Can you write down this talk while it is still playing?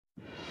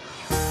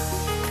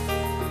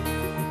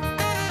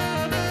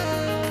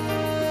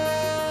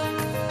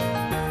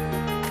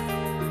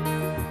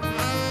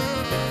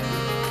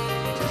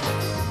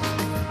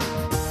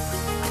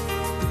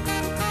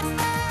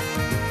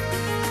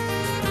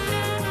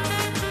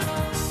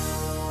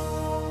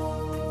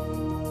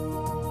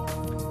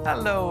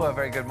Hello, a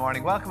very good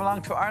morning. Welcome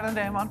along to Ireland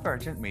AM on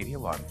Virgin Media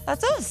 1.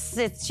 That's us.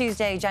 It's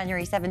Tuesday,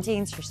 January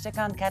 17th. You're stuck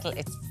on kettle.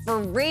 It's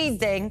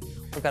freezing.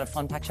 We've got a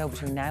fun packed show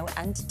between now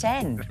and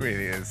 10. It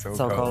really is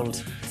so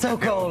cold. So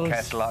cold.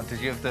 Kettle on. Did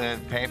you have the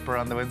paper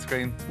on the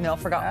windscreen? No,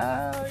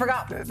 forgot.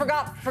 Forgot.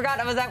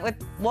 I was out with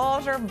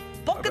water,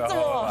 buckets of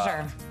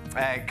water.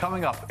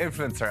 Coming up,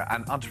 influencer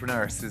and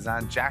entrepreneur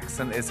Suzanne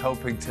Jackson is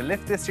hoping to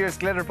lift this year's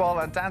glitter ball,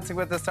 and Dancing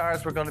with the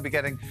Stars, we're going to be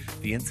getting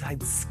the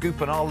inside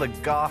scoop on all the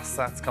goss.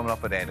 That's coming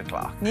up at 8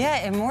 o'clock.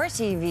 Yeah, in more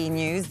TV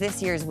news,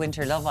 this year's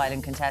Winter Love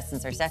Island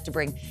contestants are set to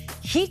bring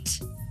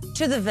heat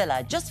to the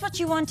villa. Just what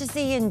you want to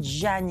see in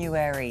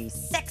January.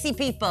 Sexy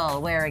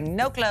people wearing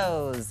no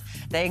clothes.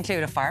 They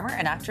include a farmer,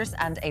 an actress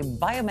and a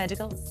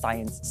biomedical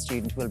science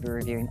student. We'll be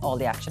reviewing all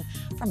the action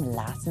from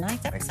last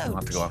night's episode. Makes me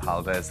want to go on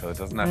holidays, so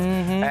doesn't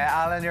it?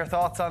 Alan, your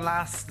thoughts on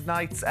last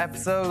night's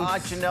episode?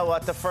 Do you know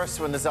what? The first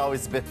one is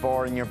always a bit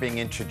boring. You're being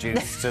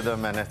introduced to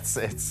them and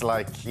it's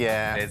like,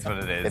 yeah. It is what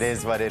it is. It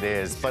is what it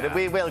is. But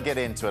we will get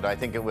into it. I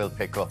think it will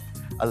pick up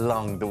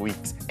along the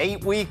weeks.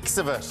 8 weeks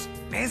of it.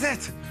 Is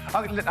it?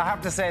 I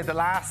have to say, the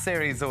last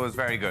series was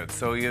very good.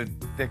 So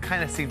they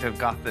kind of seem to have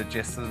got the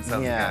gist of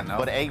themselves again, no?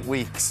 But 8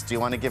 weeks. Do you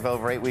want to give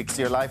over 8 weeks of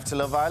your life to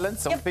Love Island?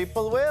 Some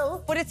people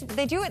will. But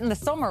they do it in the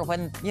summer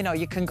when, you know,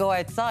 you can go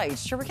outside.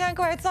 Sure, we can't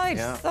go outside,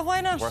 so why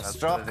not? We're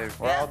stuck.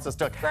 We're also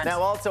stuck. Grant. Now,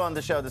 also on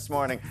the show this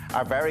morning,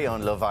 our very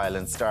own Love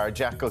Island star,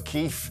 Jack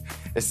O'Keefe,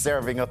 is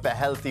serving up a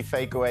healthy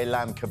Fakeaway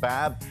lamb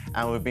kebab,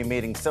 and we'll be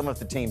meeting some of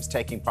the teams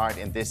taking part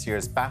in this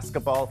year's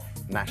basketball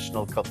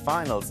National Cup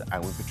finals,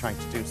 and we'll be trying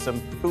to do some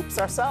hoops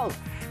ourselves.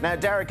 Now,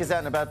 Derek is out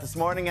and about this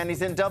morning, and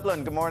he's in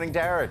Dublin. Good morning,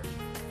 Derek.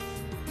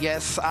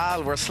 Yes,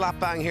 Al, we're slap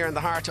bang here in the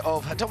heart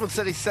of Dublin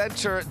city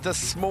centre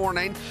this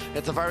morning.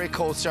 It's a very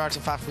cold start.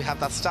 In fact, we have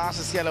that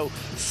status yellow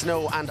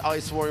snow and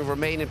ice warning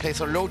remaining in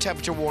place, or low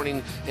temperature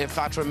warning, in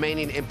fact,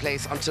 remaining in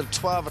place until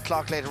 12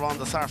 o'clock later on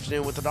this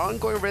afternoon, with an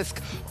ongoing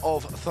risk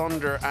of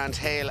thunder and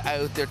hail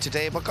out there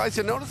today. But guys,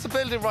 you'll notice the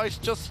building right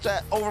just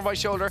over my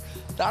shoulder.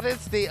 That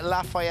is the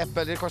Lafayette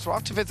building. Of course, we're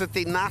off to visit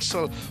the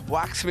National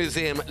Wax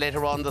Museum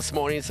later on this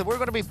morning. So we're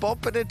going to be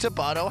bumping into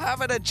Bono,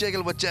 having a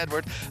jiggle with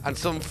Jedward, and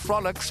some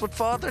frolics with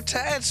Father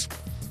Ted.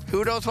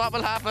 Who knows what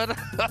will happen?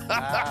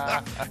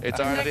 It's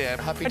already a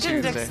happy Tuesday.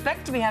 I didn't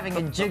expect to be having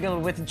a jiggle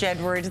with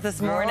Jedward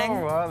this morning.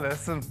 Oh, well,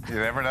 listen, you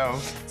never know.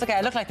 It's okay,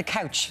 I look like the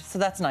couch, so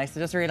that's nice. I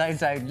just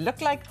realised I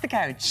look like the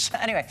couch.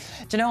 Anyway,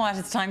 do you know what?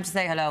 It's time to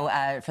say hello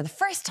for the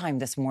first time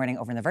this morning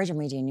over in the Virgin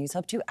Media News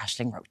Hub to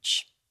Aisling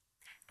Roche.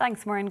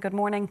 Thanks, Maureen. Good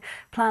morning.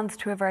 Plans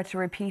to avert a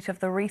repeat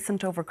of the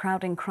recent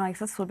overcrowding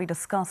crisis will be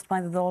discussed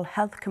by the Dáil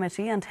Health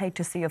Committee and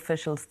HSE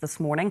officials this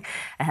morning.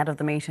 Ahead of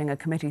the meeting, a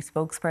committee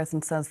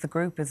spokesperson says the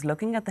group is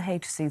looking at the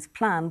HSE's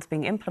plans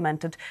being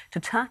implemented to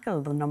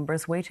tackle the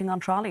numbers waiting on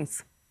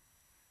trolleys.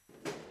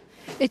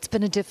 It's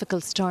been a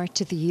difficult start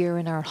to the year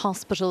in our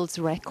hospitals.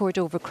 Record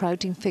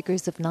overcrowding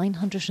figures of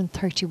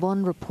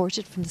 931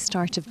 reported from the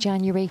start of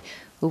January.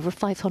 Over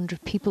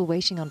 500 people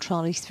waiting on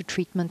trolleys for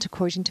treatment,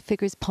 according to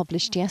figures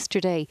published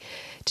yesterday.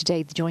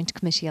 Today, the Joint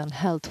Committee on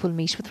Health will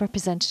meet with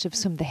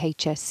representatives from the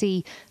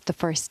HSE, the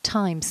first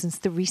time since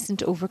the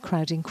recent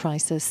overcrowding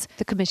crisis.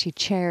 The committee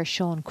chair,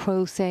 Sean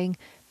Crowe, saying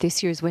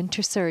this year's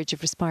winter surge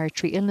of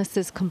respiratory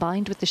illnesses,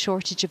 combined with the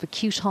shortage of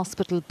acute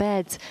hospital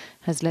beds,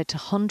 has led to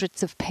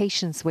hundreds of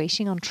patients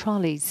waiting on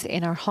trolleys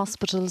in our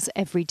hospitals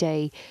every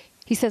day.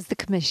 He says the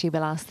committee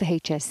will ask the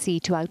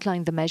HSE to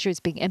outline the measures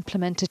being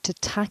implemented to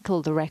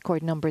tackle the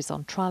record numbers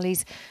on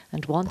trolleys,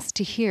 and wants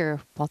to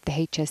hear what the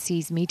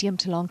HSE's medium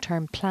to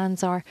long-term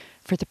plans are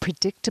for the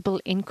predictable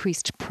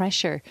increased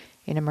pressure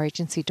in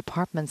emergency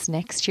departments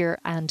next year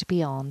and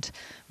beyond.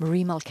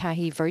 Marie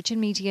Mulcahy, Virgin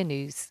Media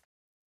News.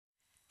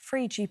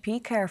 Free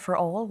GP care for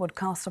all would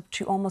cost up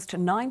to almost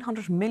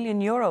 €900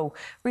 million.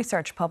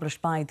 Research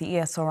published by the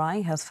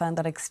ESRI has found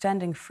that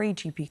extending free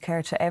GP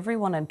care to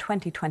everyone in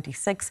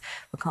 2026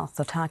 will cost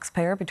the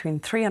taxpayer between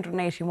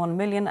 €381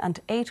 million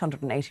and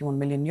 €881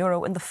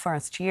 million in the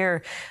first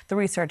year. The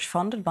research,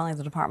 funded by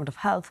the Department of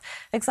Health,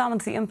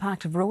 examines the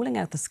impact of rolling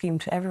out the scheme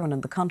to everyone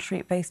in the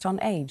country based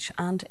on age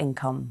and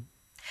income.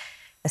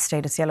 A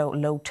status yellow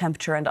low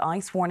temperature and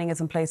ice warning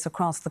is in place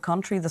across the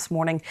country this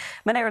morning.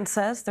 Minerin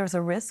says there's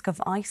a risk of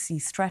icy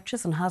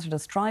stretches and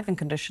hazardous driving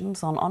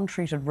conditions on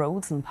untreated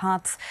roads and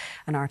paths.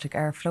 An Arctic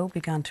airflow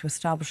began to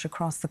establish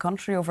across the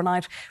country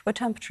overnight, with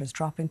temperatures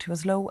dropping to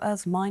as low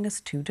as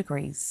 -2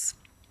 degrees.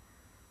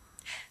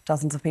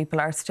 Dozens of people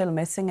are still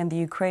missing in the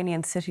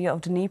Ukrainian city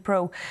of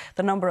Dnipro.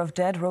 The number of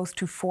dead rose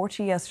to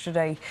 40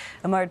 yesterday.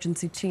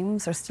 Emergency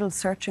teams are still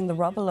searching the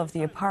rubble of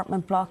the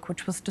apartment block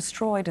which was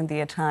destroyed in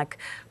the attack.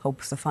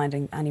 Hopes of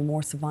finding any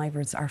more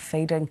survivors are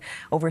fading.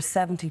 Over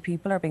 70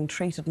 people are being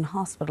treated in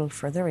hospital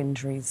for their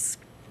injuries.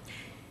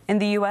 In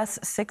the US,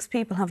 6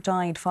 people have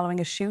died following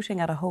a shooting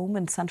at a home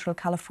in Central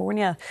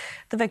California.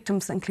 The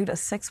victims include a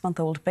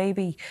 6-month-old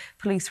baby.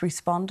 Police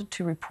responded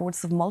to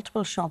reports of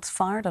multiple shots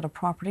fired at a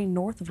property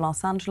north of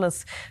Los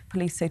Angeles.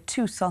 Police say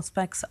 2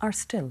 suspects are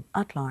still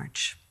at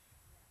large.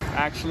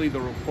 Actually,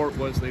 the report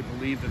was they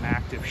believed an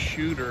active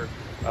shooter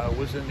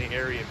was in the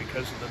area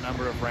because of the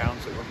number of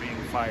rounds that were being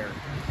fired.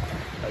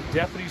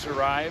 Deputies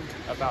arrived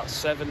about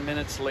 7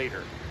 minutes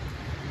later.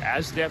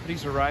 As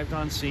deputies arrived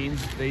on scene,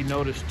 they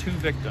noticed two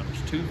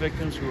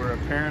victims who were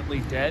apparently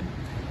dead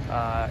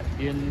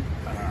in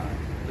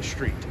the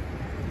street.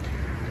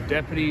 The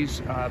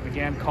deputies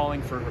began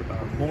calling for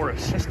more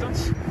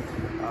assistance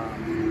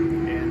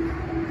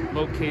and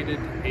located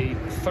a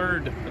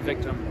third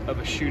victim of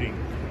a shooting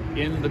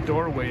in the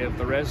doorway of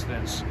the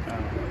residence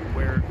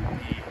where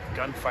the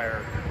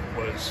gunfire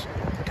was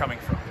coming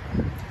from.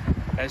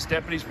 As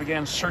deputies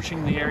began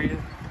searching the area,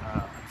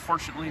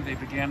 unfortunately, they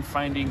began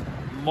finding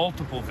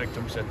multiple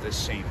victims at this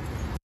scene.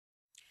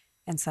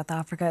 In South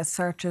Africa, a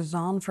search is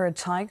on for a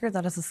tiger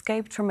that has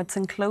escaped from its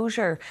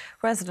enclosure.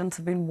 Residents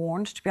have been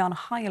warned to be on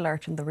high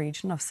alert in the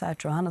region of South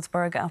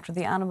Johannesburg after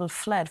the animal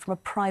fled from a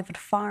private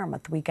farm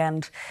at the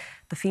weekend.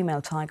 The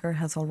female tiger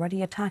has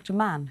already attacked a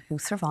man who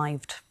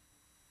survived.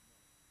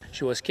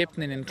 She was kept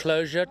in an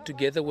enclosure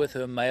together with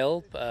her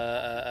male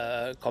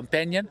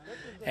companion,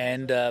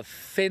 and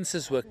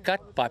fences were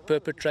cut by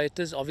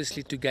perpetrators,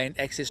 obviously to gain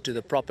access to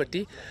the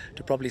property,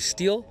 to probably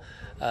steal,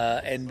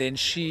 and then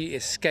she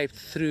escaped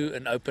through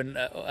an open,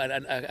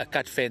 a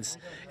cut fence,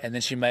 and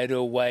then she made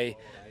her way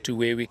to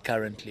where we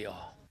currently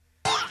are.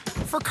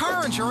 For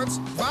car insurance,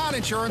 van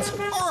insurance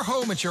or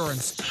home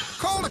insurance,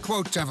 call the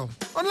Quote Devil.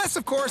 Unless,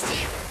 of course,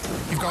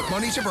 you've got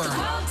money to burn.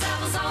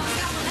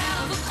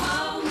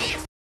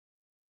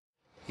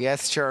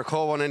 Yes, sure,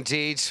 call one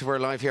indeed. We're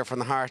live here from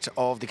the heart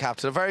of the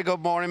capital. A very good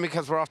morning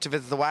because we're off to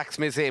visit the Wax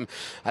Museum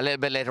a little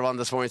bit later on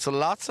this morning. So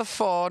lots of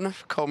fun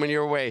coming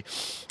your way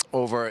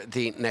over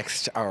the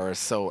next hours.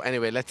 So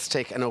anyway, let's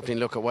take an opening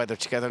look at weather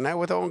together now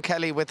with Owen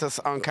Kelly with us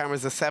on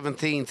cameras. The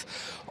 17th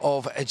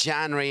of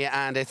January,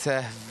 and it's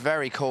a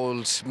very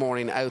cold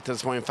morning out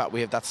this morning. In fact,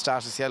 we have that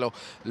status yellow,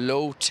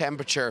 low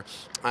temperature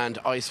and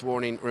ice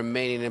warning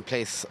remaining in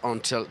place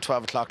until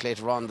 12 o'clock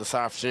later on this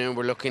afternoon.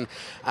 We're looking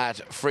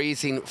at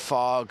freezing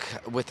fog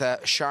with a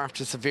sharp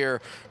to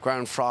severe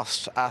ground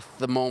frost at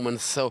the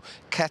moment. So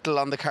kettle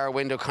on the car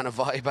window kind of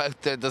vibe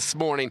out there this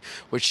morning,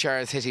 with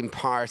showers hitting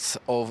parts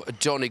of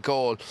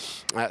Donegal.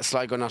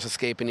 Sligo not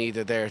escaping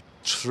either there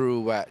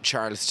through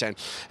Charlestown.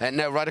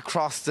 Now right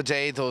across the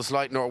day, those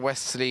light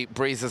northwesterly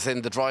breezes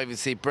in the driving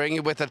seat,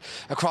 bringing with it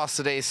across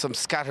the day some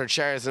scattered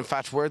showers. In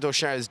fact, where those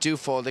showers do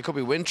fall, they could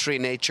be wintry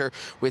in nature,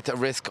 with a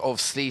risk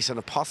of sleet and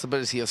a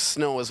possibility of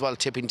snow as well,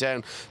 tipping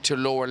down to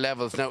lower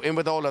levels. Now in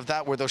with all of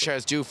that, where those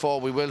showers do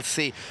fall, we will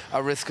see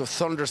a risk of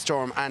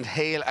thunderstorm and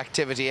hail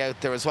activity out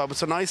there as well, but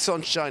some nice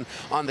sunshine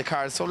on the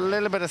cars, so a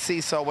little bit of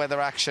seesaw weather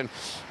action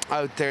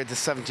out there the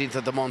 17th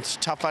of the month.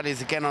 Top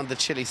valleys again on the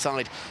chilly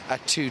side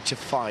at 2 to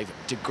 5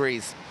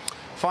 degrees.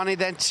 Finally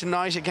then,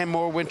 tonight again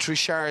more wintry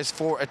showers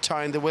for a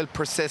time. They will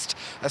persist,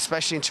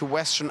 especially into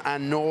western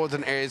and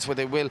northern areas where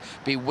they will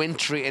be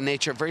wintry in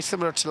nature. Very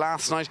similar to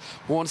last night.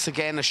 Once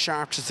again, a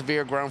sharp to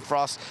severe ground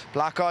frost,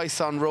 black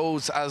ice on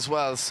roads as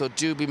well. So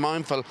do be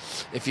mindful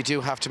if you do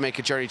have to make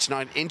a journey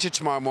tonight into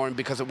tomorrow morning,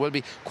 because it will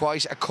be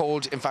quite a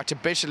cold, in fact a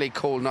bitterly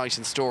cold night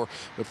in store,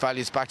 with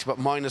values back to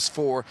about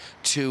 -4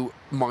 to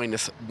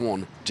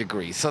 -1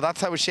 degrees. So that's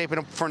how it's shaping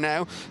up for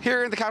now.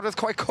 Here in the capital, it's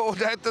quite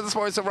cold out there this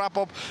morning, so wrap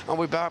up and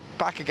we'll be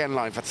back again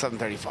live at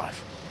 7:35.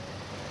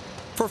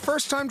 For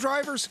first-time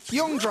drivers,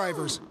 young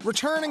drivers,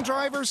 returning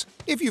drivers,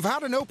 if you've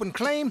had an open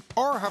claim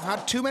or have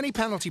had too many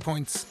penalty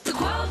points. The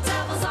Quote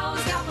Devil's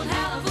always got one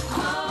hell of a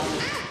quote.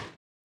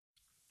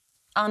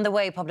 On the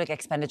way, Public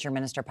Expenditure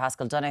Minister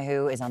Paschal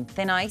Donohoe is on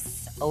thin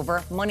ice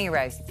over money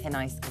route. Thin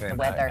ice because the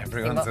weather.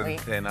 Everyone's on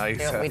thin ice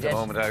at the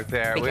moment out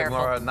there. Be we have careful.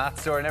 more on that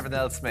story and everything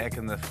else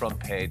making the front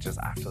pages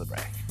after the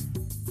break.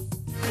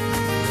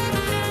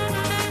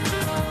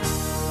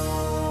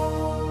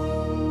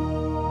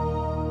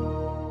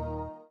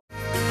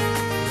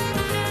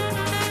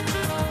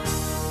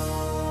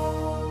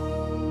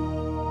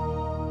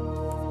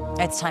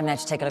 It's time now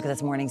to take a look at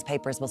this morning's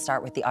papers. We'll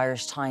start with the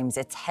Irish Times.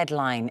 Its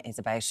headline is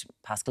about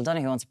Paschal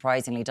Donohoe.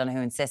 Unsurprisingly,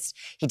 Donohoe insists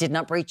he did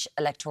not breach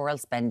electoral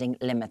spending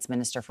limits.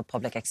 Minister for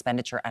Public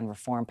Expenditure and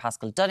Reform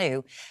Paschal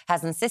Donohoe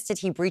has insisted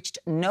he breached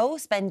no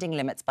spending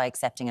limits by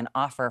accepting an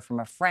offer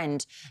from a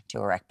friend to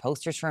erect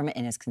posters for him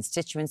in his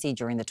constituency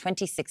during the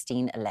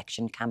 2016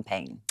 election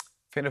campaign.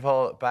 Fianna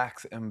Fáil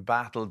backs in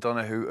battle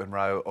Donohoe and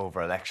row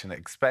over election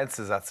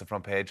expenses. That's the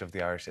front page of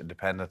the Irish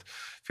Independent.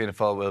 Fianna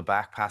Fáil will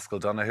back Paschal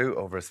Donohoe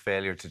over his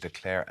failure to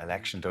declare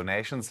election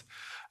donations,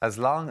 as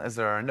long as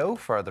there are no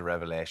further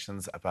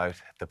revelations about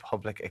the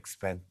Public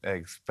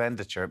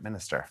Expenditure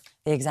Minister.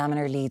 The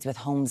Examiner leads with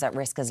homes at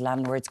risk as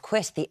landlords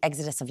quit. The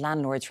exodus of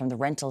landlords from the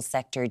rental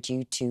sector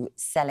due to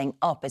selling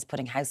up is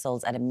putting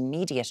households at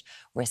immediate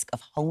risk of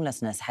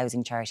homelessness,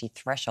 housing charity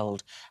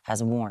Threshold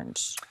has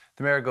warned.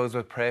 The Mayor goes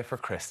with Pray for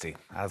Christy.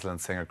 Aisling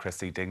singer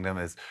Christy Dignam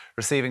is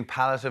receiving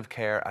palliative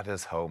care at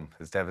his home.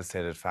 His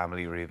devastated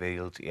family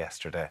revealed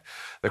yesterday.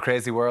 The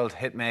Crazy World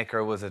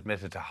hitmaker was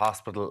admitted to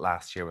hospital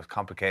last year with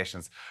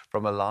complications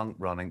from a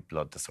long-running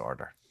blood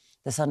disorder.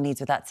 The Sun leads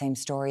with that same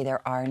story.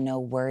 There are no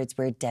words.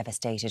 We're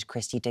devastated.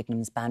 Christy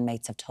Dignam's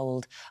bandmates have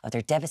told of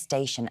their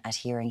devastation at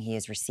hearing he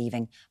is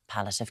receiving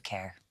palliative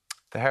care.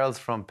 The Herald's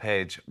front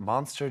page,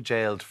 monster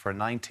jailed for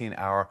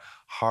 19-hour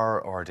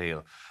horror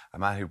ordeal. A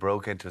man who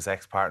broke into his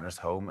ex-partner's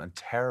home and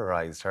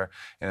terrorised her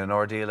in an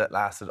ordeal that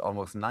lasted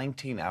almost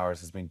 19 hours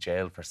has been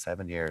jailed for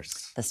 7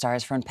 years. The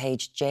Star's front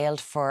page, jailed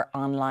for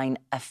online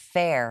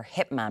affair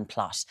hitman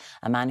plot.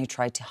 A man who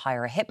tried to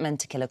hire a hitman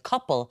to kill a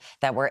couple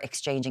that were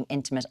exchanging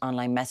intimate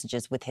online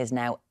messages with his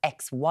now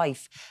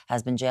ex-wife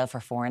has been jailed for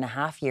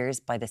 4.5 years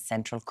by the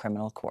Central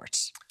Criminal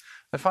Court.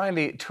 And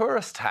finally,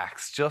 tourist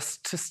tax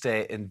just to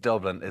stay in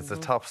Dublin is the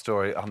top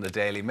story on the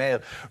Daily Mail.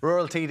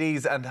 Rural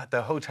TDs and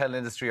the hotel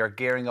industry are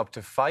gearing up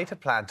to fight a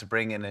plan to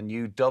bring in a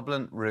new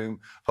Dublin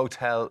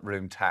hotel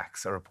room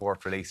tax. A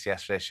report released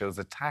yesterday shows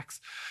a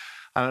tax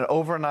on an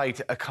overnight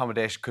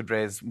accommodation could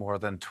raise more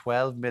than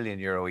 €12 million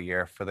a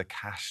year for the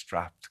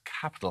cash-strapped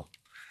capital.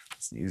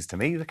 It's news to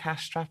me, the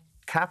cash-strapped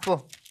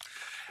capital.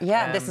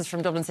 Yeah, this is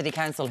from Dublin City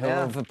Council who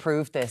have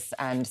approved this.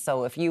 And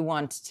so if you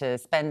want to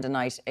spend a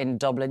night in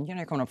Dublin, you're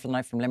not coming up for the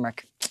night from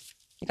Limerick,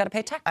 you got to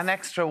pay tax. An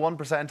extra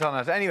 1% on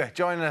it. Anyway,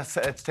 join us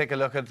to take a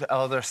look at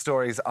other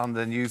stories on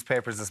the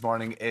newspapers this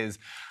morning is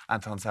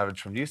Anton Savage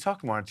from News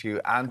Talk. Good morning to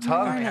you,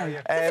 Anton.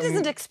 If it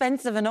isn't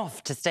expensive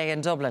enough to stay in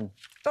Dublin.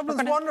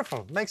 Dublin's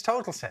wonderful. Makes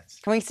total sense.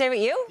 Can we stay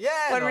with you? Yeah,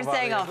 when no we're bother,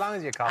 staying as off. long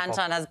as you cop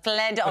Anton has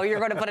plenty. Oh, you're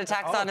going to put a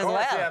tax on as well.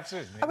 Yeah,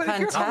 absolutely. I mean, if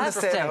you're going to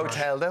stay in a Fantastic.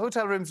 hotel, the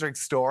hotel rooms are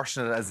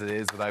extortionate as it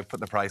is without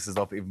putting the prices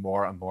up even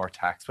more and more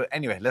tax. But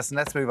anyway, listen,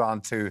 let's move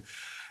on to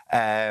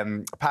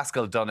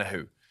Pascal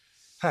Donoghue.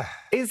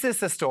 Is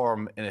this a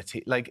storm in a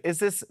tea? Like, is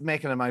this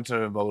making a mountain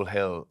of a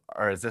molehill,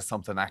 or is this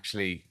something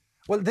actually?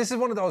 Well, this is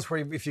one of those where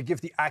if you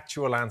give the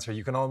actual answer,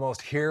 you can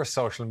almost hear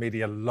social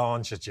media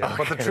launch at you.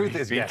 But the truth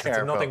is, be yes,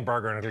 careful. it's a nothing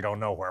burger and it'll go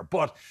nowhere.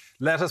 But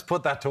let us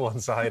put that to one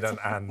side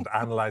and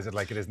analyse it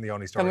like it isn't the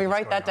only story. Can we that's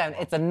write that going down?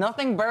 on. It's a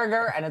nothing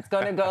burger and it's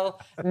going to go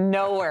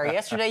nowhere.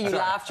 Yesterday you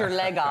laughed your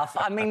leg off.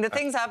 I mean, the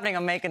things happening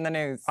are making the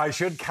news. I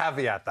should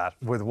caveat that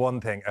with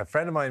one thing. A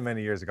friend of mine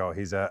many years ago,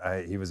 he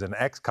was an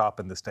ex-cop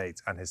in the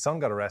States and his son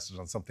got arrested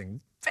on something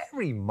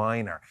very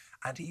minor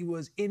and he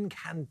was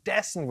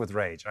incandescent with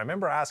rage. I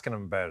remember asking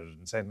him about it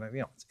and saying, you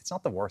know, it's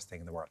not the worst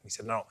thing in the world. And he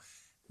said, no,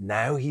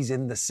 now he's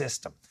in the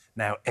system.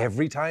 Now,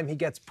 every time he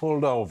gets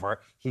pulled over,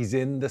 he's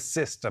in the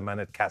system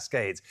and it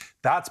cascades.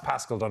 That's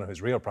Pascal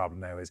Donoghue's real problem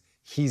now is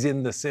he's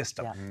in the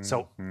system. Yeah.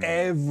 So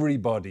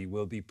everybody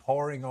will be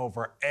poring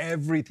over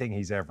everything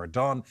he's ever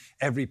done.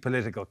 Every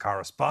political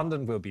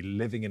correspondent will be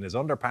living in his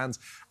underpants.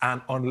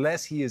 And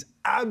unless he is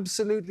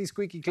absolutely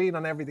squeaky clean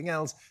on everything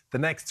else, the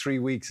next 3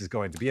 weeks is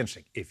going to be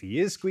interesting. If he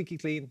is squeaky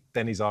clean,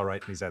 then he's all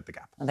right and he's out the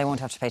gap. And they won't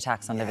have to pay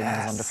tax on living in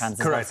his underpants.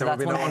 Correct, As well. there will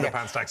be no that's one thing.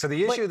 underpants tax. So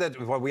the issue that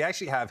what we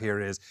actually have here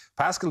is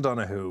Pascal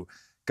Donoghue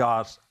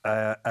got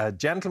a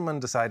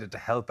gentleman decided to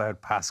help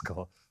out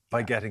Pascal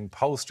by getting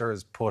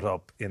posters put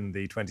up in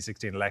the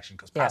 2016 election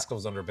because Pascal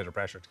was under a bit of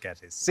pressure to get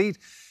his seat.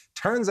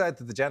 Turns out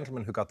that the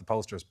gentleman who got the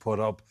posters put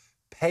up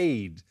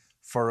paid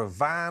for a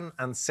van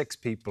and 6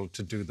 people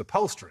to do the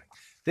postering.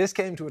 This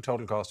came to a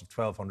total cost of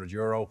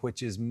 €1,200,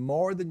 which is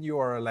more than you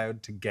are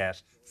allowed to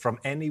get from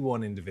any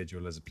one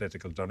individual as a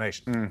political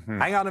donation.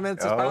 Hang on a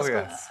minute, says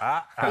Pascal.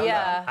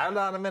 Yes. Hold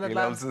on a minute, He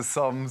lad. loves his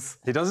sums.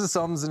 He does his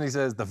sums and he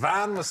says the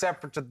van was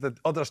separate to the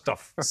other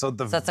stuff. So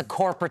that's a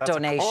corporate that's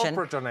donation. A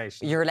corporate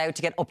donation. You're allowed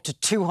to get up to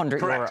 €200.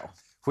 Correct.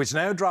 Which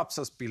now drops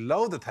us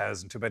below the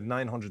 1,000 to about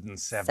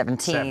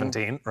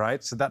 917,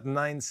 right? So that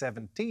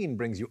 917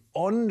 brings you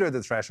under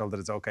the threshold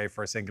that it's okay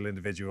for a single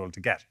individual to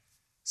get.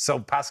 So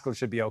Pascal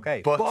should be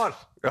okay. But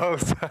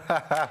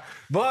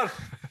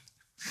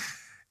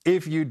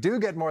if you do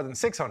get more than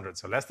 600,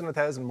 so less than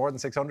 1,000, more than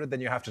 600,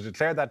 then you have to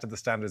declare that to the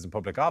Standards and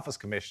Public Office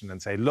Commission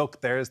and say, look,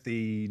 there's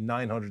the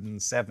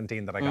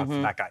 917 that I got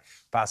from that guy.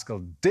 Pascal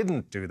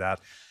didn't do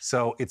that.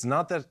 So it's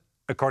not that,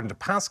 according to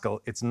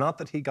Pascal, it's not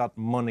that he got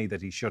money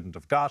that he shouldn't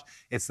have got.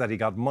 It's that he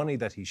got money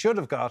that he should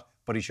have got,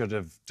 but he should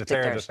have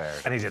declared it,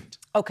 and he didn't.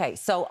 OK,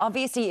 so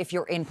obviously if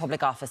you're in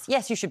public office,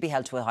 yes, you should be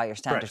held to a higher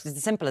standard. Right. It's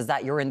as simple as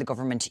that. You're in the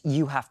government,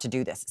 you have to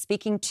do this.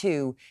 Speaking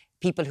to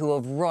people who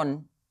have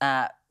run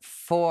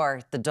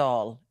for the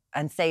Dáil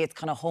and say it's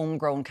kind of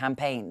homegrown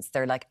campaigns,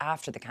 they're like,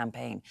 after the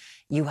campaign,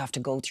 you have to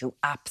go through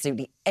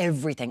absolutely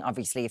everything.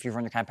 Obviously, if you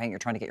run your campaign, you're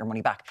trying to get your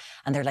money back.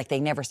 And they're like, they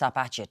never stop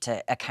at you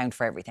to account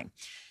for everything.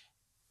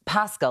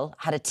 Pascal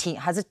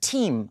has a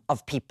team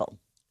of people.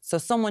 So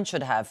someone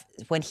should have,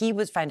 when he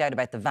was found out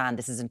about the van,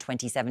 this is in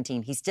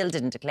 2017, he still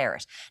didn't declare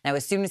it. Now,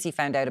 as soon as he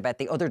found out about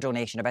the other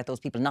donation, about those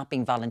people not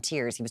being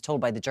volunteers, he was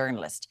told by the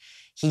journalist,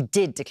 he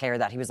did declare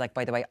that. He was like,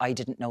 by the way, I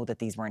didn't know that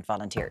these weren't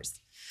volunteers.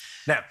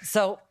 Now,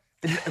 so...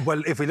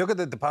 Well, if we look at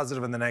the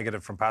positive and the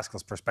negative from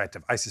Pascal's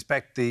perspective, I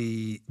suspect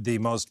the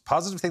most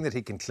positive thing that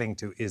he can cling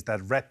to is that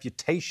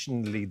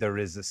reputationally there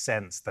is a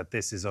sense that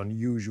this is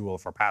unusual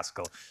for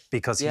Pascal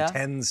because he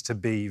tends to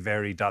be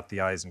very dot the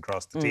I's and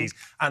cross the T's,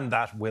 and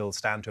that will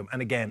stand to him.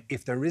 And again,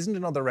 if there isn't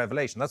another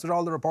revelation, that's what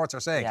all the reports are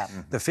saying. Yeah.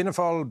 The Fianna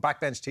Fáil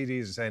backbench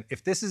TDs are saying,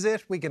 if this is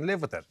it, we can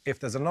live with it. If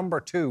there's a number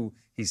 2,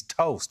 he's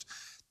toast.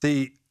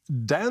 The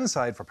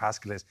downside for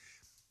Pascal is,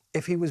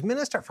 if he was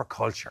Minister for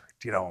Culture,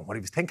 you know, what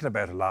he was thinking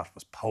about a lot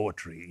was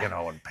poetry, you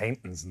know, and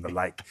paintings and the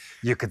like,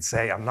 you could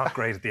say, I'm not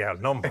great at the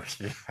old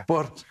numbers.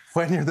 But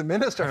when you're the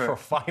Minister for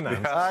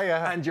Finance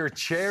and you're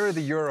chair of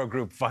the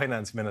Eurogroup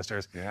Finance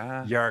Ministers,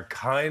 you're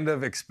kind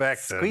of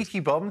expected... Squeaky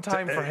bum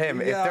time for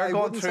him. If they're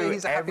going through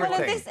everything.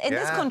 Well, in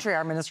this country,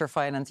 our Minister of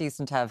Finance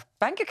used to have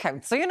bank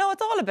accounts, so you know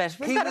it's all a bit.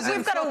 We've got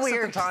a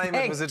weird at the time.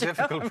 It was a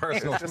difficult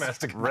personal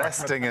domestic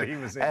resting it.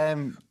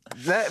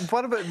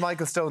 What about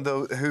Michael Stone,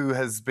 though, who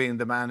has been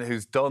the man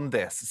who's done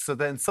this? So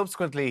then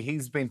subsequently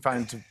he's been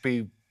found to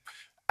be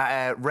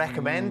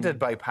recommended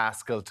by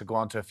Pascal to go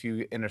on to a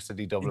few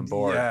inner-city Dublin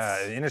boards.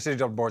 Yeah, inner-city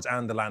Dublin boards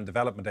and the Land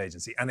Development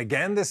Agency. And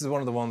again, this is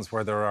one of the ones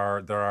where there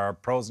are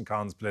pros and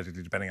cons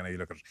politically, depending on how you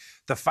look at it.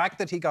 The fact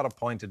that he got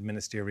appointed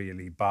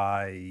ministerially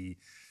by...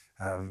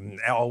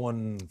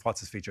 Owen,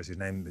 what's his features? His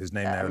name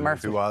now.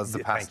 Murphy. Who was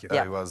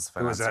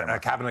who was a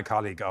cabinet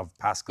colleague of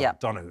Pascal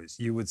Donoghue's.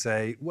 You would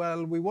say,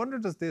 well, we wonder,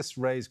 does this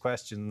raise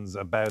questions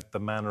about the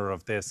manner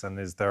of this, and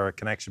is there a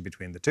connection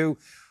between the two?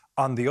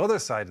 On the other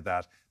side of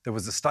that, there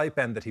was a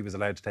stipend that he was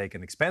allowed to take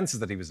and expenses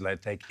that he was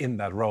allowed to take in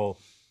that role,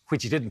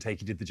 which he didn't take.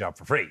 He did the job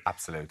for free.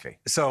 Absolutely.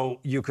 So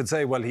you could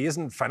say, well, he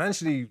isn't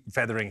financially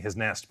feathering his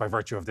nest by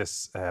virtue of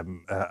this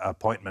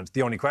appointment.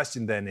 The only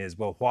question then is,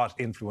 well, what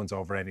influence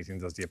over anything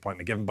does the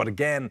appointment give him? But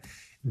again,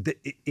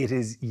 it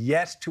is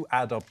yet to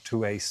add up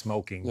to a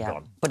smoking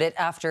gun. But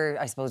after,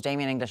 I suppose,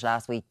 Damien English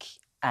last week,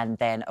 and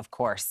then, of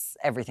course,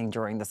 everything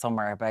during the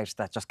summer about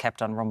that just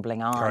kept on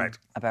rumbling on. Correct.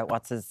 About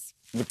what's his...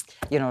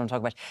 You know what I'm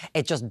talking about.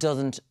 It just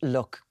doesn't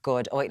look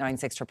good.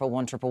 0896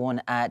 111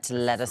 111 to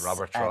let us...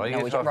 Robert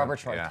Troy. Robert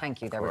Troy,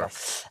 thank you. There we go.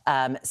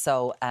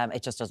 So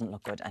it just doesn't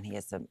look good, and he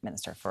is the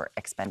Minister for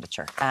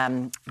Expenditure.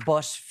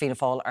 But Fianna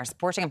Fáil are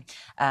supporting him.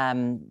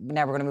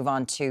 Now we're going to move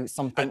on to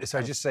something... So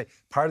I just say,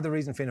 part of the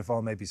reason Fianna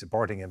Fáil may be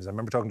supporting him is, I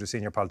remember talking to a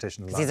senior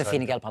politician... He's a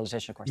Fine Gael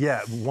politician, of course.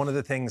 Yeah, one of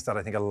the things that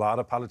I think a lot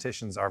of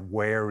politicians are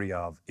wary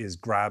of is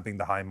grabbing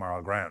the high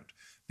moral ground.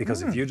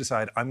 Because if you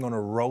decide, I'm going to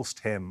roast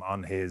him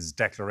on his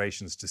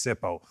declarations to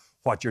SIPO,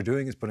 what you're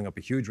doing is putting up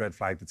a huge red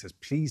flag that says,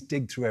 please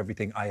dig through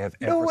everything I have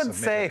ever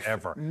submitted,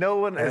 ever. No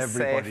one is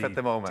safe at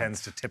the moment. Everybody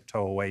tends to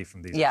tiptoe away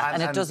from these. Yeah,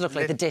 and it does look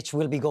like the ditch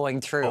will be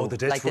going through. Oh, the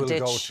ditch like will the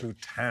ditch go to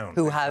town.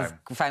 Who have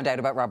found out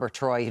about Robert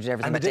Troy, who did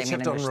everything and the with ditch Damien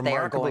have done English. They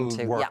are remarkable going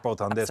to work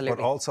both on absolutely. this,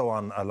 but also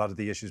on a lot of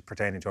the issues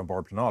pertaining to An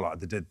Bord Pleanála.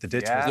 The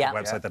ditch was the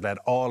website that led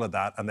all of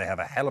that, and they have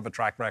a hell of a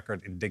track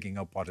record in digging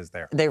up what is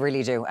there. They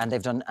really do, and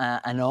they've done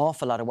an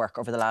awful lot of work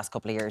over the last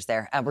couple of years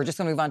there. We're just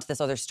going to move on to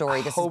this other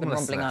story. This has been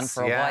rumbling on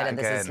for a while, and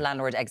this is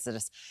landlord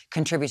exodus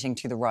contributing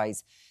to the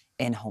rise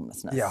in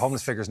homelessness. Yeah,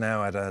 homeless figures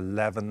now at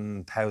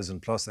 11,000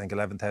 plus, I think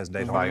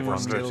 11,800. We're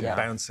still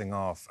bouncing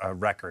off a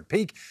record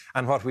peak.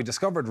 And what we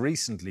discovered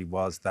recently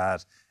was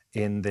that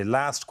in the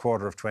last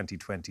quarter of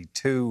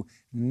 2022,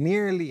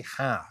 nearly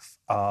half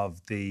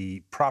of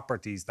the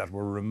properties that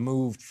were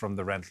removed from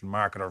the rental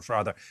market, or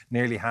rather,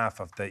 nearly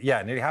half of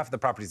the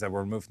properties that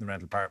were removed from the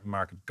rental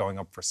market going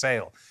up for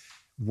sale,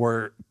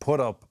 were put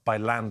up by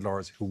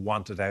landlords who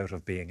wanted out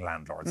of being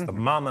landlords. The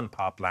mom and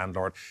pop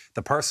landlord,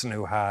 the person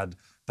who had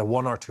the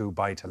one or two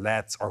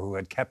buy-to-lets, or who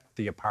had kept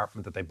the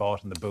apartment that they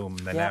bought in the boom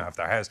and they now have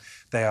their house,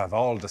 they have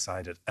all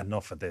decided,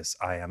 enough of this,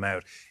 I am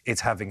out.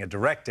 It's having a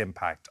direct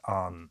impact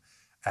on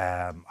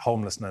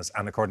homelessness,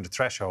 and according to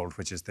Threshold,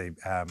 which is the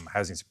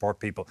housing support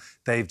people,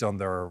 they've done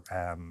their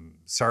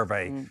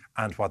survey,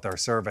 and what their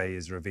survey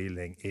is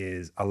revealing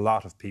is a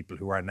lot of people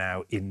who are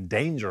now in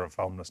danger of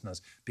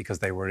homelessness because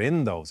they were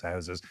in those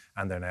houses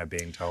and they're now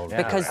being told.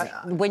 Because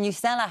when you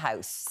sell a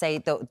house,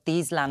 say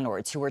these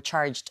landlords who were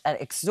charged an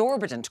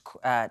exorbitant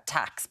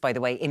tax, by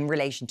the way, in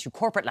relation to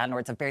corporate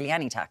landlords of barely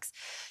any tax,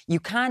 you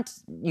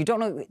don't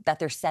know that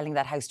they're selling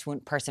that house to a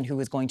person who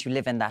is going to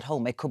live in that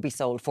home. It could be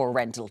sold for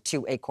rental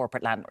to a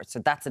corporate landlord. So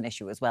that's an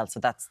issue as well. So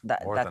that's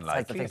more than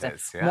likely it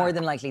is, more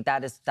than likely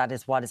that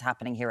is what is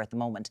happening here at the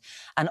moment.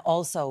 And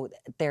also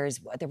there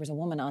was a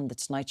woman on the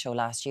Tonight Show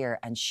last year,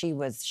 and she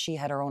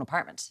had her own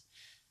apartment,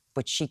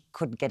 but she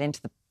couldn't get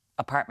into the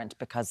apartment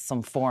because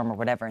some form or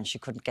whatever, and she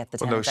couldn't get the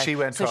tenant. No, she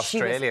went to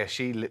Australia. This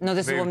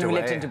is a woman who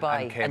lived in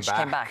Dubai, and she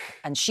came back,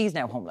 and she's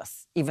now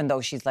homeless, even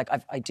though she's like,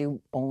 I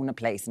do own a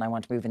place and I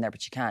want to move in there,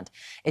 but she can't.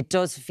 It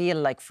does feel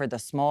like for the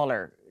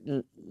smaller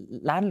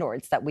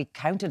landlords that we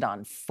counted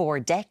on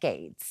for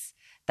decades,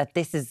 that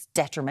this is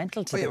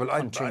detrimental to the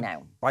country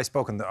now. I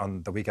spoke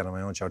on the weekend on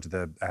my own show to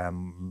the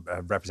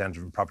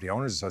representative of the Property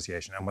Owners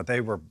Association, and what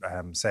they were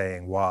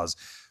saying was,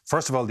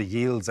 first of all, the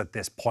yields at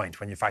this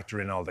point, when you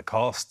factor in all the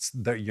costs,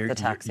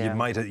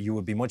 you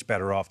would be much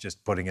better off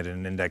just putting it in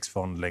an index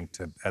fund linked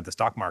to the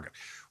stock market.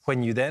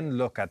 When you then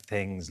look at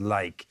things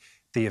like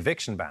the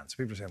eviction bans,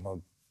 people are saying,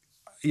 well,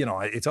 you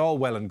know, it's all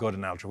well and good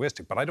and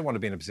altruistic, but I don't want to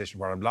be in a position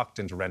where I'm locked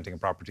into renting a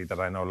property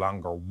that I no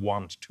longer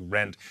want to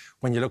rent.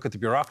 When you look at the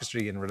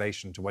bureaucracy in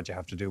relation to what you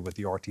have to do with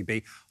the RTB,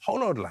 a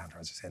whole load of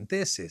landlords are saying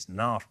this is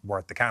not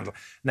worth the candle.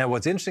 Now,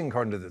 what's interesting,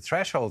 according to the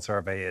Threshold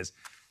survey, is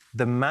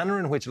the manner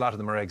in which a lot of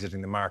them are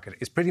exiting the market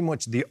is pretty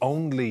much the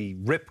only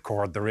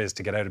ripcord there is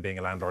to get out of being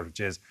a landlord, which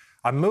is,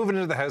 I'm moving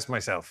into the house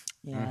myself.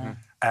 Yeah.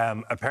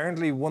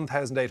 Apparently,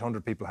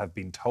 1,800 people have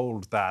been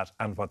told that,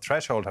 and what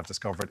Threshold have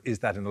discovered is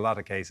that in a lot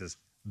of cases,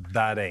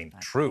 that ain't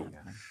true.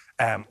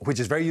 Which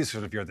is very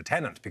useful if you're the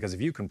tenant, because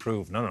if you can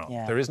prove, no,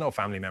 there is no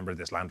family member of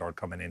this landlord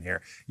coming in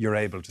here, you're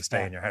able to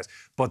stay in your house.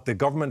 But the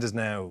government is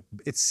now,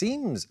 it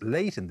seems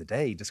late in the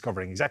day,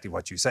 discovering exactly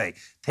what you say.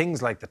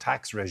 Things like the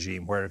tax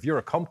regime, where if you're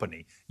a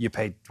company, you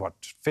pay,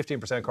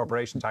 15%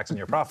 corporation tax on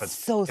your profits.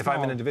 So if I'm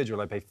an small.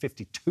 individual, I pay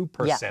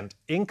 52%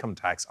 income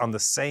tax on the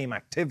same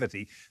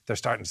activity. They're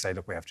starting to say,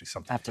 look, we have to do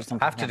something. Have to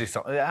do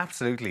something.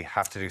 Absolutely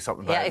have to do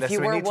something about Yeah, it. if Listen,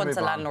 you we were need to once move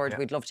a on. landlord,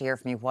 we'd love to hear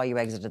from you why you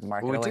exited the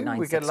market. We do.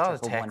 We get a lot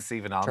of 089 texts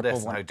even on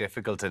this and how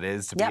difficult it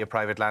is to be a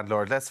private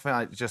landlord. Let's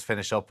just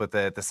finish up with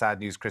the sad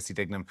news. Christy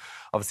Dignam,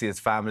 obviously his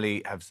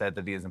family have said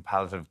that he is in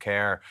palliative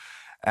care.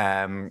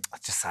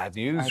 Just sad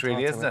news,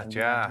 really, isn't it?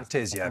 Yeah. It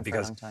is, yeah,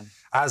 because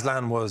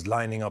Aslan was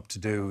lining up to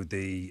do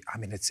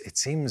it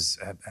seems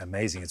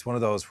amazing. It's one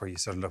of those where you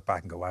sort of look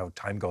back and go, wow,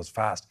 time goes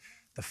fast.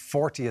 The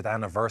 40th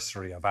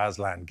anniversary of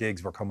Aslan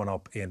gigs were coming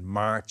up in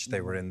March.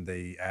 They were in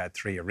the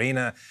 3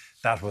 Arena.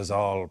 That was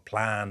all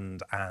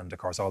planned, and of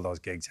course all those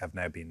gigs have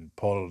now been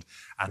pulled.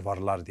 And what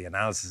a lot of the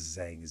analysis is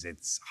saying is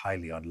it's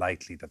highly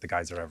unlikely that the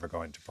guys are ever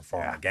going to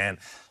perform again.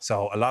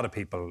 So a lot of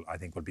people, I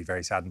think, will be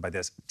very saddened by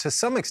this. To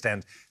some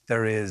extent,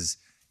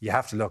 you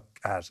have to look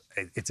at,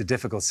 it's a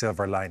difficult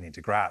silver lining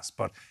to grasp,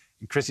 but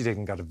Christy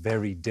Dignam got a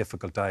very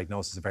difficult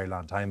diagnosis a very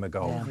long time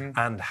ago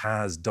and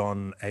has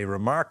done a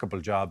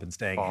remarkable job in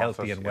staying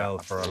healthy and well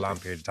for a long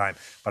period of time.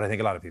 But I think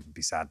a lot of people would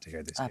be sad to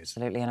hear this news.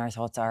 Absolutely, and our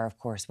thoughts are, of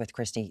course, with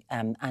Christy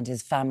and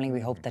his family. We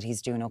hope that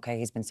he's doing okay.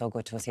 He's been so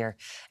good to us here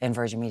in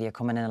Virgin Media,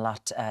 coming in a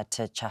lot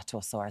to chat to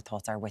us. So our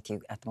thoughts are with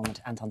you at the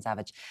moment. Anton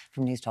Savage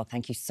from News Talk,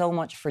 thank you so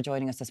much for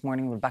joining us this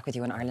morning. We'll be back with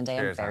you on Ireland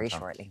Day very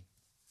shortly.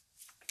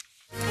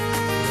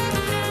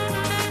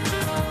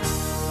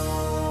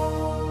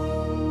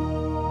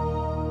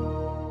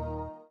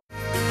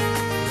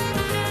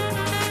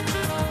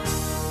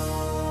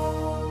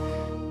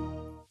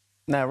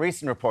 Now,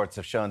 recent reports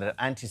have shown that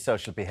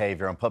antisocial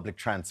behaviour on public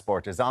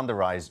transport is on the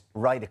rise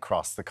right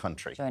across the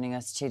country. Joining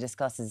us to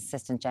discuss is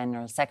Assistant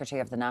General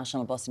Secretary of the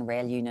National Bus and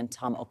Rail Union,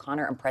 Tom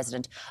O'Connor, and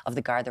President of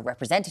the Garda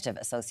Representative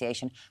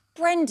Association,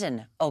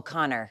 Brendan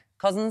O'Connor.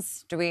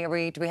 Cousins, do we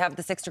have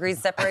the 6 degrees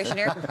separation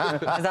here? Is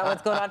that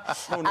what's going on?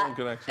 Oh, no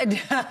connection.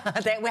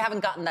 We haven't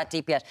gotten that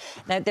deep yet.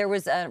 Now, there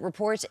was a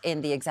report in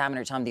the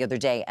Examiner, Tom, the other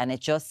day, and it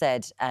just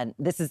said, and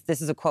this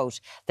is a quote,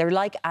 "They're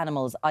like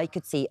animals. I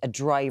could see a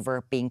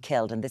driver being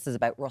killed," and this is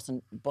about bus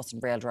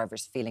and rail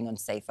drivers feeling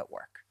unsafe at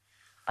work.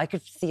 I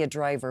could see a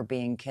driver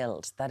being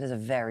killed. That is a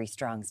very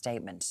strong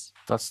statement.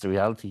 That's the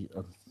reality.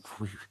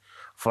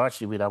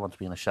 Fortunately, we don't want to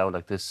be in a show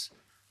like this,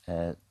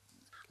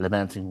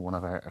 lamenting one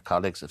of our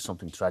colleagues if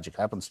something tragic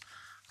happens.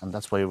 And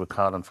that's why we're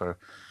calling for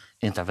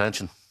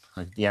intervention.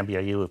 Like the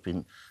MBRU have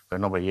been, for a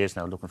number of years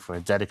now, looking for a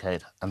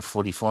dedicated and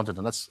fully funded,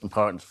 and that's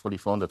important, fully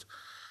funded,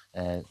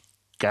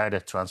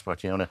 Garda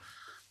transport unit.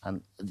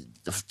 And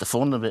the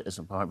funding of it is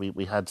important.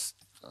 We had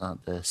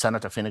the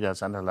Senator Finnegan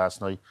Senator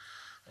last night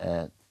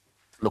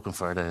looking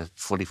for the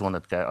fully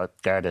funded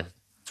Garda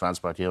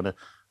transport unit.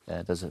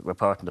 There's a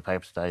report in the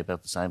paper today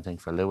about the same thing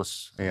for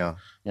Lewis. Yeah.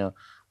 You know,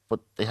 but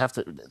they have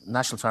to,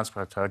 National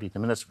Transport Authority, the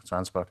Minister for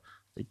Transport,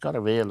 they've got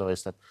to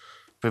realise that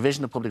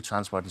provision of public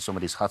transport in some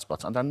of these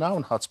hotspots, and they're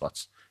known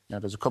hotspots. You know,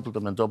 there's a couple of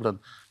them in Dublin,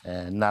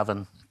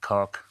 Navan,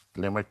 Cork,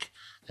 Limerick,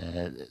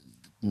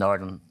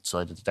 northern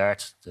side of the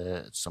Dart,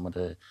 some of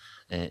the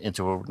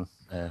interurban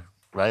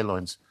rail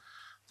lines.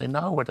 They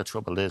know where the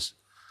trouble is,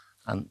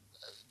 and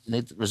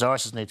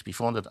resources need to be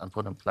funded and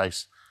put in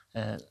place.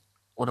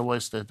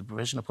 Otherwise, the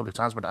provision of public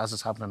transport, as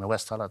is happening in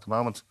West Hall at the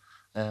moment,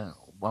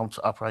 won't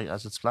operate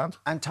as it's planned.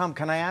 And Tom,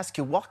 can I ask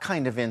you, what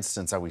kind of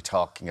incidents are we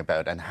talking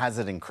about, and has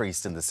it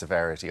increased in the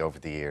severity over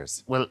the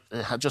years? Well,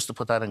 just to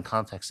put that in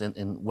context,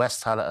 in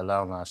West Hall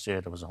alone last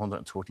year, there was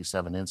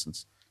 137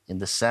 incidents. In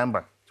December,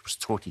 there was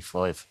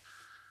 35.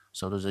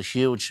 So there's a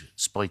huge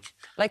spike.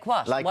 Like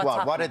what? Like What's what?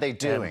 happening? What are they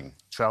doing?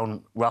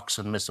 Throwing rocks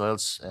and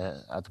missiles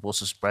at the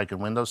buses, breaking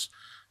windows,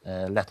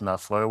 letting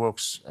off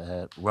fireworks,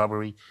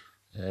 robbery,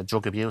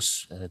 drug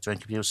abuse,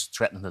 drink abuse,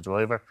 threatening the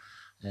driver.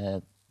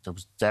 There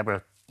was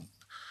Deborah,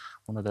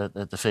 one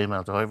of the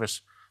female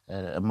drivers,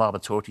 a mob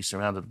of 30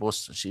 surrounded the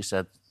bus, and she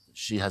said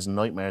she has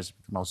nightmares.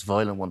 The most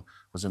violent one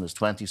was in his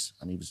 20s,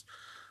 and he was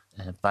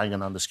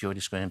banging on the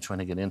security screen, trying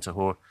to get into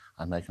her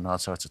and making all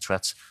sorts of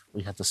threats.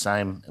 We had the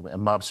same, a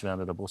mob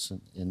surrounded the bus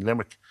in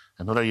Limerick,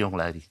 another young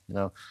lady, you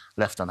know,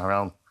 left on her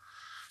own.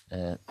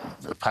 The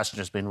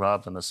passengers being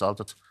robbed and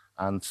assaulted,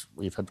 and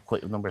we've had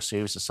quite a number of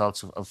serious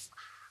assaults of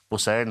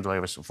bus iron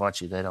drivers.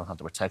 Unfortunately, they don't have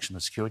the protection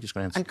of security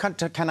screens. And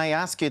can I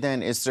ask you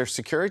then, is there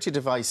security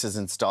devices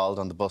installed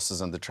on the buses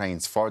and the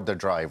trains for the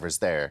drivers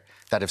there,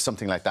 that if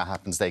something like that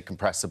happens, they can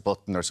press a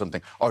button or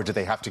something, or do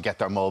they have to get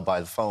their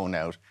mobile phone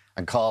out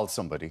and call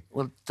somebody?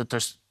 Well,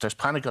 there's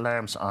panic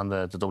alarms on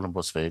the Dublin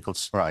bus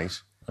vehicles. Right.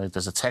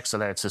 There's a text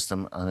alert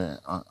system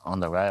on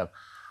the rail.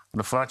 But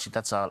unfortunately,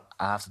 that's all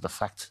after the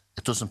fact.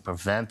 It doesn't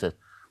prevent it.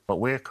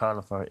 What we're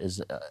calling for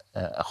is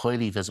a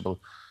highly visible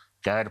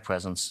Garda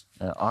presence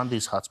on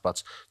these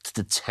hotspots to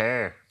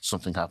deter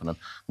something happening,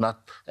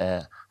 not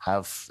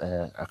have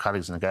our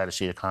colleagues in the Garda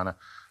Síochána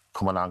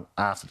come along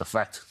after the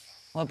fact.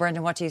 Well,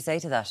 Brendan, what do you say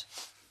to that?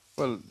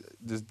 Well,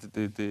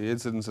 the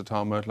incidents that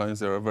Tom outlines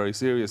there are very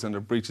serious and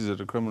they're breaches of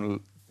the criminal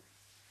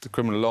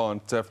law,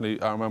 and definitely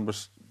our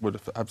members would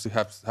have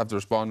to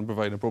respond and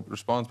provide an appropriate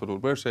response. But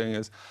what we're saying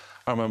is,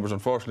 our members,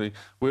 unfortunately,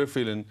 we're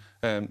feeling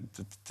the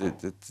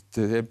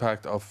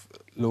impact of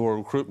lower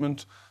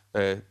recruitment.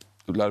 A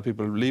lot of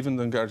people leaving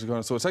the Garda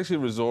Síochána, so it's actually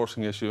a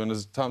resourcing issue. And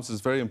as Tom says,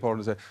 it's very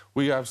important to say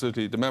we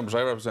absolutely, the members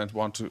I represent,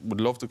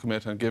 would love to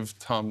commit and give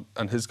Tom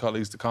and his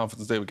colleagues the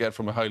confidence they would get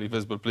from a highly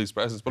visible police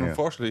presence. But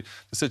unfortunately,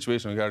 the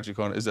situation in Garda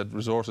Síochána is that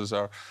resources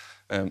are,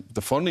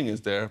 the funding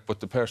is there, but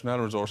the personnel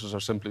resources are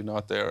simply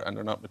not there and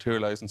they're not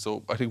materialising.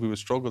 So I think we would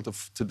struggle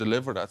to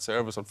deliver that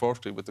service,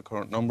 unfortunately, with the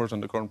current numbers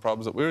and the current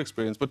problems that we're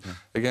experiencing. But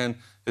again,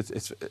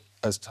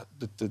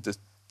 the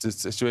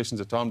situations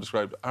that Tom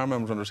described, our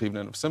members are on the receiving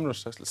end of similar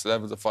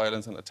levels of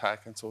violence and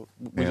attack, and so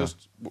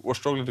we're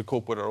struggling to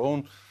cope with our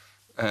own.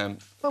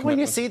 But when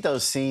you see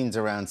those scenes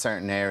around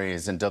certain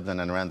areas in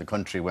Dublin and around the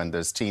country when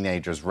there's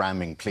teenagers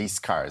ramming police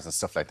cars and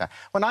stuff like that,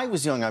 when I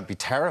was young, I'd be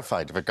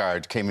terrified if a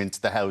guard came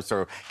into the house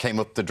or came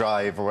up the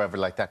drive or whatever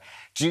like that.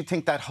 Do you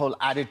think that whole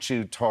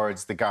attitude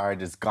towards the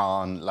guard is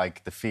gone,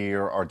 like the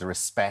fear or the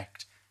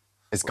respect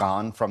is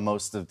gone from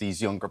most of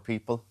these younger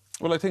people?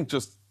 Well, I think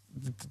just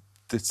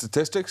the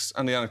statistics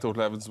and the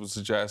anecdotal evidence would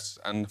suggest,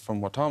 and from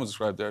what Tom has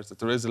described there, is that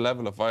there is a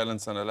level of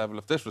violence and a level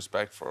of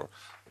disrespect for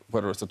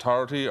whether it's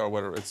authority or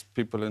whether it's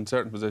people in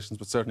certain positions,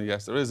 but certainly,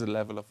 yes, there is a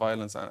level of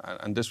violence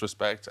and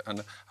disrespect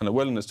and a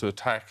willingness to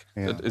attack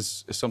that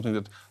is something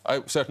that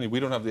certainly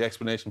we don't have the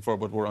explanation for,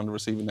 but we're on the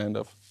receiving end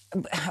of.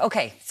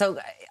 OK, so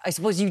I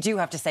suppose you do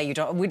have to say you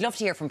don't. We'd love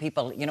to hear from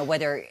people, you know,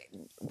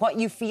 what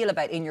you feel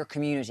about in your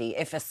community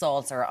if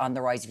assaults are on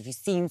the rise, if you've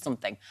seen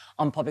something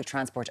on public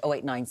transport,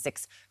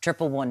 0896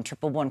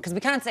 111 111, because we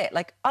can't say it.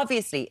 Like,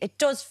 obviously, it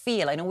does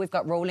feel, I know we've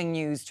got rolling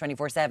news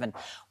 24/7,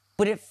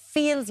 but it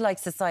feels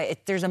like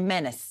there's a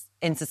menace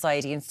in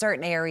society in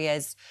certain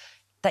areas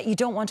that you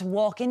don't want to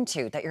walk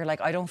into, that you're like,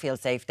 I don't feel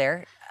safe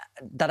there,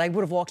 that I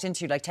would have walked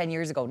into like 10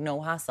 years ago,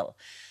 no hassle.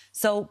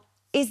 So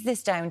is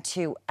this down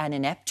to an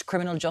inept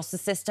criminal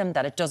justice system,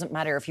 that it doesn't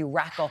matter if you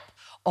rack up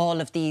all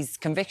of these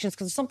convictions?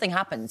 Because if something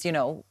happens, you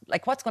know,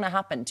 like what's going to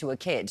happen to a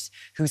kid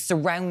who's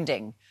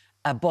surrounding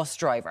a bus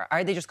driver?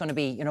 Are they just going to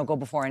be, you know, go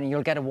before and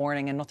you'll get a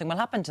warning and nothing will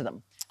happen to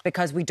them?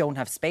 Because we don't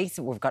have space,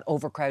 we've got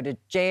overcrowded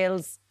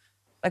jails.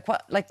 Like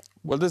what? Like,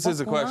 well, this is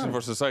a question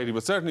for society,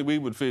 but certainly we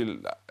would feel,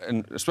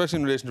 and especially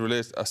in relation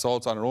to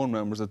assaults on our own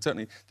members, that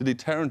certainly the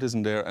deterrent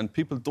isn't there, and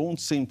people don't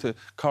seem to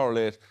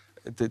correlate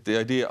the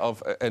idea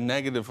of a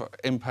negative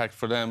impact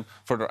for them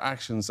for their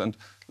actions. And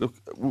look,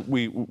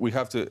 we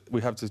have to.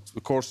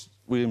 Of course,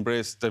 we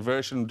embrace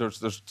diversion.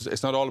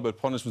 It's not all about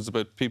punishments; it's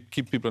about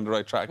keep people on the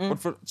right track. But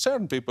for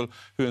certain people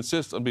who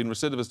insist on being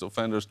recidivist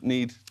offenders,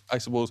 need, I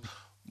suppose,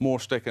 more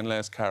stick and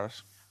less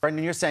carrot.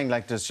 Brendan, you're saying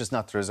like there's just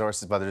not the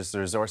resources, but there's the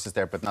resources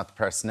there, but not the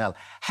personnel.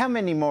 How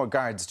many more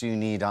guards do you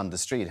need on the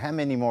street? How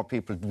many more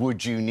people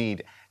would you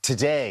need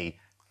today,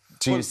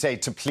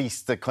 to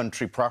police the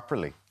country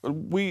properly? Well,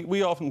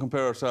 we often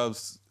compare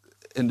ourselves.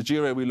 In the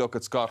GRA, we look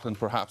at Scotland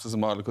perhaps as a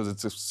model because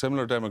it's a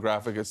similar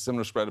demographic, it's a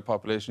similar spread of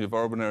population. You have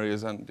urban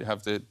areas and you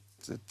have the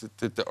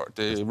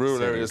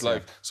rural areas.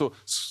 So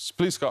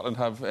Police Scotland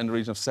have in the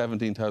region of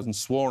 17,000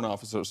 sworn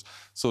officers.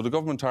 So the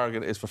government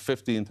target is for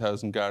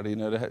 15,000 Gardaí.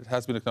 Now, it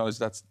has been acknowledged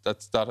that's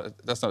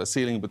not a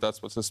ceiling, but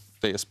that's what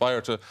they aspire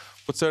to.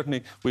 But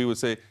certainly, we would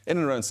say in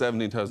and around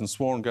 17,000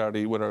 sworn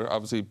Gardaí, with our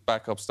obviously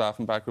backup staff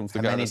and backrooms.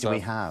 How many do we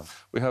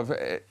have? We have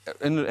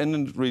in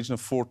the region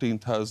of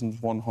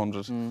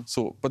 14,100.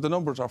 So, but the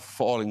numbers are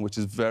falling, which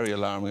is very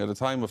alarming. At a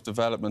time of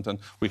development, and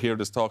we hear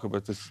this talk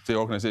about the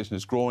organisation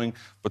is growing,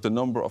 but the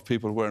number of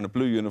people wearing a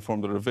blue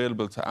uniform that are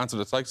available to answer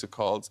the types of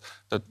calls,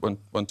 that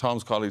when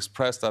Tom's colleagues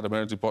press that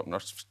emergency button or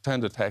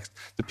send a text,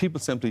 the people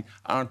simply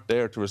aren't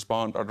there to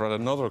respond, or they're at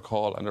another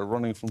call and they're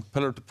running from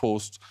pillar to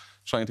post,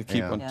 trying to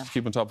keep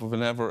on top of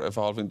an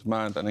ever-evolving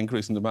demand and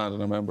increasing demand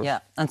on our members. Yeah,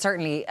 and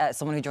certainly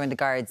someone who joined the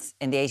Guards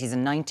in the 80s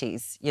and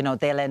 90s, you know,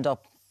 they'll end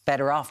up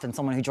better off than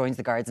someone who joins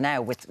the Guards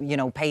now with, you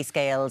know, pay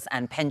scales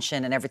and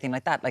pension and everything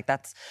like that. Like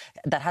that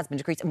has been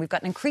decreased. And we've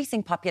got an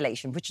increasing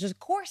population, which of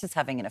course is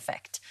having an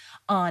effect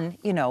on,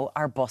 you know,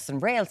 our bus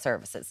and rail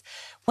services.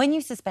 When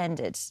you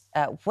suspended,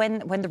 when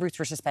the routes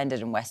were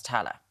suspended in West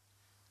Tala,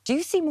 do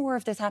you see more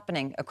of this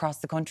happening across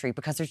the country?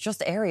 Because there's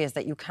just areas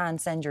that you can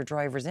send your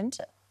drivers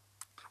into.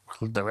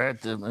 Well,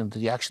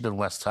 the action in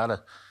West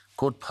Tala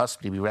could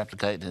possibly be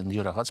replicated in the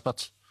other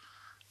hotspots,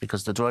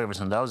 because the drivers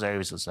in those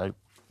areas will say,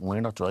 we're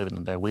not driving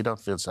in there, we don't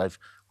feel safe,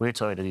 we're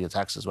tired of the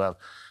attacks as well.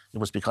 It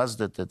was because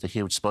of the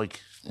huge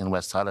spike in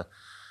West Tala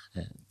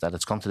that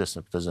it's come to this.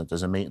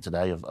 There's a meeting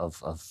today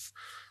of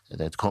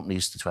the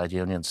companies, the trade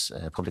unions,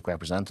 public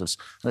representatives,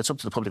 and it's up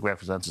to the public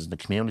representatives in the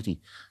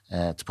community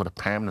to put a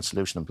permanent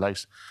solution in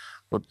place.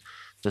 But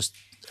there's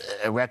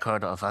a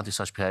record of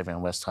antisocial behaviour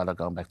in West Tyler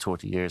going back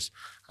 30 years,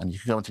 and you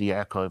can go into the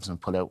archives and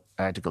pull out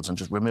articles and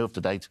just remove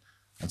the date.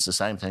 And it's the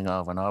same thing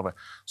over and over.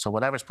 So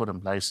whatever's put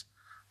in place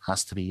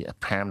has to be a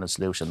permanent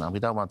solution, and we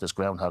don't want this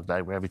Groundhog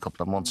Day where every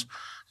couple of months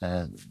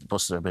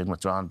buses are being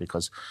withdrawn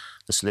because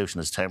the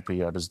solution is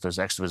temporary, or there's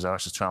extra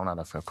resources thrown at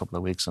it for a couple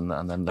of weeks and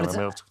then they're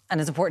removed.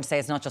 And it's important to say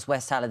it's not just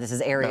West Tyler, this is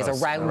areas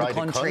around the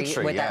country.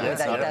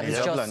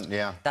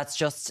 That's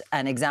just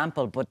an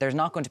example, but there's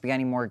not going to be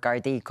any more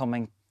Gardaí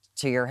coming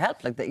to your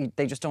help. Like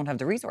they just don't have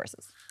the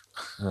resources.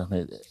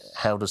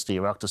 How does the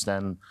Oireachtas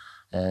then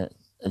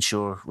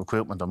ensure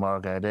recruitment of more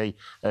Gardaí?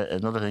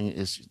 Another thing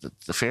is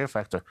the fear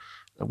factor.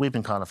 We've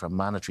been calling for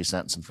mandatory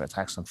sentencing for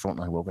attacks on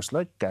frontline workers,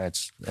 like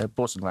guards,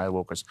 bus and rail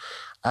workers,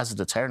 as a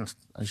deterrent.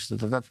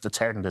 That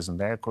deterrent isn't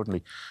there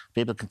currently.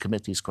 People can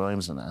commit these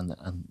crimes and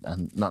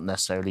not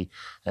necessarily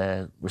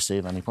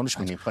receive any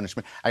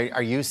punishment.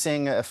 Are you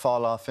seeing a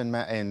fall off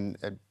in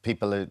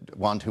people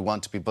who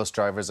want to be bus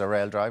drivers or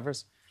rail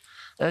drivers?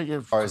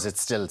 Or is it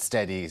still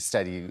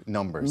steady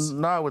numbers?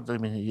 No, I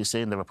mean, you see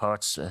in the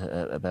reports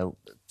about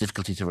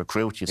difficulty to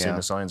recruit. You've seen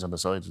the signs on the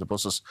sides of the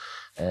buses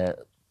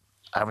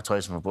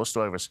advertising for bus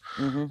drivers.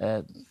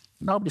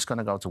 Nobody's going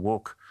to go to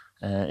work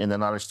in the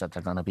knowledge that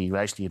they're going to be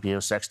racially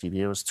abused, sexually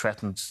abused,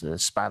 threatened,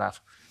 spat at.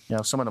 You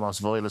know, some of the most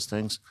vilest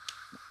things.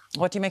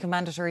 What do you make of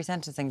mandatory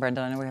sentencing,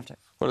 Brendan? I know we have to...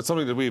 Well, it's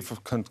something that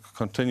we've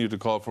continued to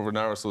call for in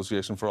our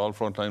association for all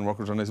frontline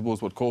workers, and I suppose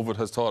what COVID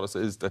has taught us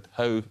is that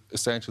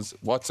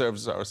what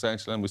services are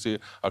essential, and we see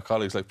our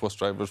colleagues like bus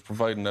drivers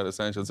providing that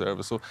essential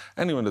service. So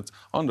anyone that's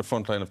on the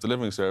front line of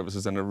delivering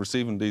services and are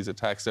receiving these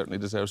attacks certainly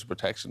deserves the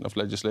protection of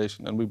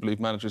legislation, and we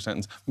believe mandatory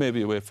sentence may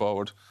be a way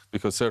forward,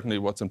 because certainly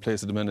what's in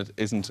place at the minute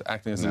isn't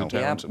acting as a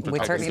deterrent. We'd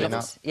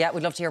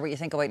love to hear what you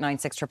think.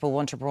 0896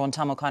 111 111.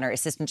 Tom O'Connor,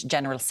 Assistant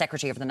General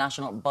Secretary of the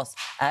National Bus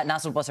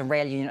and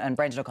Rail Union, and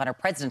Brendan O'Connor,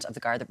 President of the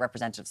Garda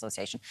Representative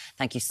Association.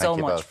 Thank you so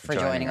much for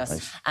joining us.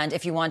 Thanks. And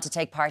if you want to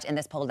take part in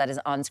this poll that is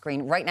on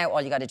screen right now, all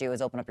you got to do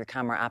is open up your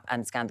camera app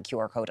and scan the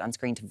QR code on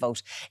screen to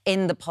vote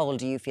in the poll.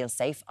 Do you feel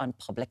safe on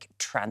public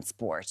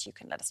transport? You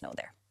can let us know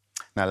there.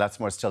 Now, lots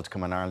more still to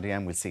come on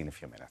RLDM. We'll see you in a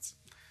few minutes.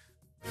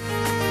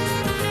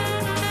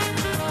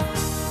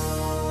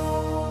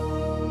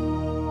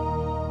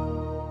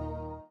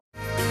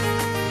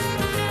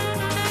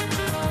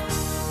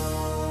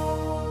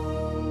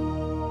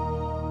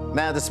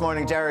 Now, this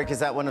morning, Derek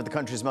is at one of the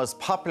country's most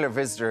popular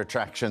visitor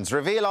attractions.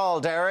 Reveal all,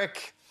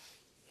 Derek.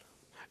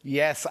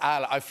 Yes,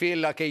 Al, I feel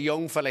like a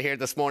young fella here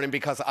this morning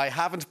because I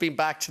haven't been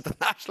back to the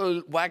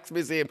National Wax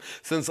Museum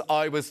since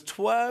I was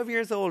 12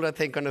 years old, I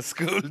think, on a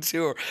school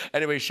tour.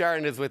 Anyway,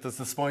 Sharon is with us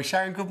this morning.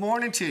 Sharon, good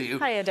morning to you.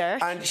 Hiya,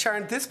 Derek. And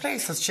Sharon, this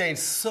place has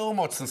changed so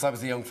much since I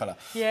was a young fella.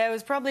 Yeah, it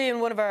was probably in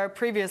one of our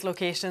previous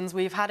locations.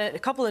 We've had a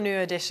couple of new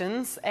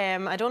additions.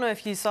 I don't know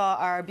if you saw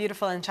our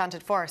beautiful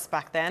Enchanted Forest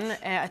back then.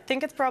 I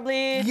think it's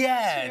probably...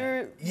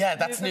 Yeah,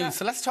 that's new.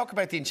 So let's talk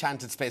about the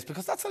Enchanted space,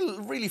 because that's a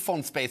really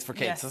fun space for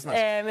kids, isn't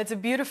it? It's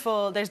a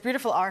there's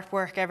beautiful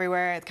artwork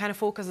everywhere. It kind of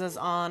focuses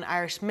on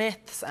Irish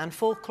myths and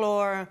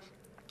folklore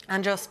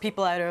and just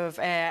people out of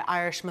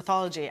Irish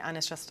mythology, and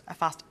it's just a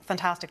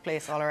fantastic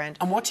place all around.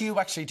 And what do you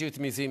actually do at the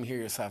museum here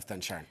yourself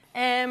then, Sharon?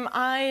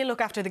 I look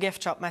after the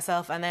gift shop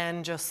myself, and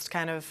then just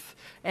kind of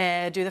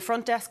do the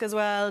front desk as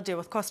well, deal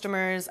with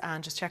customers,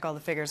 and just check all the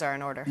figures are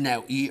in order.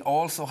 Now, you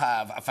also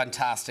have a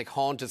fantastic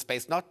haunted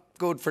space, not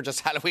good for just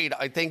Halloween,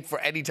 I think for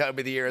any time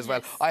of the year as well.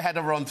 I had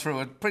to run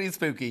through it, pretty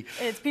spooky.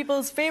 It's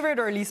people's favourite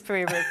or least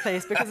favourite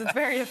place because it's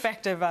very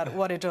effective at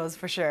what it does,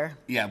 for sure.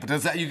 Yeah,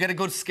 but you get a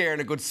good scare and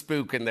a good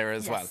spook in there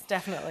as well. Yes,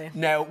 definitely.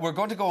 Now, we're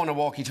going to go on a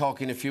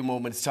walkie-talkie in a few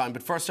moments' time,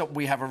 but first up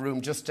we have a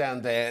room just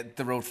down the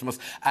road from us,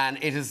 and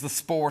it is the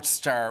Sports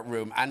Star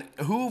room. And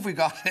who have we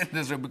got in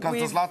this room? Because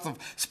there's lots of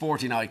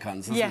sporting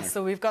icons, isn't there? Yes,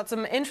 so we've got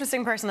some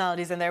interesting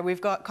personalities in there.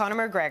 We've got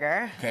Conor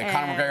McGregor. Okay,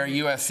 Conor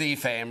McGregor, UFC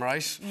fame,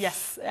 right?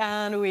 Yes,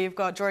 and we've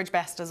got George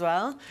Best as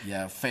well.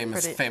 Yeah,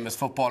 famous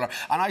footballer.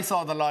 And I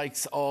saw the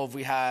likes of,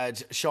 we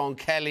had Sean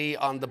Kelly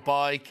on the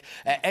bike,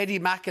 Eddie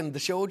Macken, the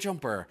show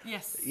jumper.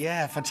 Yes.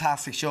 Yeah,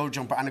 fantastic show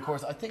jumper. And of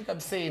course, I think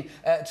I've seen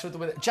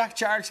Jack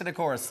Jarrett, of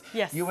course.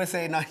 Yes.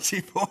 USA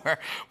 94,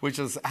 which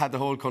had the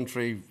whole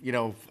country, you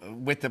know,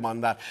 with them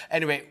on that.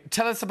 Anyway,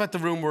 tell us about the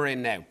room we're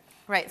in now.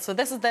 Right, so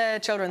this is the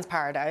children's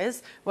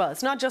paradise. Well,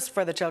 it's not just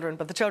for the children,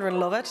 but the children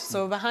love it.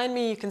 So behind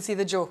me, you can see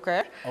the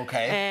Joker.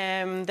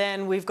 Okay.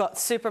 Then we've got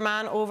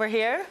Superman over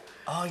here.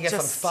 Oh, yes, I'm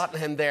spotting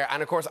him there.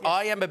 And, of course,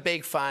 I am a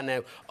big fan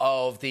now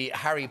of the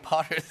Harry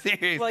Potter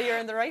series. Well, you're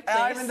in the right place.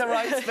 I'm in the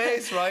right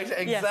space, right?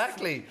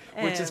 Exactly.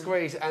 Yes. Which is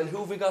great. And who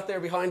have we got there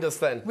behind us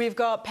then? We've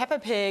got Peppa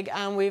Pig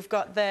and we've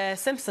got the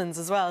Simpsons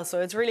as well.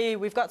 So it's really,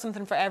 we've got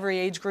something for every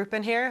age group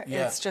in here.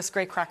 Yeah. It's just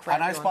great crack for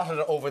everyone. And I spotted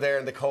it over there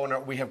in the corner.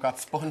 We have got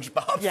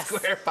SpongeBob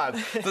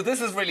SquarePants. So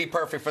this is really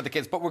perfect for the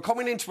kids. But we're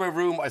coming into a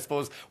room, I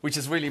suppose, which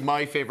is really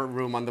my favourite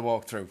room on the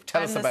walkthrough.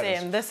 Tell us about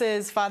it. This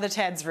is Father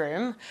Ted's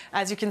room.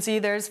 As you can see,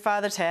 there's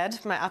Father Ted,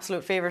 my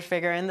absolute favourite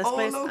figure in this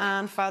place,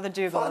 and Father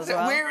Dougal as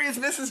well. Where is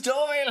Mrs.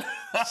 Doyle?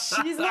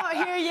 She's not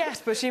here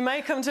yet, but she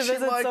might come to She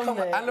visit might come.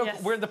 someday. And look,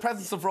 Yes. we're in the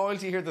presence of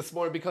royalty here this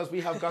morning because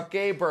we have got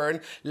Gay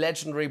Byrne,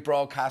 legendary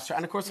broadcaster,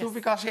 and of course, who have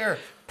we got here?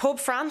 Pope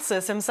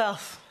Francis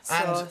himself.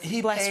 And So,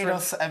 he blessed paid for him.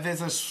 us a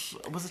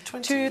visit, was it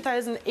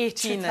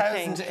 2018, I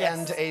think.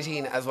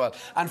 2018 as well.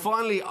 And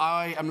finally,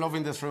 I am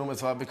loving this room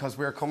as well because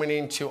we're coming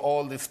into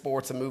all the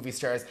sports and movie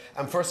stars.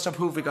 And first up,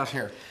 who have we got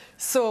here?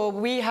 So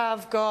we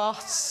have got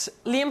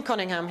Liam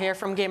Cunningham here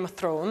from Game of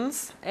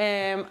Thrones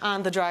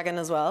and The Dragon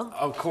as well.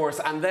 Of course.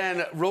 And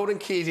then Ronan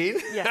Keating.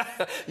 Yes.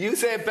 You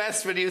say it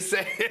best when you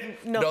say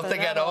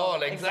nothing at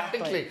all.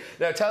 Exactly.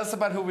 Now tell us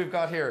about who we've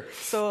got here.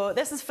 So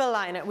this is Phil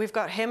Lynott. We've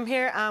got him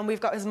here and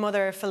we've got his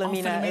mother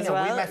Philomena as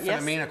well. We met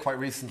Philomena quite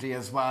recently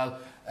as well.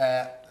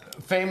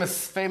 Famous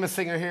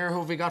singer here. Who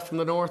have we got from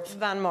the north?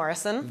 Van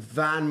Morrison.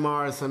 Van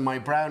Morrison, my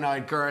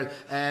brown-eyed girl.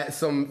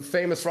 Some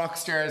famous rock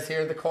stars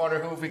here in the corner.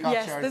 Who have we got?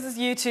 Yes, Sharon? this is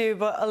U2,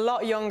 but a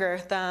lot younger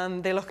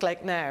than they look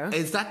like now.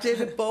 Is that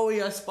David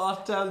Bowie I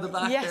spot down the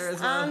back yes, there as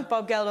well? and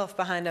Bob Geldof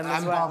behind him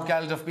as well. And Bob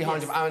Geldof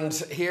behind him. And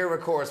here, of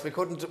course, we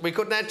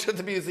couldn't enter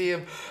the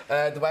museum,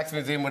 the Wax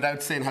Museum,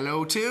 without saying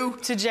hello to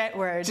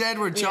Jedward.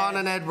 Jedward, John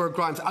and Edward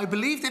Grimes. I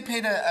believe they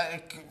paid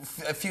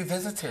a few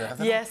visits here,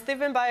 haven't Yes, they've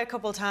been by a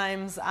couple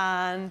times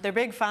and they're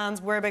big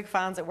fans. We're big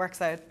fans. It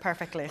works out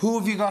perfectly. Who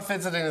have you got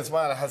visiting as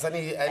well? Has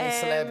any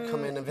celeb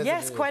come in and visited?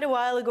 Yes, quite a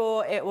while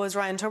ago it was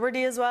Ryan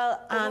Tuberty as well.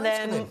 And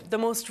then the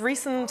most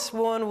recent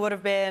one would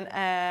have been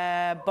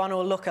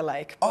Bono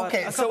lookalike.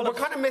 Okay, so we're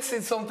kind of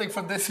missing something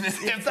from this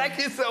museum. Thank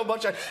you so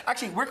much.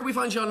 Actually, where can we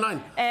find you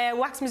online?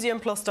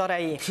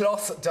 Waxmuseumplus.ie.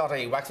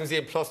 Plus.ie,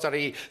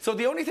 waxmuseumplus.ie. So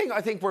the only thing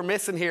I think we're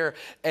missing here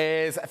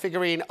is a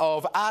figurine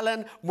of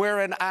Alan,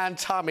 Wirren and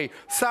Tommy.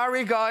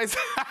 Sorry, guys.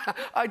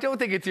 I don't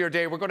think it's your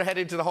day. We're going to head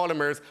into the Hall of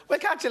Mirrors. We'll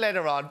catch you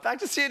later on. Back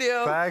to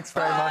studio. Thanks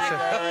very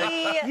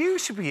much. You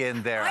should be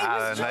in there,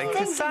 Alan.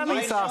 Like,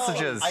 Sammy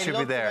sausages should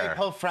be there. I love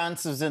the way Pope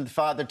Francis was in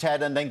Father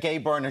Ted and then Gay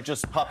Byrne had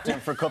just popped in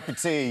for a cup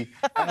of tea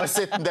and was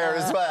sitting there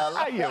as well.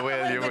 You will.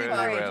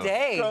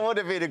 That would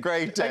have been a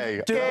great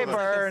day. Gay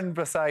Byrne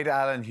beside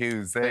Alan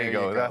Hughes. There you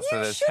go. That's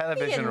the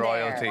television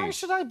royalty. Why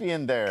should I be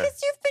in there? Because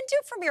you've been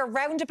doing from your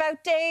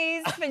roundabout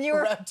days when you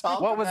were...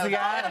 What was the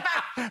ad?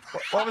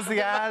 What was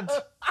the ad?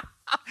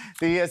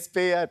 The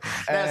ESPN.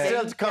 Now,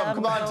 still to come.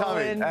 Come on,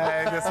 Tommy.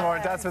 This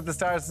morning, Dance with the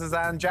Stars,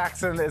 Suzanne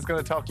Jackson is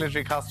going to talk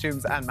glittery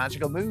costumes and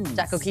magical moves.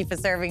 Jack O'Keefe is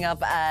serving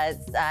up a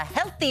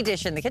healthy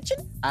dish in the kitchen.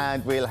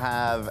 And we'll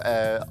have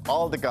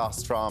all the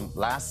goss from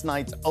last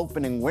night's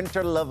opening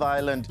Winter Love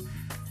Island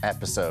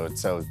episode.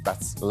 So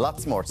that's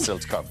lots more still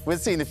to come. We'll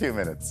see you in a few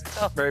minutes.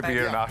 Maybe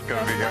you're not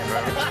going to be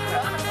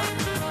good.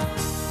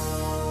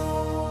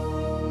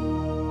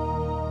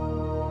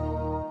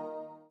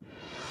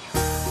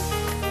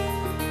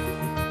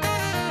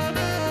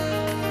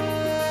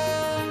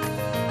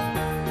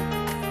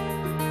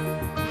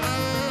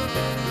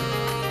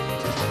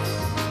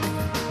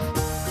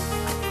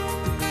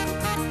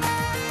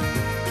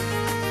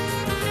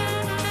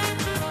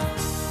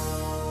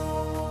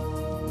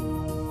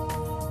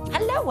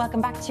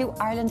 Welcome back to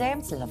Ireland Day.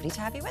 It's lovely to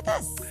have you with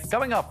us.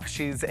 Coming up,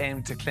 she's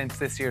aimed to clinch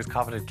this year's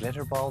coveted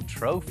Glitter Ball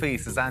trophy.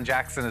 Suzanne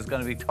Jackson is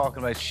going to be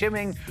talking about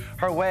shimming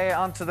her way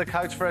onto the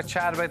couch for a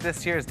chat about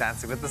this year's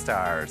Dancing with the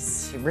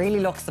Stars. She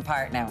really looks the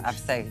part now, I have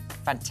to say.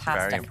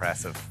 Fantastic. Very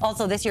impressive.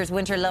 Also, this year's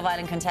Winter Love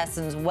Island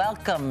contestants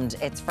welcomed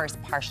its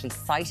first partially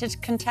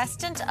sighted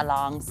contestant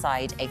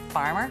alongside a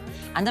farmer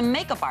and a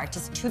makeup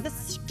artist to the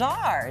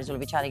stars. We'll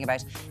be chatting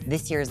about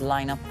this year's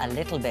lineup a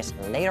little bit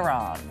later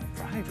on.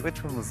 Right,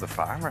 which one was the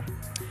farmer?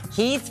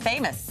 He's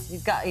famous.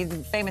 He's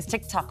a famous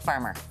TikTok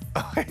farmer.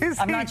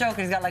 I'm not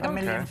joking. He's got like 1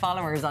 million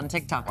followers on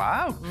TikTok.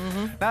 Wow.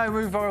 Now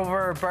we move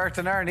over Bert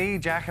and Ernie.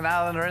 Jack and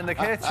Alan are in the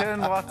kitchen.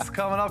 What's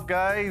coming up,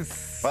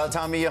 guys? Well,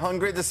 Tommy, you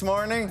hungry this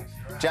morning?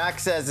 Jack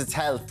says it's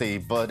healthy,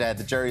 but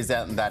the jury's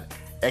out on that.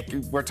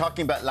 We're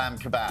talking about lamb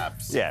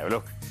kebabs. Yeah,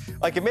 look,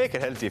 I can make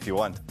it healthy if you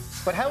want.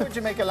 But how would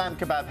you make a lamb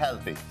kebab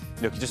healthy?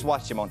 Look, you just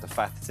watch the amount of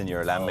fat that's in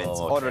your lamb mince.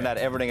 Okay. Other than that,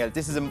 everything else,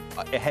 this is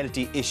a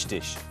healthy-ish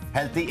dish.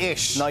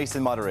 Healthy-ish? Nice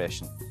in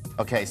moderation.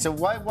 Okay, so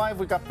why have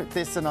we got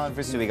this and all?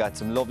 So we got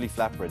some lovely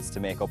flatbreads to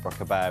make up our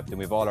kebab. Then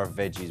we've all our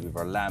veggies. We've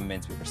our lamb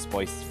mince, we've our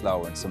spiced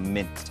flour and some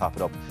mint to top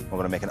it up. We're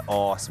going to make an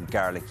awesome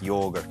garlic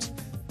yogurt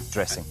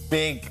dressing.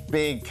 Big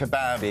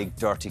kebab. Big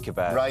dirty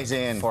kebab. Right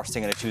in. First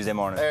thing on a Tuesday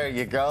morning. There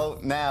you go.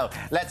 Now,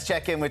 let's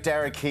check in with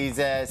Derek. He's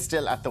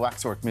still at the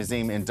Waxwork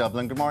Museum in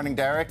Dublin. Good morning,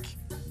 Derek.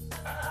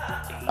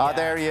 Oh,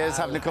 there he is,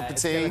 having a cup of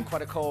tea.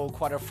 Quite a cold,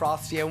 quite a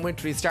frosty and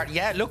wintry start.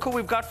 Yeah, look who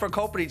we've got for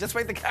company. Just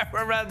bring the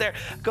camera around there.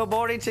 Good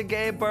morning to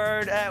Gay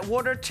Byrne.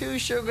 1 or 2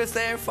 sugars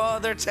there,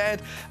 Father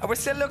Ted. And we're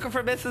still looking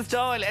for Mrs.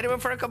 Doyle. Anyone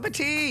for a cup of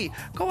tea?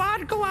 Go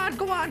on.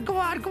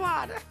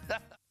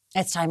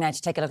 It's time now to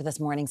take a look at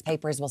this morning's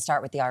papers. We'll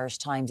start with the Irish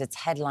Times. Its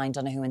headline,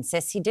 Donoghue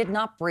insists he did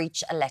not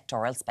breach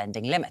electoral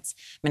spending limits.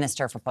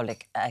 Minister for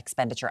Public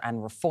Expenditure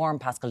and Reform,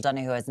 Paschal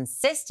Donoghue, has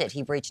insisted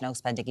he breached no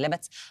spending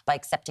limits by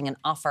accepting an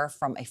offer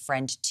from a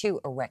friend to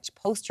erect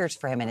posters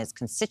for him in his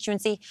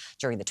constituency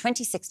during the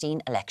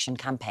 2016 election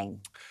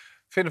campaign.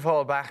 Fianna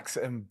Fáil backs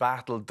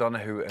embattled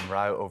Donoghue and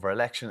row over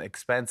election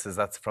expenses.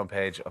 That's the front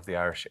page of the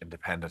Irish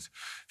Independent.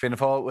 Fianna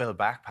Fáil will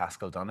back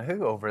Paschal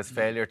Donoghue over his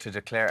failure to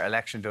declare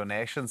election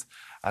donations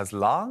as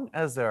long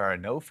as there are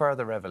no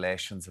further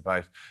revelations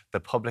about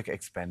the Public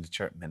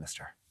Expenditure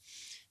Minister.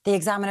 The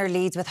Examiner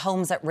leads with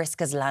homes at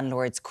risk as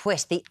landlords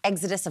quit. The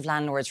exodus of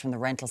landlords from the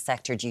rental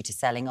sector due to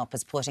selling up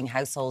is putting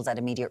households at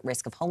immediate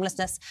risk of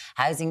homelessness.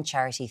 Housing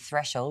charity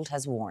Threshold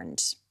has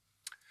warned.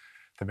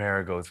 The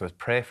Mayor goes with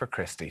pray for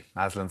Christy.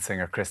 Aisling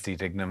singer Christy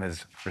Dignam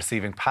is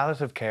receiving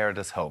palliative care at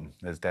his home.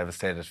 His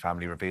devastated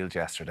family revealed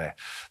yesterday.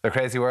 The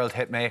Crazy World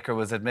hitmaker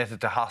was admitted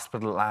to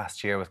hospital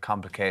last year with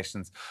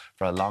complications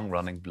for a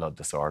long-running blood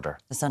disorder.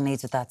 The Sun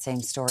leads with that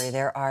same story.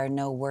 There are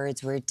no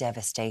words. We're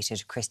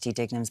devastated. Christy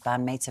Dignam's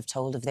bandmates have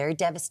told of their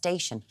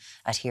devastation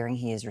at hearing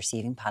he is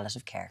receiving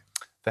palliative care.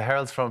 The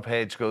Herald's front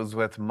page goes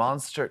with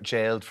monster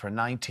jailed for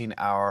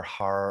 19-hour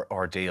horror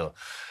ordeal.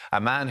 A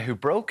man who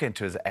broke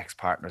into his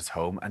ex-partner's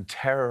home and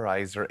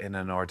terrorised her in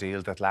an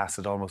ordeal that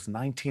lasted almost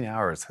 19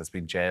 hours has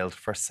been jailed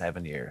for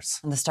 7 years.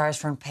 And the Star's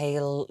front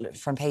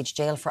page,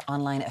 jail for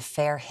online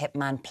affair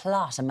hitman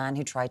plot. A man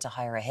who tried to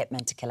hire a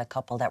hitman to kill a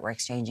couple that were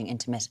exchanging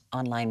intimate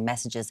online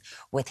messages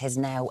with his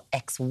now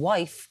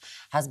ex-wife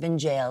has been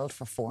jailed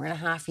for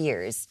 4.5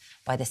 years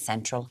by the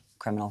Central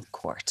Criminal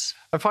Court.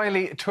 And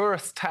finally,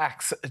 tourist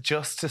tax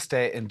just to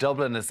stay in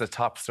Dublin is the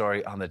top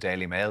story on the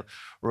Daily Mail.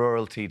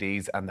 Rural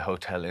TDs and the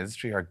hotel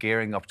industry are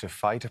gearing up to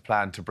fight a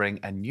plan to bring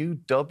a new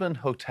Dublin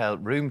hotel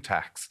room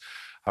tax.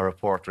 A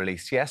report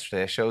released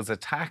yesterday shows a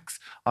tax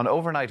on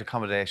overnight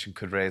accommodation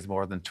could raise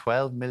more than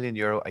 €12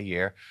 million a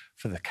year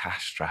for the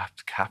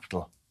cash-strapped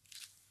capital.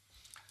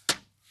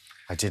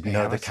 I didn't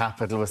know the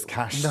capital was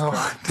cash No,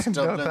 strapped. I didn't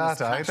know Dublin that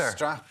is either. cash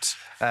strapped.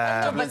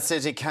 Dublin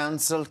City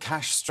Council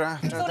cash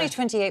strapped. It's only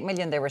 28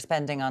 million they were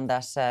spending on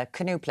that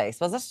canoe place,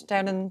 was it?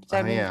 Down in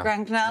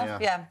Grand Canal?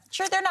 Yeah.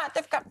 Sure, they're not.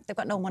 They've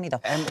got no money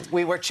though.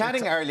 We were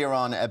chatting earlier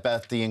on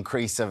about the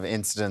increase of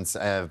incidents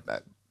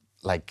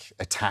like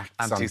attacks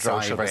on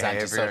Antisocial drivers,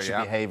 behaviour,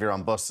 antisocial behaviour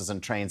on buses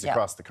and trains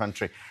across the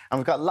country. And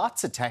we've got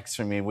lots of texts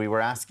from you. We were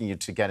asking you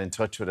to get in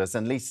touch with us.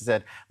 And Lisa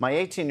said, my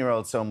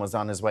 18-year-old son was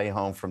on his way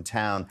home from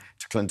town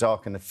to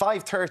Clondalkin at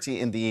 5:30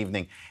 in the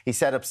evening. He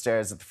sat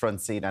upstairs at the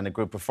front seat and a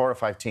group of 4 or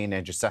 5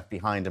 teenagers sat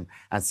behind him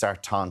and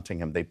started taunting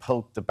him. They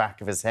poked the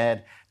back of his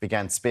head,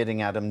 began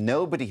spitting at him.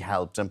 Nobody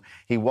helped him.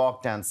 He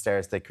walked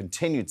downstairs. They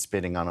continued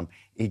spitting on him.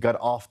 He got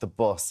off the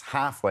bus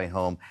halfway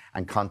home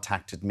and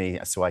contacted me,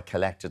 so I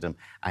collected him,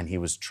 and he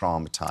was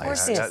traumatised. Of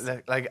course he is.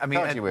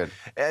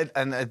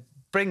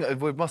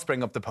 We must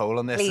bring up the poll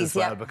on this Please, as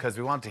well, because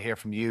we want to hear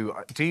from you.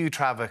 Do you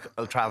travel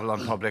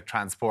on public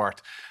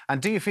transport?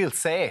 And do you feel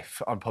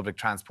safe on public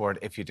transport?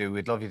 If you do,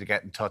 we'd love you to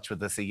get in touch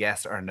with us, a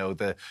yes or no.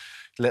 The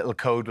little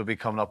code will be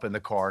coming up in the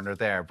corner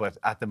there. But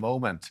at the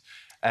moment,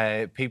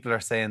 people are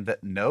saying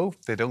that no,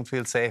 they don't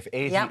feel safe.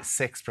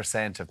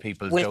 86% of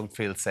people don't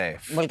feel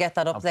safe. We'll get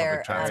that up on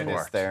there. public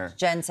transport.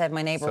 Jen said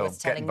my neighbour was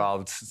telling get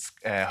involved.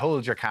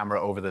 Hold your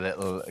camera over the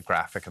little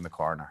graphic in the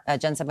corner.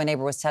 Jen said my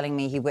neighbour was telling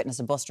me he witnessed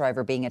a bus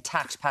driver being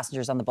attacked.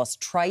 Passengers on the bus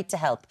tried to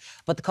help,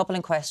 but the couple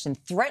in question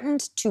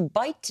threatened to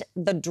bite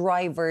the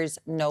driver's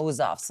nose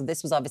off. So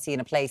this was obviously in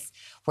a place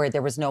where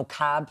there was no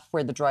cab,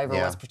 where the driver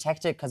was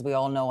protected, because we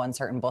all know on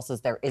certain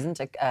buses there isn't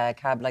a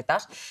cab like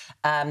that.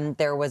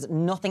 There was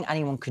nothing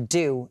anyone could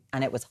do,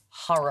 and it was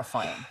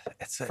horrifying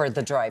for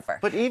the driver.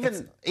 But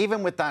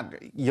even with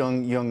that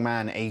young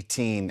man,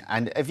 18,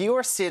 and if you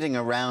were sitting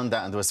around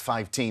that and there was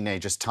 5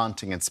 teenagers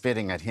taunting and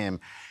spitting at him,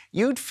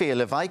 you'd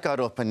feel if I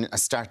got up and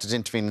started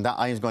intervening that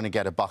I was going to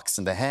get a box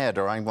in the head,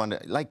 or I'm going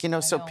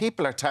to, so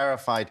people are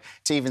terrified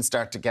to even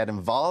start to get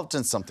involved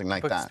in something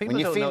like that. When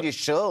you feel you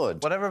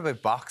should. Whatever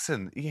about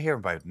boxing, you hear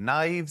about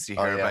knives, you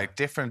hear about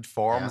different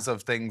forms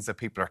of things that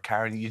people are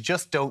carrying. You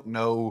just don't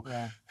know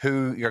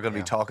who you're going to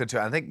be talking to.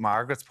 And I think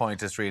Margaret's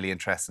point is really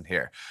interesting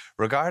here.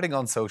 Regarding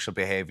unsocial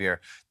behaviour,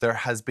 there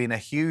has been a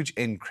huge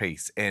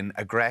increase in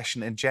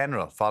aggression in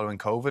general following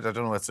COVID. I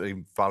don't know what's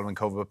following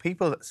COVID, but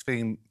people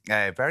being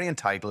very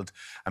entitled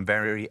and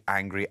very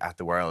angry at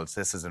the world.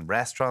 This is in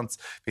restaurants,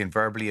 being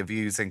verbally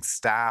abusing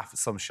staff,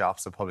 some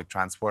shops and public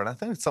transport. And I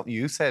think it's something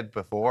you said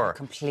before. I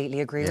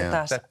completely agree with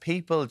that. That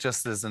people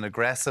just, there's an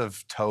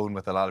aggressive tone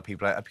with a lot of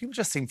people. People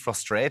just seem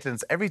frustrated.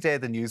 It's every day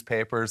the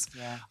newspapers.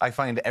 I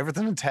find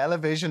everything on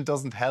television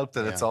doesn't help,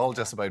 that it's all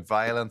just about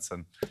violence.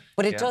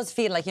 But it does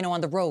feel like,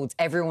 on the roads,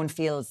 everyone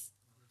feels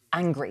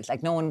angry.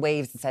 Like no one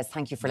waves and says,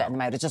 thank you for letting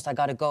them out. It's just, I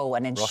got to go.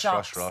 And in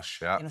shops,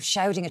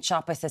 shouting at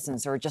shop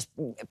assistants or just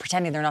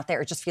pretending they're not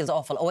there. It just feels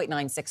awful.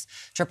 0896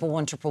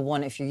 111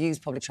 111. If you use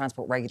public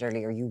transport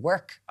regularly or you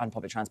work on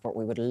public transport,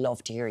 we would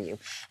love to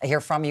hear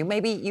from you.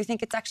 Maybe you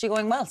think it's actually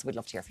going well, so we'd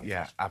love to hear from you.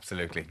 Yeah,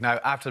 absolutely. Now,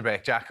 after the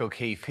break, Jack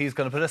O'Keefe, he's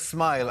going to put a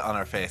smile on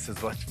our faces,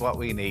 what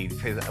we need,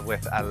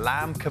 with a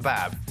lamb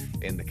kebab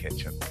in the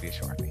kitchen. See you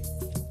shortly.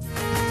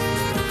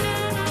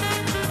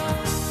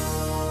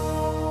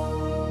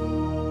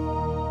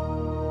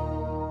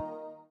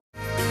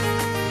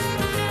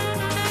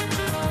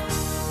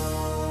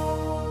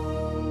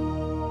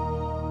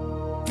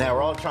 Now,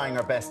 we're all trying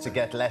our best to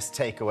get less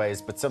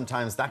takeaways, but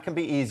sometimes that can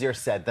be easier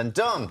said than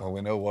done. Well,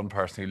 we know one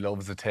person who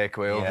loves a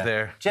takeaway over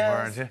there.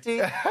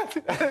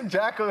 Just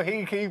Jack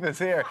O'Heath is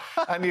here,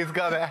 and he's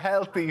got a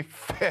healthy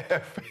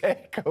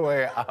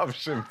takeaway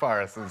option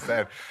for us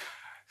instead.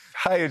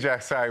 Hiya,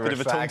 Jack. Sorry, Bit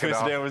of a tongue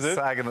twister there, was it?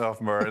 Sagging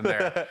off more in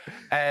there.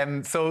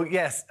 So,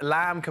 yes,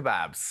 lamb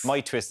kebabs. My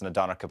twist on a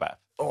doner kebab.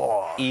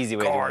 Oh, easy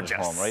way gorgeous. to do it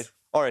at home, right?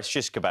 Or a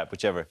shish kebab,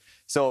 whichever.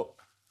 So,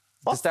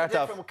 to start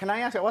off... Can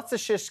I ask you, what's a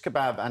shish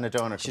kebab and a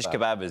doner kebab? Shish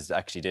kebab is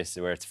actually this,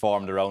 where it's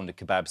formed around a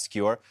kebab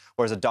skewer,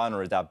 whereas a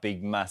doner is that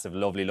big, massive,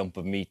 lovely lump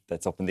of meat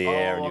that's up in the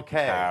air and you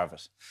can carve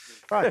it.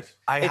 Right.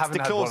 I It's haven't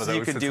the had one of closest those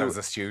you can since do. I was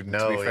a student,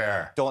 to be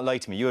fair. Don't lie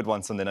to me, you had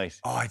one Sunday night.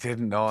 Oh, I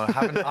didn't know. I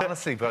haven't,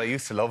 honestly, but I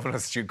used to love when a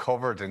stew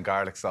covered in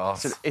garlic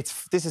sauce. So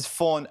this is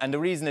fun, and the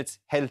reason it's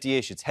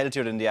healthy-ish, it's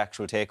healthier than the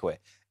actual takeaway.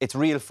 It's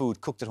real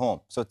food cooked at home,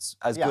 so it's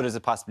as good as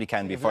it possibly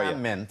can be for you.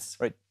 Lamb mince.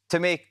 Right. To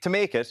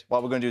make it,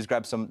 what we're going to do is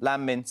grab some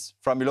lamb mince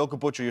from your local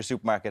butcher, your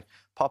supermarket,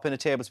 pop in a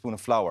tablespoon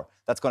of flour.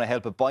 That's going to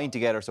help it bind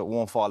together so it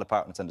won't fall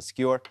apart when it's on the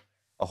skewer.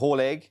 A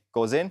whole egg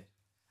goes in,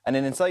 and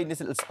then inside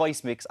this little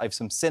spice mix, I have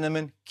some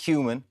cinnamon,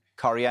 cumin,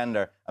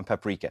 coriander, and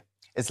paprika.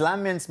 Is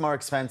lamb mince more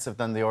expensive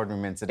than the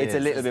ordinary mince? It's a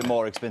little bit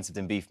more expensive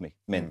than beef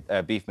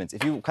mince.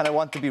 If you kind of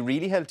want to be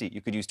really healthy,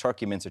 you could use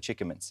turkey mince or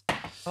chicken mince.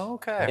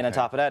 Okay. And on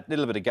top of that, a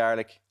little bit of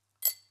garlic,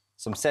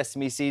 some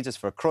sesame seeds just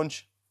for a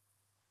crunch.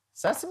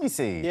 Sesame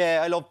seeds?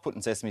 Yeah, I love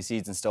putting sesame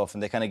seeds and stuff,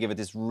 and they kind of give it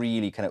this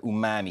really kind of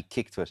umami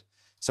kick to it.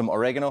 Some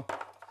oregano,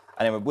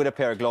 and then with a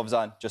pair of gloves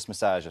on, just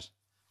massage it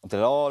until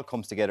it all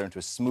comes together into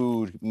a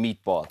smooth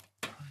meatball.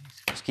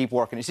 Just keep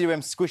working. You see the way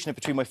I'm squishing it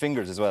between my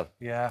fingers as well?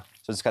 Yeah.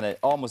 So it's kind of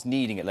almost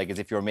kneading it like as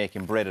if you're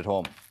making bread at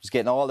home. Just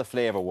getting all the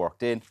flavour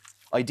worked in.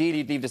 Ideally,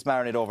 you'd leave this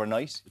marinade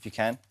overnight if you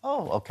can.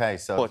 Oh, OK,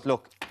 so... But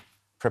look...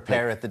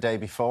 Prepare it the day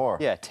before?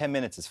 Yeah, 10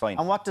 minutes is fine.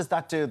 And what does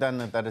that do then,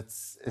 that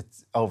it's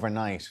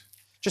overnight?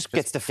 Just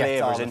gets the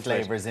flavours into it,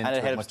 into and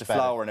it helps much the better.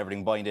 flour and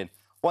everything bind in.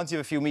 Once you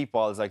have a few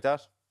meatballs like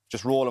that,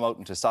 just roll them out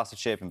into sausage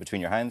shape in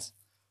between your hands,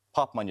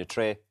 pop them on your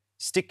tray,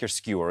 stick your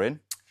skewer in,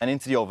 and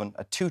into the oven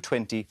at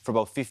 220 for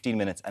about 15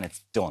 minutes, and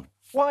it's done.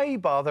 Why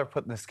bother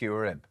putting the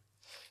skewer in?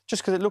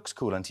 Just because it looks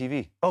cool on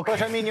TV. Okay.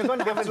 But I mean, you're going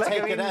to have to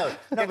take it out.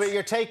 No, but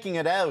you're taking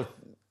it out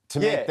to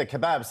make the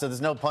kebab, so there's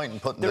no point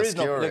in putting the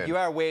skewer in. Look, you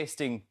are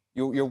wasting,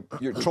 you're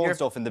throwing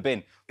stuff in the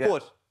bin. Yeah.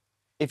 But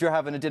if you're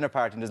having a dinner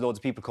party and there's loads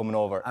of people coming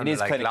over, And it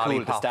is like kind of cool to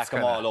lollipops stack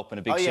them all up in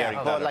a big sharing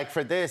but platter. like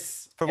for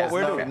this, For what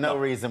we're doing, no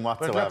reason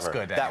whatsoever. But it looks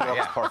good, That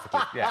works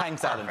perfectly. Yeah.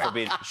 Thanks, Alan, for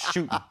being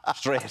shooting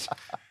straight.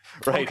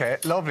 Right. Okay,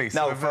 lovely.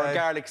 Now, So for a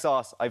garlic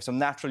sauce, I have some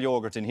natural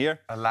yogurt in here.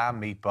 a lamb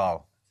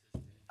meatball.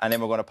 And then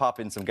we're going to pop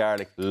in some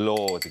garlic,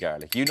 loads of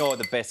garlic. You know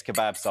the best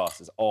kebab sauce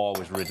is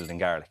always riddled in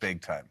garlic.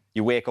 Big time.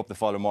 You wake up the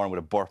following morning with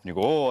a burp and you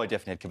go, oh, I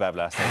definitely had kebab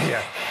last night.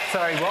 Yeah.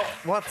 Sorry,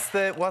 what's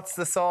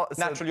the sauce?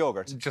 Natural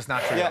yogurt. Just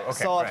natural Yeah, yogurt.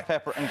 Okay, salt, right.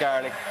 pepper and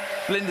garlic.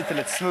 Blend it till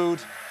it's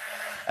smooth.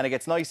 And it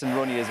gets nice and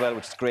runny as well,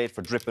 which is great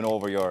for dripping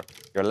over your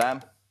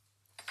lamb.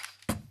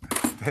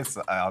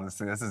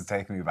 Honestly, this is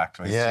taking me back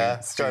to my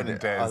starting- student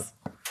days.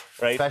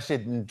 Right. Especially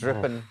in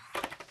dripping.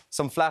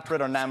 Some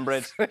flatbread or naan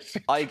bread.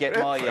 I get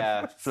my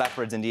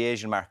flatbreads in the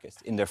Asian market,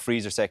 in their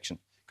freezer section,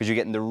 because you're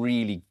getting the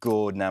really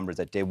good naan breads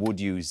that they would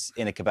use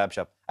in a kebab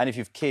shop. And if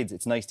you have kids,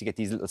 it's nice to get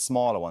these little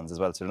smaller ones as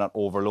well, so they're not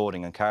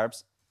overloading on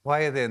carbs.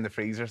 Why are they in the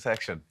freezer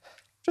section?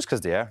 Just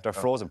because they are. They're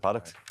frozen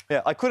products.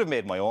 Yeah, I could have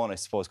made my own, I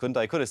suppose, couldn't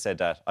I? I could have said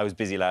that. I was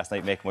busy last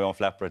night making my own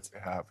flatbreads.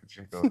 Yeah, but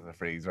you go to the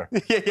freezer.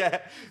 yeah.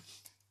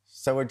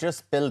 So we're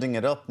just building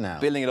it up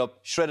now. Building it up.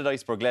 Shredded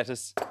iceberg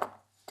lettuce.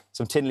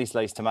 Some thinly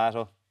sliced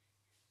tomato.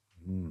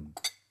 Yum.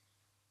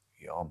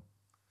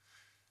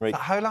 Right. So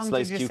how long did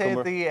sliced you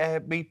cucumber. say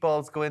the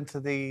meatballs go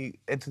into the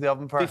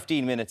oven for?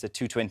 15 minutes at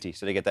 220,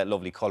 so they get that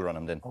lovely colour on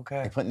them then.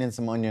 Okay. You're putting in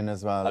some onion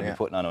as well. I'll be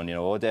putting on onion,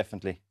 oh,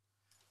 definitely.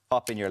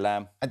 Pop in your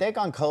lamb. Are they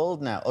gone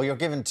cold now? Oh, you're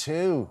giving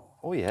two.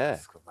 Oh, yeah.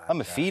 I'm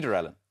a feeder,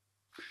 Alan.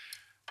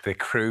 The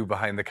crew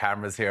behind the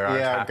cameras here aren't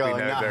Yeah, happy going,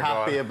 now. not They're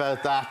happy going,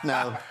 about that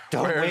now.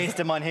 Don't waste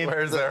them on him.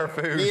 Where's our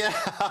food? Yeah.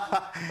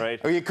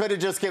 Right. Or you could have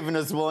just given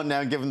us one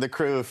now and given the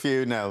crew a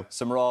few now.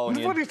 Some raw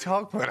onion. What are you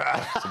talking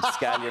about? Some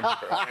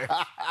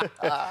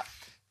scallion.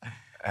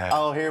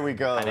 Oh, here we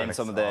go. And then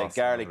some of the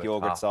garlic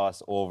yogurt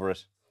sauce over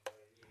it.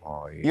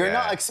 Oh, yeah. You're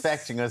not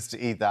expecting us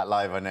to eat that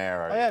live on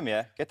air, are you? I am,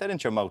 yeah. Get that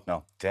into your mouth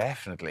now.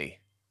 Definitely.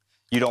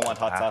 You don't want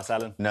hot sauce,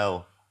 Alan?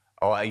 No.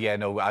 Oh, yeah,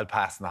 no, I'll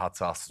pass on the hot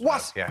sauce.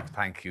 What? Yeah,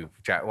 thank you.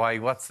 Jack. Why?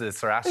 What's the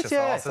sriracha sauce,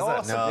 it's is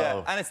awesome, it? No.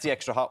 yeah. And it's the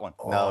extra hot one.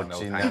 No, no,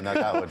 gee, thank no, you.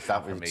 that would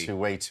for be me.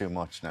 way too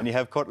much now. And you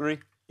have cutlery?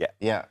 Yeah.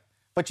 Yeah.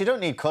 But you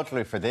don't need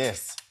cutlery for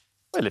this.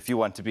 Well, if you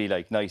want to be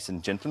like nice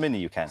and gentlemanly,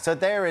 you can. So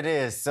there it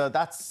is. So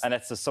that's... And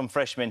it's just some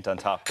fresh mint on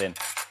top then.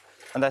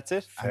 And that's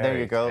it. And there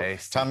you go.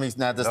 tasty. Tommy's,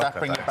 now, does Look that at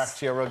bring it this. back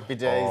to your rugby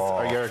days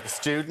or your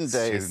student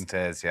days? Student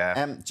days,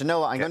 yeah. Do you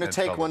know what? I'm going Getting to in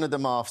take trouble. one of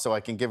them off so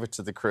I can give it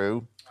to the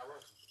crew.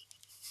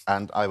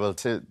 And I will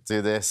do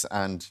this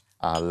and...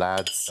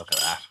 lads. Look at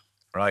that.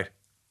 Right.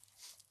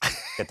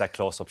 Get that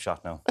close-up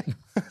shot now.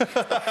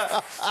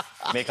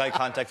 Make eye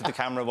contact with the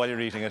camera while you're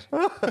eating it.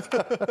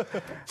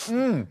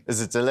 Is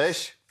it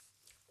delish?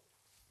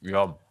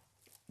 Yum.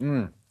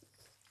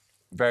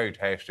 Very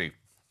tasty.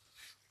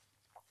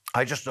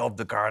 I just love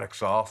the garlic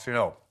sauce, you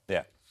know.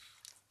 Yeah.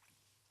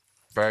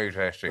 Very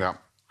tasty. Yeah.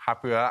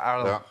 Happy with that,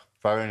 Alan? Yeah,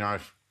 very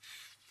nice.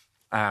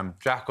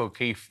 Jack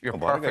O'Keefe, you're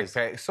Well,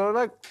 perfect. So,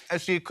 like,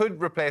 so you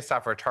could replace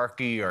that for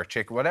turkey or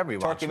chicken, whatever you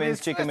want. Turkey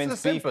mince, chicken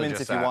mince, beef mince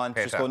if you want.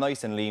 Just go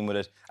nice and lean with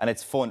it, and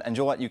it's fun. And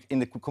you know what?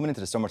 Coming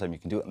into the summertime, you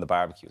can do it on the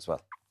barbecue as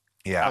well.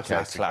 Yeah,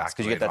 that's class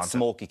because you get that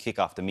smoky kick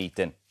off the meat.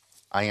 Then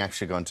I'm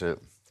actually going to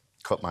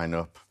cut mine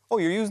up. Oh,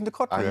 you're using the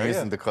cutlery. I'm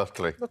using the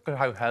cutlery. Look at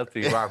how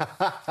healthy you are.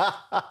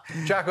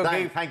 Jack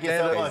O'Keefe, thank you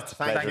so much.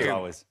 Thank you.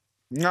 Always.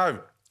 No.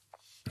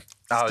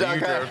 Oh, you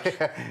do.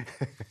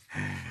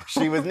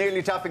 She was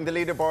nearly topping the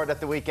leaderboard at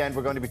the weekend.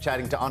 We're going to be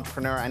chatting to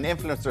entrepreneur and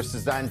influencer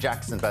Suzanne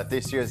Jackson about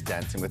this year's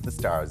Dancing with the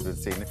Stars. We'll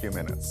see you in a few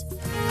minutes.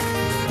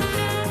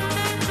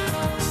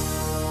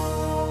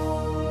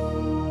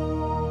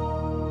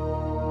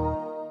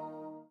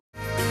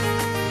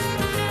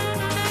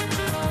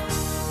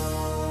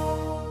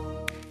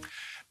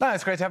 No,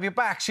 it's great to have you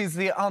back. She's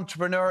the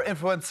entrepreneur,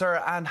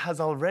 influencer, and has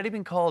already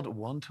been called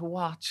one to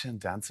watch in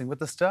Dancing with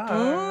the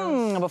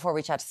Stars. Before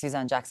we chat to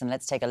Suzanne Jackson,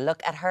 let's take a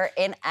look at her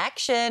in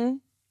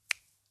action.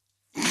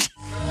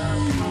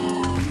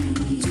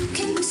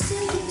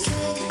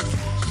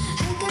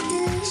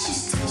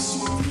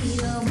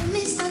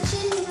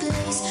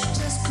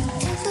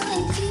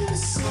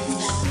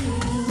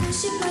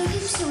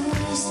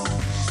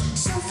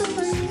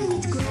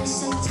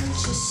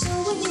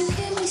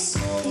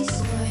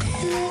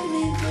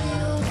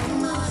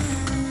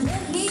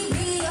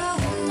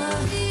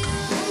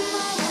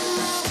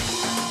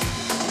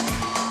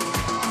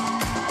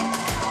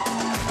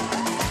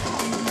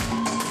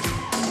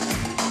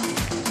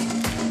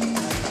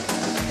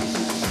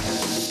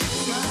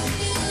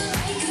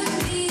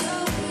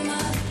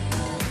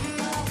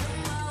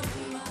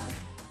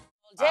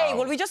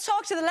 Well, we just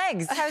talked to the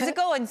legs. How's it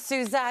going,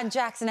 Suzanne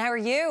Jackson? How are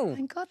you?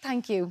 I'm good,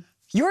 thank you.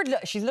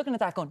 She's looking at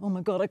that going, oh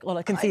my God, all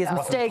I can see is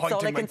mistakes.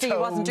 All I can see, I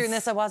wasn't doing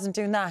this, I wasn't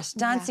doing that.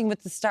 Dancing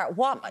with the Stars.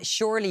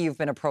 Surely you've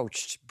been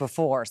approached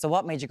before. So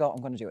what made you go,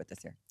 I'm going to do it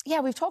this year? Yeah,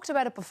 we've talked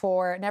about it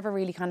before. It never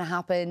really kind of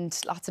happened.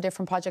 Lots of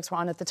different projects were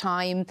on at the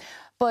time.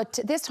 But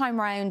this time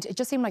round, it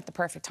just seemed like the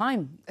perfect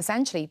time,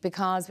 essentially,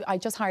 because I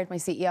just hired my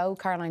CEO,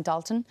 Caroline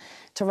Dalton,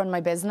 to run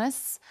my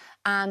business.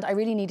 And I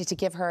really needed to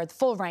give her the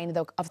full reign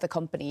of the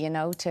company, you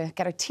know, to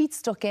get her teeth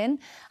stuck in.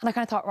 And I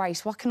kind of thought, right,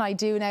 what can I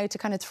do now to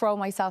kind of throw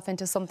myself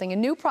into something, a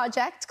new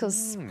project,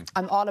 because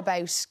I'm all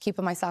about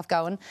keeping myself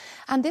going.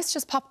 And this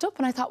just popped up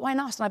and I thought, why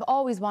not? And I've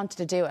always wanted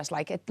to do it.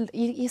 Like,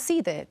 you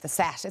see the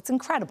set, it's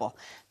incredible.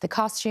 The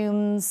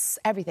costumes,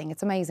 everything,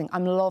 it's amazing.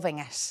 I'm loving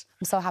it.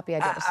 I'm so happy I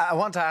did it. I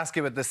want to ask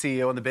you about the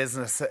CEO and the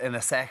business in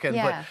a second,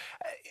 Yeah.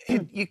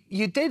 but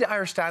you did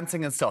Irish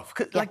dancing and stuff.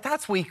 Like,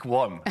 that's week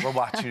one, we're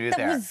watching you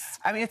there.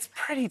 I mean, it's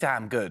pretty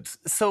damn good.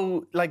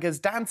 So, like, has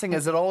dancing,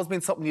 has it always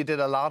been something you did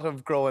a lot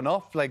of growing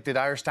up? Like, did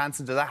Irish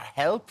dancing, did that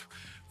help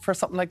for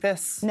something like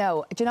this?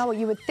 No. Do you know what?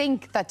 You would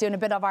think that doing a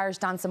bit of Irish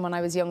dancing when I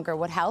was younger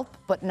would help,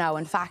 but no.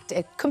 In fact,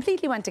 it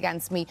completely went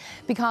against me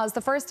because the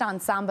first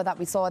dance, samba, that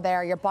we saw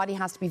there, your body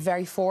has to be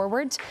very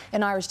forward.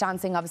 In Irish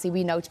dancing, obviously,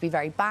 we know to be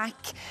very back.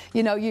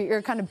 You know,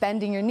 you're kind of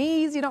bending your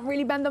knees. You don't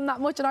really bend them that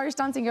much in Irish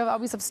dancing. You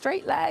always have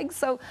straight legs.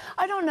 So,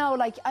 I don't know,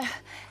 like...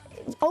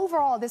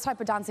 overall, this type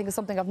of dancing is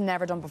something I've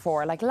never done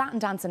before. Like Latin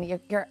dancing,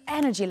 your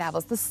energy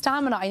levels, the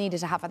stamina I needed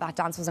to have for that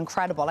dance was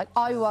incredible. Like,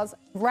 I was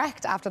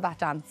wrecked after that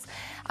dance.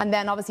 And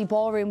then obviously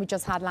ballroom we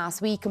just had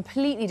last week,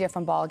 completely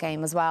different ball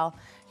game as well.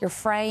 Your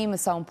frame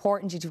is so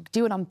important. You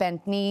do it on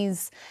bent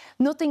knees.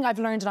 Nothing I've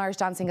learned in Irish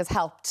dancing has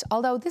helped.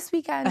 Although this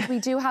weekend we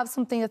do have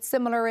something that's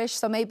similar-ish,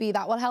 so maybe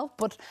that will help.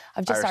 But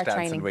I've just started training.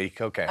 Irish dancing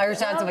week, okay. Irish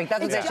dancing week,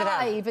 that's what they should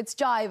have. It's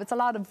jive. It's a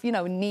lot of, you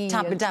know, knee.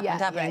 Tapping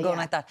and going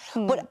like that.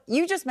 But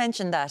you just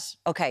mentioned that,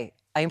 okay,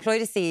 I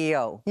employed a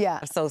CEO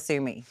of So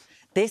Sue Me.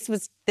 This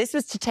was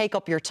to take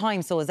up your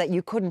time, so is that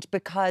you couldn't,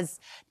 because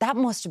that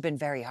must have been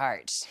very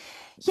hard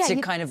to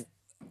kind of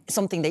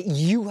something that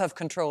you have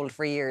controlled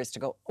for years to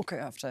go, okay,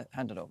 I have to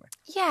hand it over.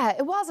 Yeah,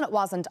 it was and it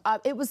wasn't.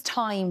 It was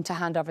time to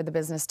hand over the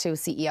business to a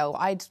CEO.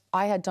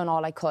 I had done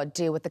all I could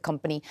do with the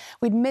company.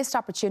 We'd missed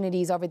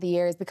opportunities over the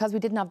years because we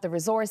didn't have the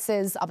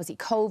resources. Obviously,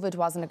 COVID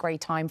wasn't a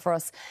great time for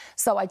us.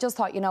 So I just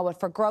thought, you know what,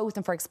 for growth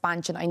and for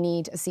expansion, I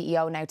need a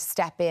CEO now to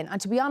step in. And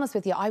to be honest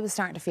with you, I was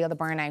starting to feel the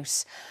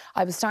burnout.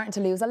 I was starting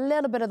to lose a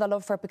little bit of the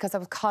love for it because I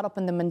was caught up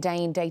in the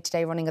mundane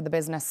day-to-day running of the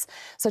business.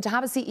 So to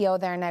have a CEO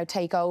there now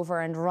take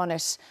over and run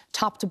it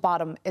top to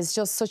bottom is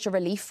just such a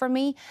relief for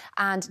me.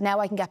 And now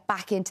I can get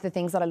back into the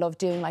things that I love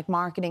doing, like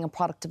marketing and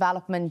product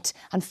development,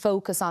 and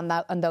focus on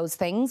that and those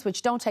things,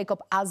 which don't take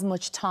up as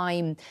much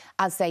time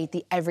as, say,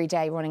 the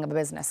everyday running of a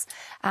business.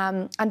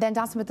 And then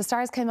Dancing with the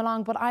Stars came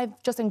along, but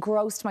I've just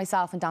engrossed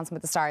myself in Dancing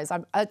with the Stars.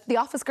 The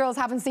office girls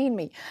haven't seen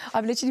me.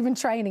 I've literally been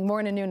training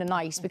morning, noon and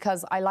night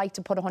because I like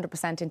to put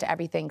 100% into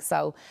everything.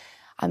 So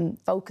I'm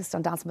focused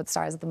on Dancing with the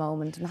Stars at the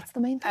moment, and that's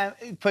the main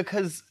thing.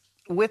 Because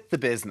with the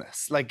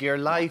business, like your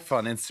life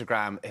on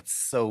Instagram, it's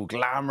so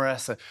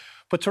glamorous.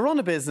 But to run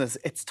a business,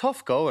 it's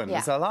tough going. Yeah.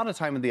 There's a lot of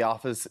time in the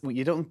office.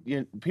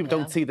 People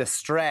don't see the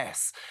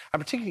stress,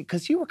 and particularly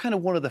because you were kind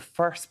of one of the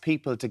first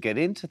people to get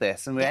into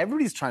this, and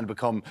everybody's trying to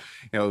become,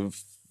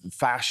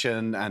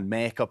 fashion and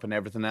makeup and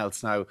everything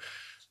else now.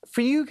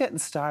 For you getting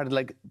started,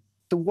 like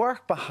the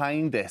work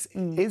behind this,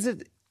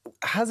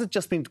 has it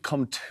just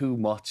become too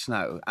much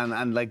now?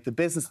 And like the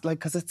business, like,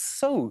 because it's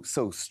so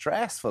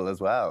stressful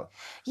as well.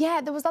 Yeah,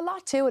 there was a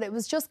lot to it. It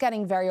was just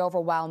getting very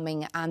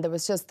overwhelming, and there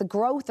was just the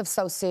growth of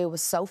SoSu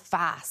was so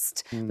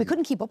fast. We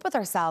couldn't keep up with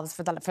ourselves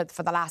for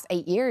the last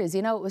 8 years.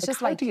 It was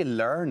just like. How do you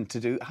learn to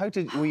do?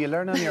 Were you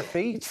learn on your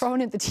feet?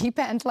 Thrown in the deep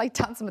end like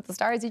Dancing with the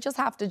Stars. You just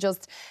have to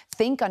just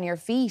think on your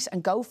feet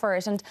and go for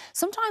it. And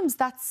sometimes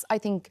that's, I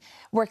think,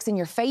 works in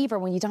your favour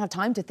when you don't have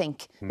time to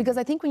think. Because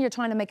I think when you're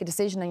trying to make a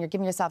decision and you're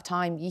giving yourself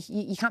time,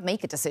 you can't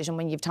make a decision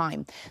when you have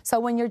time. So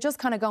when you're just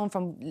kind of going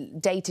from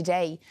day to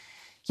day,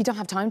 you don't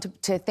have time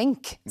to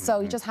think. So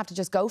you just have to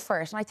just go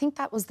for it. And I think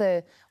that was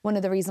one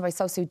of the reasons why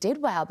SoSu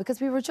did well, because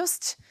we were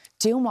just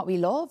doing what we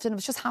loved, and it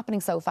was just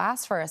happening so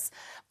fast for us.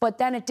 But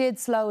then it did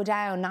slow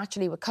down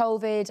naturally with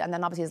COVID, and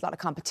then obviously there's a lot of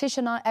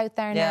competition out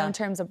there now in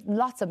terms of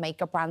lots of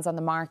makeup brands on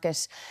the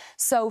market.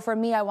 So for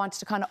me, I wanted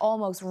to kind of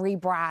almost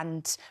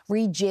rebrand,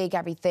 rejig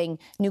everything,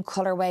 new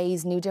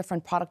colourways, new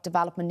different product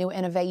development, new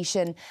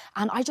innovation.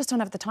 And I just don't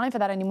have the time for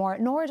that anymore,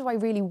 nor do I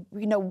really,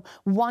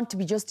 want to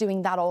be just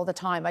doing that all the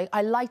time.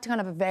 I like to kind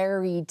of a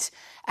varied,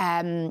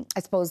 I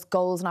suppose,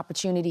 goals and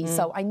opportunities.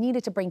 So I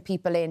needed to bring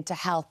people in to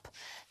help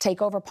take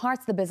over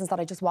parts of the business that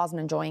I just wasn't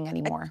enjoying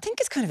anymore. I think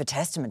it's kind of a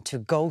testament to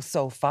go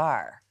so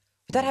far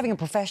without having a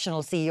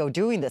professional CEO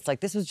doing this.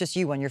 Like, this was just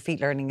you on your feet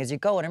learning as you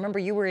go. And I remember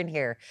you were in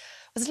here.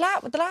 Was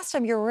the last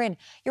time you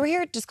were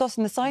here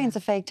discussing the science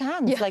of fake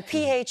tans, like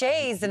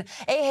PHAs and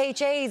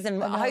AHAs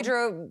and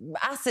hydro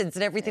acids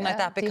and everything like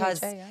that,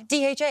 because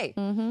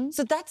DHA.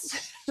 So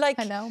that's like,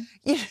 I know.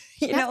 You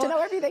have to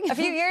know everything. A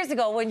few years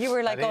ago when you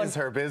were like, That is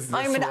her business.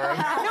 I get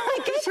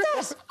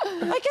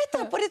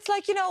that, but it's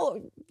like,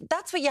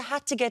 that's what you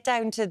had to get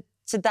down to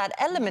that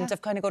element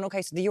of kind of going,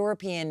 okay, so the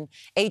European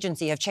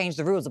agency have changed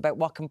the rules about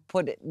what can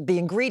put the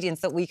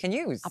ingredients that we can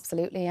use.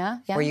 Absolutely, yeah.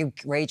 Were you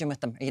raging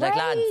with them? Are you like,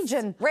 lads?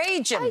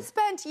 Raging. I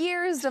spent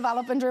years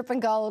developing Drip and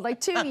Gold,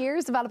 like 2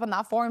 years developing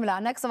that formula.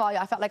 And next of all,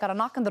 I felt like I had a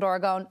knock on the door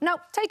going, no,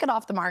 take it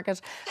off the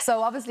market.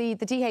 So obviously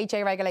the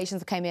DHA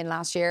regulations that came in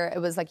last year, it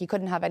was like you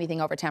couldn't have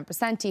anything over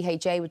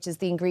 10% DHA, which is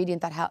the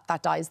ingredient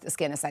that dyes the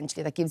skin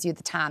essentially, that gives you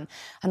the tan.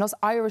 And us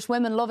Irish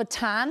women love a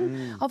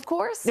tan, of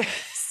course.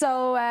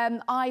 So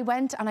I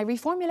went and I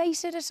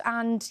reformulated it,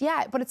 and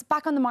but it's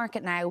back on the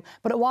market now.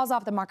 But it was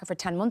off the market for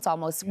 10 months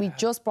almost. We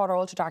just brought our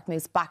Ultra Dark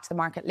Mousse back to the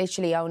market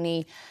literally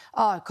only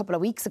a couple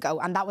of weeks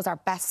ago, and that was our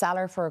best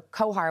seller for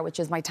Cohar, which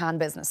is my tan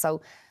business.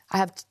 So I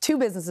have two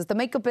businesses, the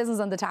makeup business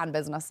and the tan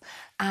business.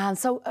 And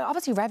so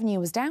obviously revenue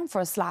was down for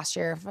us last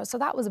year. So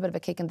that was a bit of a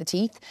kick in the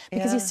teeth,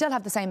 because you still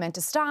have the same amount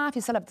of staff,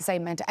 you still have the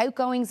same amount of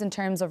outgoings in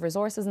terms of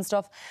resources and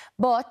stuff.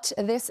 But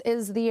this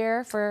is the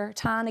year for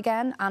tan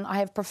again, and I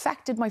have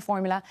perfected my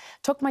formula,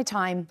 took my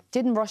time,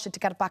 didn't rush it to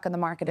get it back on the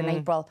market in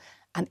April,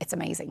 and it's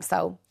amazing.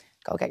 So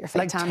go get your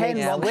fake tan. 10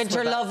 months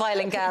Winter Love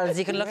Island gals,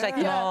 you can look like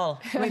them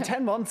all. I mean,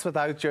 10 months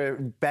without your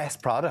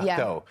best product,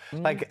 though.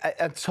 Like,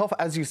 it's tough,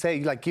 as you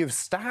say, like, you have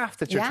staff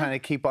that you're trying to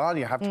keep on.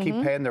 You have to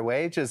keep paying their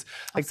wages.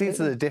 Like,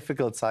 these are the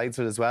difficult sides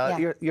of it as well.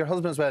 Your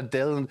husband as well,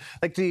 Dylan,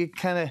 like, do you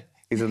kind of...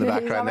 He's in the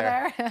background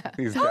there.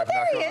 He's there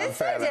he is.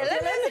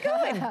 Dylan, how's it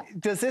going?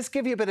 Does this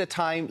give you a bit of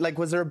time? Like,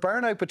 was there a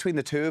burnout between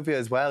the two of you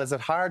as well? Is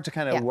it hard to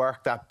kind of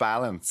work that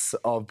balance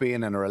of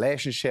being in a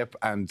relationship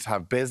and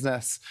have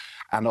business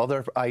and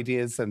other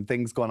ideas and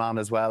things going on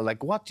as well?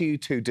 Like, what do you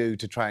two do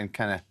to try and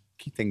kind of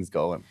keep things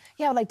going?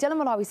 Yeah, like Dylan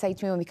will always say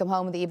to me when we come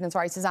home in the evenings,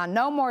 right, Suzanne,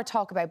 no more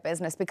talk about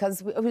business,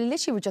 because we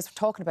literally were just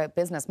talking about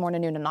business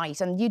morning, noon and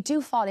night, and you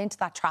do fall into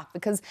that trap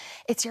because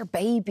it's your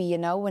baby,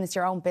 when it's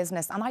your own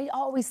business. And I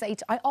always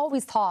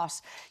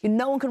thought,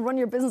 no one can run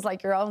your business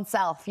like your own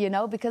self,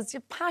 because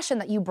your passion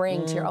that you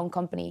bring to your own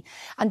company.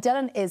 And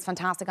Dylan is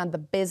fantastic on the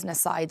business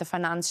side, the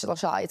financial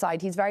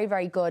side. He's very,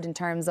 very good in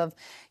terms of,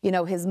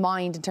 his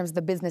mind, in terms of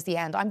the businessy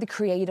end. I'm the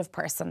creative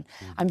person.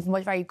 I'm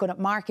very good at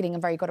marketing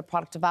and very good at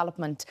product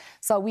development.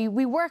 So we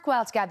work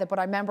well together, but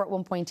I remember at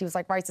one point he was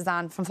like, right,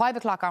 Suzanne, from 5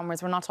 o'clock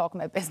onwards, we're not talking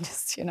about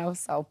business,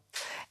 so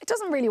it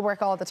doesn't really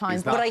work all the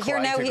time. But I hear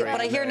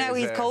now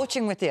he's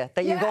coaching with you,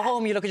 that you go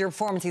home, you look at your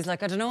performance, he's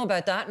like, I don't know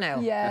about that now.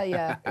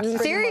 Yeah.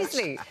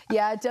 Seriously?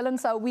 Yeah, Dylan,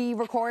 so we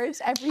record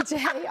every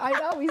day. I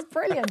know, he's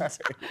brilliant.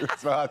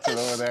 He's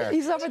over there.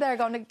 He's over there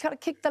going, kind of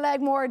kick the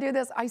leg more, do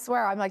this. I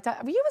swear, I'm like,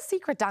 were you a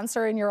secret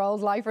dancer in your old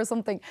life or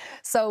something?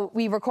 So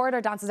we record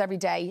our dances every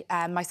day,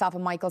 myself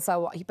and Michael,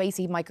 so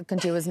basically Michael can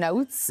do his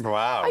notes.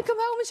 Wow. I come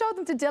home and show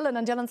them to Dylan,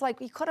 and Dylan's like,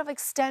 we could have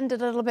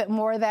extended a little bit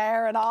more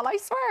there and all, I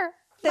swear.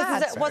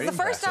 Was the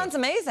first dance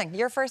amazing?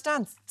 Your first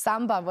dance?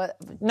 Samba.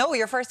 No,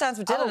 your first dance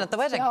with Dylan at the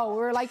wedding. No, we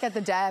were like at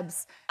the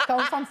Debs,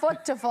 going from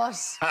foot to foot.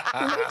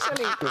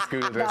 Literally.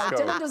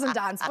 Dylan doesn't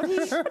dance, but he's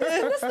listening to me.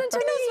 He knows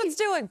what he's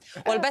doing.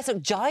 Well, best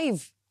of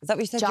jive. Is that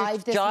what you said?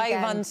 Jive this Jive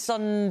weekend. on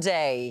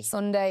Sunday.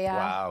 Sunday, yeah.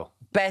 Wow.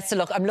 Best of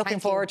luck. I'm looking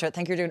forward to it. I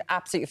think you're doing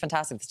absolutely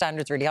fantastic. The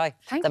standard's really high.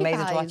 Thank it's you,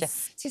 amazing to watch you.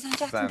 guys. Suzanne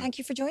Jackson, thank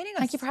you for joining us.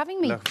 Thank you for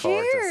having me. Look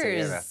forward to seeing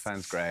Cheers. you. That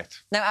sounds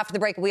great. Now, after the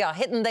break, we are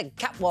hitting the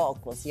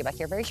catwalk. We'll see you back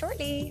here very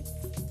shortly.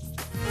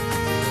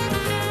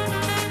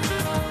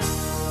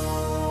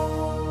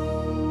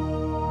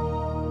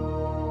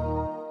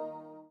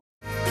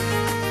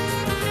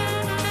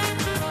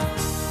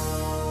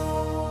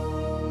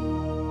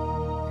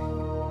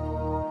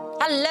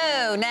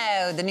 Hello.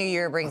 Now, the new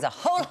year brings a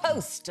whole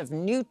host of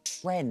new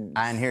trends.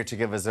 And here to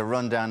give us a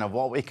rundown of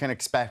what we can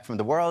expect from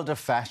the world of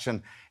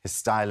fashion is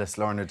stylist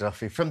Lorna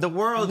Duffy. From the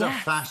world of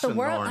fashion,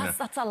 Lorna.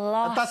 That's a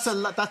lot.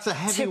 That's a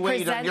heavy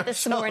weight on your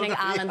this morning,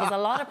 shoulder. Alan. There's a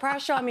lot of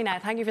pressure on me now.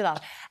 Thank you for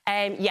that.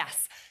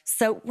 Yes.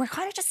 So we're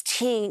kind of just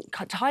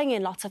tying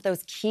in lots of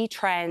those key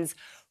trends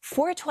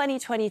for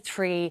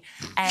 2023,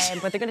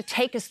 but they're going to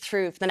take us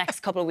through for the next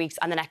couple of weeks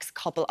and the next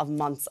couple of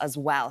months as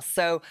well.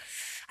 So,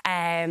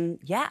 and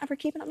we're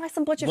keeping it nice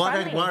and budget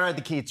friendly. What are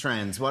the key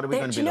trends? What are we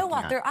going to be looking at? Do you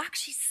know what? There are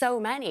actually so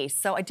many.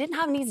 So I didn't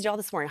have an easy job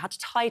this morning. I had to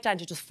tie it down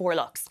to just 4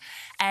 looks.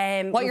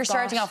 What you're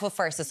starting off with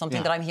first is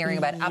something that I'm hearing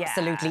about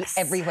absolutely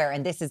everywhere,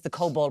 and this is the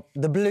cobalt,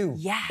 the blue.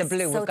 Yes. The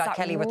blue. So We've got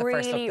Kelly with the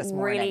first look this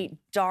morning. Really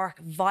dark,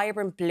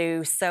 vibrant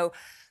blue. So,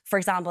 for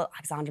example,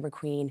 Alexander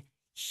McQueen,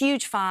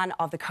 huge fan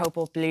of the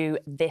cobalt blue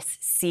this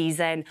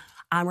season.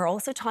 And we're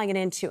also tying it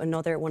into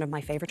another one of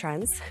my favourite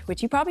trends,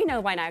 which you probably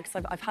know by now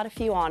because I've had a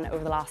few on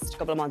over the last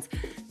couple of months,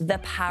 the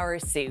power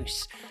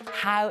suit.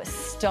 How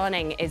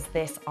stunning is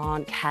this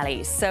on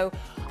Kelly? So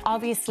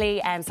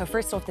obviously, so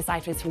first off, this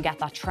outfit is from Get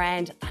That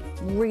Trend, that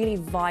really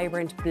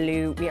vibrant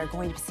blue. We are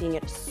going to be seeing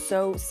it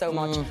so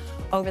much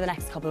over the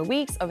next couple of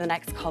weeks, over the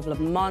next couple of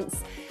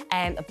months.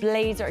 The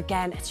blazer,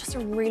 again, it's just a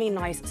really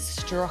nice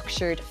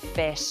structured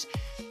fit.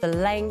 The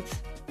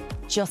length,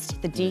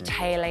 just the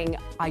detailing,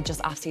 I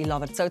just absolutely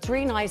love it. So it's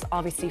really nice,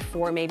 obviously,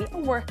 for maybe a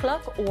work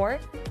look, or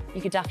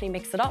you could definitely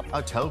mix it up. Oh,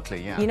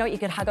 totally, yeah. You know, you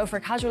could go for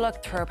a casual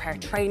look, throw a pair of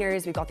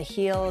trainers, we've got the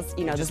heels,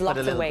 you know, just there's lots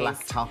put a little of ways.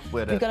 black top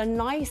with it. We've got a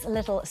nice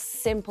little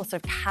simple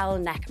sort of cowl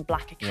neck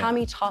black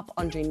cami top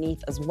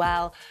underneath as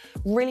well.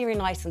 Really, really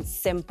nice and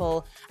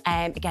simple.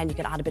 Again, you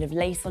could add a bit of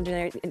lace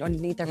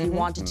underneath there if you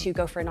wanted to.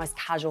 Go for a nice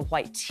casual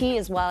white tee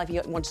as well if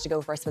you wanted to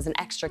go for, I suppose, an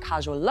extra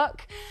casual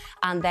look.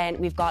 And then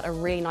we've got a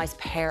really nice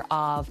pair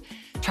of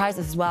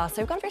trousers as well.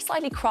 So we've got a very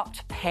slightly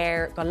cropped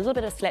pair, got a little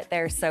bit of slit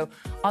there. So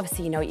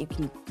obviously, you know, you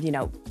can, you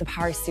know, the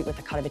power suit with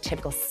the kind of a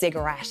typical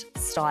cigarette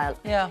style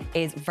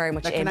is very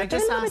much Can I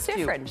just ask you,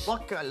 different.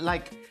 what,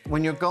 like,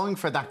 when you're going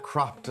for that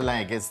cropped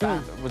leg, is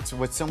that,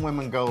 would some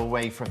women go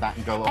away for that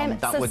and go,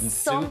 that so wouldn't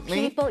some suit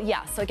me? people,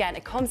 so again,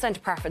 it comes down to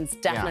preference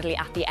definitely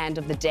at the end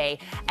of the day.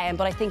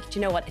 But I think, do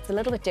you know what, it's a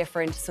little bit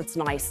different, so it's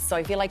nice. So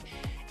I feel like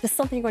if there's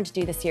something you're going to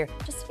do this year,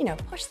 just, you know,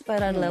 push the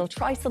boat out a little,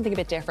 try something a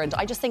bit different.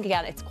 I just think,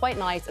 again, it's quite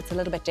nice, it's a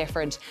little bit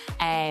different.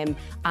 And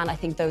I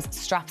think those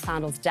strap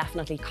sandals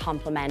definitely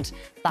complement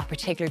that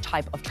particular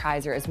type of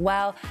trouser as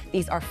well.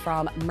 These are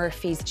from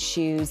Murphy's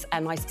Shoes,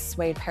 a nice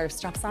suede pair of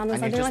strap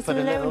sandals. And you just put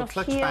a little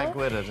clutch bag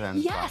with it.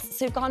 And yes,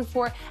 so we've gone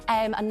for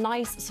a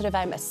nice sort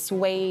of a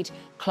suede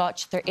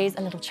clutch. There is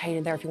a little chain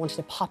in there if you wanted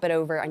to pop it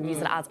over and use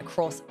it as a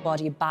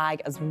crossbody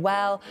bag as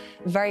well.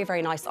 Very,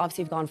 very nice.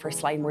 Obviously, we've gone for a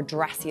slightly more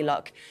dressy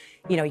look.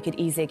 You know, you could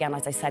easily, again,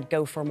 as I said,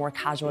 go for a more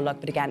casual look,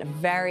 but again, a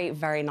very,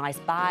 very nice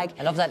bag.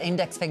 I love that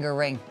index finger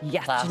ring.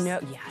 Yes,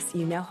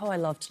 you know how I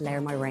love to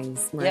layer my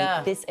rings, Marie.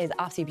 Yeah. This is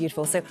absolutely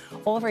beautiful. So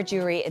all of our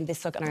jewellery in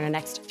this look and our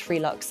next 3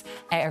 looks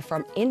are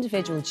from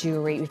individual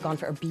jewellery. We've gone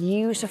for a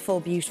beautiful,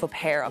 beautiful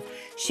pair of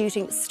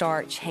shooting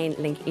star chain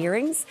link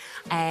earrings.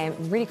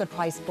 Really good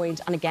price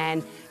point. And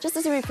again, just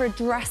as we're for a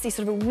dressy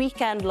sort of a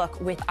weekend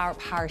look with our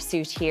power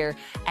suit here,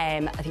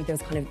 I think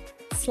those kind of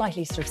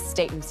slightly sort of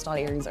statement style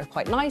earrings are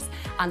quite nice.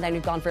 And then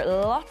we've gone for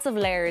lots of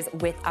layers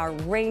with our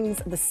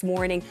rings this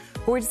morning.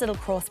 Gorgeous little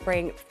cross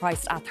ring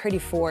priced at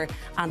 $34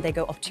 and they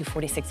go up to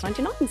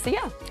 $46.99. So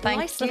yeah,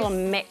 nice little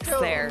mix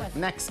there.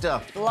 Next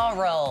up.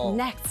 Floral.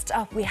 Next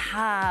up we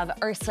have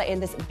Ursula in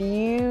this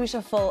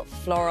beautiful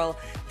floral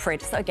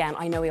print. So again,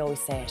 I know we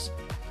always say it.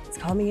 It's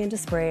coming into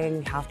spring,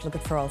 we have to look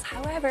at florals.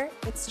 However,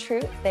 it's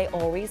true, they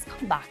always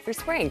come back for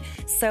spring.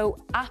 So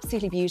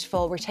absolutely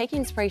beautiful. We're taking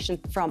inspiration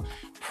from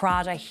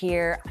Prada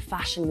here,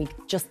 Fashion Week,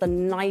 just the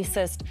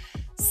nicest,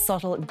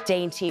 subtle,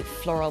 dainty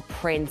floral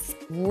prints.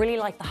 Really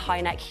like the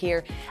high neck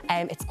here.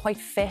 It's quite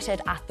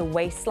fitted at the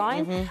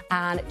waistline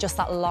and just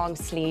that long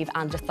sleeve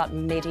and just that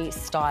midi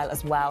style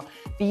as well.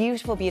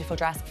 Beautiful, beautiful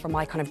dress for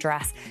my kind of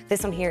dress.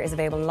 This one here is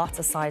available in lots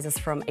of sizes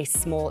from a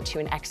small to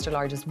an extra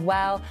large as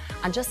well.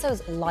 And just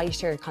those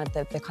lighter kind of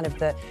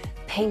the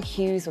pink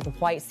hues with the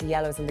whites, the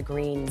yellows and the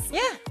greens.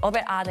 Yeah. All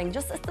about adding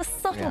just the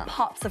subtle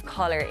pops of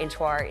colour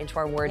into our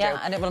wardrobe. Yeah,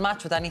 and it will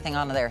match with anything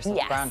on there, so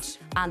it's grand.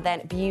 And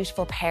then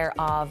beautiful pair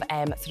of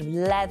sort of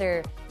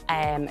leather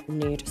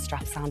nude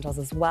strap sandals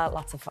as well.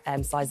 Lots of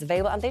sizes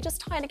available. And they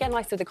just tie in again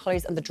nicely with the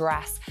colours and the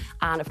dress.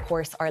 And of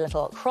course, our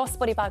little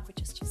crossbody bag,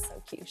 which is just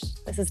so cute.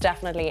 This is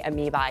definitely a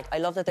me bag. I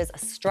love that there's a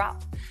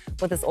strap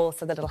but there's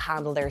also the little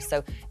handle there.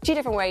 So 2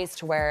 different ways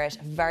to wear it.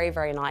 Very,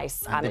 very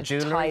nice. And the it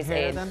jewellery ties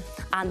here in. then?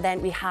 And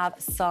then we have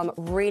some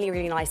really,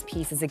 really nice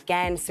pieces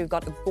again. So we've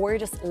got a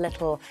gorgeous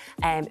little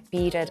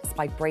beaded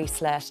spike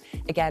bracelet.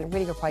 Again,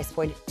 really good price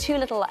point. 2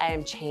 little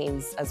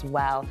chains as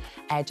well,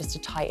 just to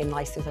tie in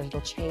nicely with a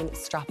little chain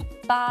strap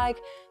bag.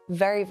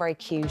 Very, very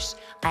cute.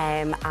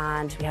 And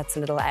we had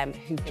some little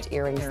hooped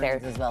earrings there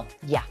as well.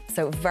 Yeah,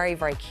 so very,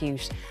 very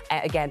cute.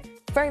 Again,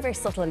 very, very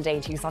subtle and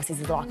dainty, because obviously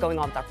there's a lot going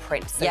on with our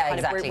print. So Yeah, kind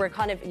of, exactly. we're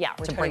kind of, yeah,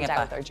 we're To turning bring it down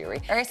back. with our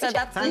jewellery. Ursula,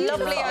 that's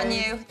lovely on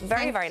you.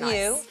 Very, very nice.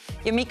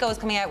 You. Yumiko is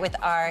coming out with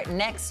our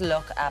next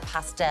look,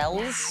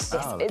 pastels.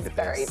 This is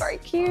very, very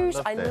cute.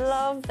 I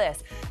love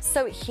this.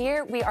 So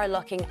here we are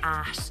looking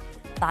at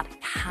that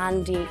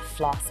candy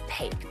floss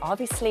pink.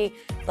 Obviously,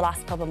 the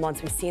last couple of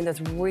months, we've seen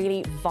those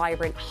really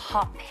vibrant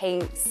hot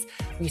pinks.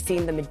 We've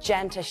seen the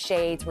magenta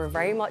shades. We're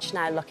very much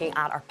now looking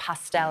at our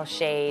pastel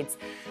shades,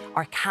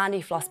 our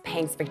candy floss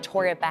pinks.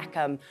 Victoria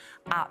Beckham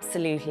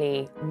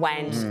absolutely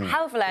went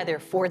hell of a leather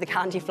for the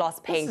candy floss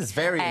pink. This is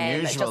very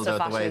unusual, though,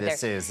 the way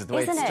this is. The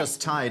way it's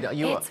just tied.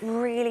 It's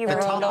really, the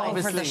really top all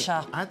obviously, over the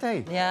shop. Are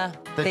they? Yeah.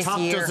 The top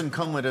doesn't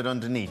come with it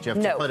underneath. You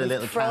have to put a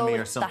little cami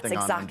or something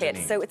that's on exactly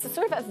underneath. it. So it's a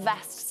sort of a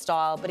vest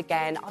style, but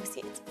again,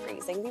 obviously it's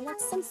freezing. We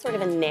want some sort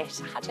of a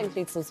knit. I had to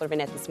include some sort of a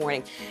knit this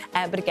morning.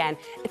 But again,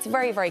 it's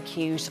very, very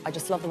cute. I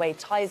just love the way it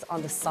ties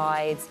on the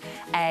sides.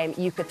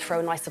 You could throw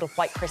a nice little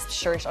white crisp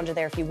shirt under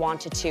there if you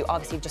wanted to.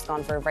 Obviously, you've just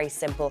gone for a very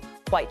simple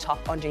white top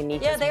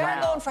underneath. Yeah, as they well.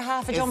 are going for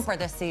half a jumper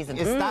this season.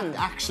 Is that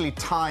actually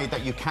tied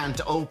that you can't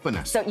open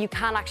it? So you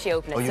can actually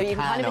open it. Oh, so you you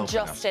can kind can of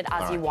adjust open it it.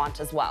 as All you right. want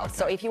as well.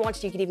 So if you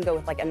wanted, you could even go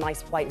with like a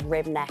nice white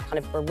rib neck, kind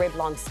of a rib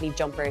long sleeve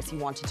jumper if you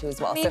wanted to as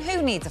well. I mean, So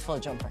who needs a full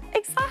jumper?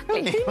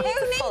 exactly. Who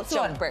needs a full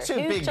jumper? Two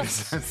Who big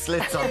just-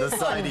 slits on the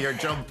side of your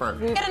jumper.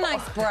 Get a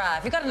nice bra.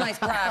 If you've got a nice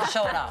bra,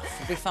 show it off.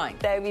 It'll be fine.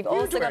 Then we've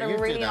also got a you'd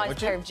do really that, nice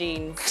would you? pair of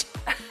jeans.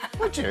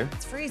 Would you?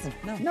 It's freezing.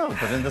 No. No,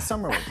 but in the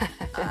summer would.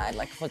 I'd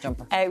like a full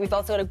jumper. We've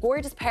also got a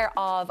gorgeous pair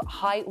of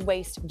high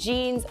waist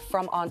jeans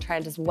from On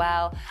Trend as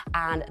well.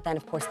 And then,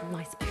 of course, a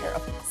nice pair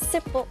of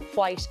simple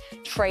white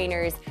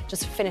trainers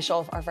just to finish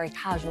off our very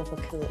casual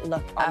but cool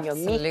look on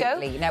Yumiko.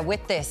 Absolutely. Now,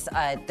 with this,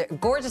 the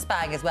gorgeous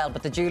bag as well,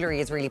 but the jewellery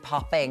is really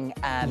popping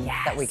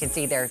that we can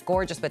see there.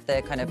 Gorgeous with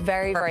the kind of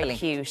Very, very purpling.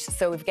 cute.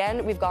 So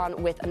we've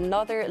gone with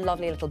another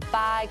lovely little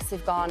bag. So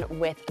we've gone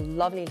with a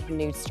lovely little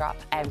nude strap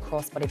and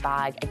crossbody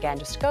bag. Again,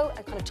 just to go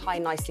and kind of tie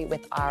nicely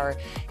with our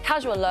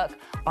casual look.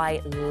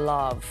 I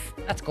love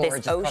That's gorgeous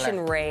this ocean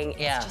colour. ring.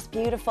 Yeah. It's just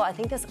beautiful. I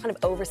think this kind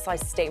of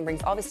oversized statement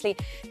rings. Obviously,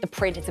 the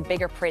print, it's a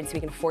bigger print, so we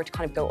can afford to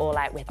kind of go all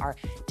out with our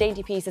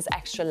dainty pieces,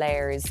 extra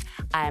layers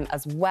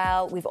as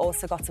well. We've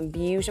also got some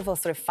beautiful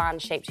sort of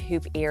fan-shaped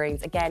hoop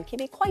earrings. Again, can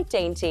be quite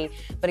dainty,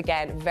 but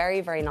again, very,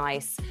 very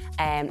nice.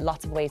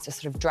 Lots of ways to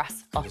sort of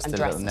dress up Just and a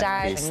dress little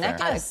down. necklace there.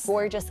 And a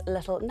gorgeous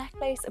little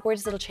necklace, a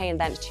gorgeous little chain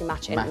then to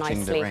match in Matching the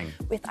nicely ring.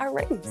 with our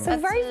ring. So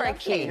That's very, very lovely.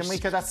 cute.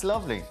 Yumiko, that's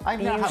lovely. I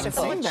haven't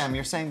Beautiful. seen them.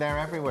 You're saying they're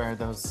everywhere,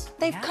 those.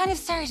 They've kind of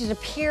started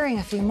appearing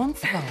a few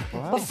months ago.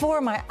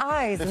 Before my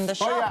eyes in the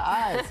Before shop. your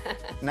eyes.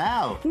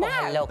 Now.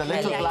 Now, The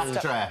little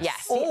black dress.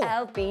 Yes, the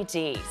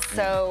LBD.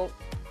 So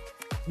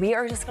we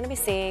are just going to be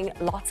seeing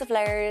lots of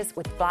layers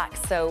with black.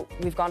 So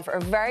we've gone for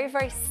a very,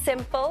 very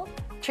simple,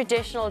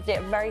 traditional,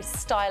 very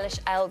stylish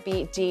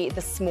LBD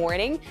this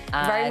morning.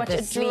 Very much the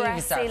a sleeves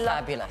dressy are look.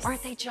 fabulous.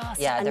 Aren't they just?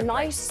 Yeah, a they're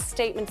nice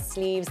statement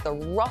sleeves, the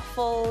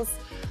ruffles.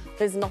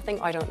 There's nothing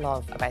I don't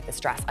love about this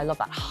dress. I love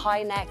that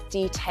high neck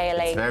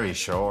detailing. It's very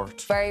short.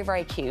 Very,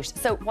 very cute.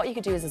 So what you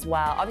could do is as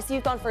well, obviously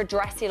you've gone for a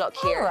dressy look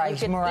here. All right, You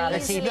could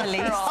morality easily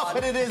police. throw on-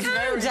 But it is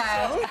very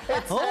down.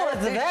 short. Oh,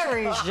 it's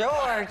very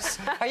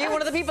short. Are you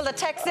one of the people that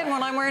texts in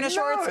when I'm wearing a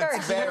short No, skirt?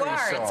 it's very You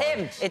are. short. It's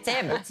him. It's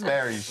him. It's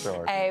very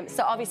short.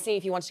 So obviously,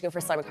 if you wanted to go for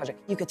a Simon Codger,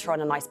 you could throw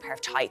on a nice pair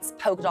of tights,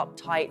 polka dot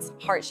tights,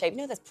 heart shape. You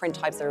know those print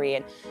types that are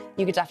in.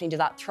 You could definitely do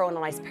that. Throw on a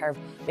nice pair of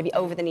maybe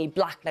over the knee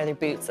black leather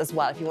boots as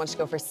well. If you wanted to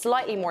go for a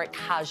slightly more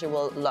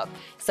casual look.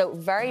 So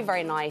very,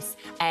 very nice.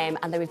 And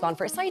then we've gone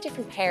for a slightly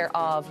different pair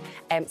of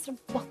sort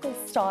of buckle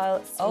style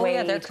suede Oh,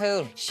 yeah, they're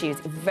cool. shoes.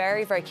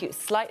 Very, very cute.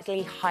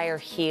 Slightly higher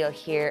heel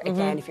here.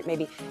 Again, if you're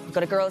maybe you've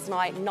got a girls'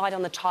 night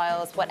on the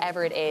tiles,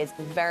 whatever it is,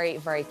 very,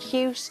 very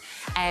cute.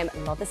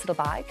 Love this little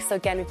bag. So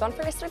again, we've gone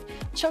for a sort of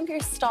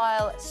chunkier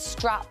style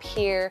strap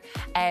here.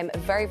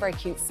 Very, very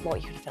cute. Small.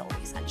 You can fit all the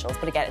essentials,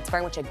 but again, it's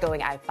very much a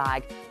going out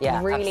bag.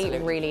 Yeah, really,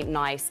 absolutely. really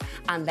nice.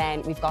 And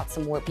then we've got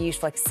some more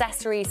beautiful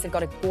accessories. So we've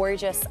got a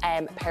gorgeous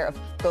pair of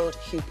gold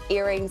hoop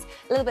earrings,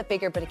 a little bit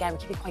bigger, but again, we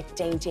keep it quite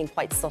dainty and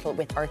quite subtle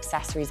with our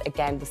accessories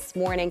again this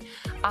morning.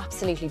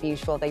 Absolutely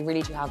beautiful. They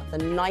really do have the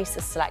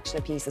nicest selection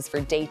of pieces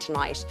for day to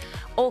night,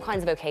 all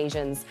kinds of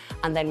occasions.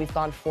 And then we've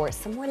gone for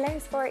some more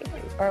layers for our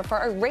earrings, or for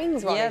our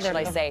rings, rather, Yeah, should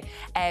I they're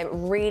say.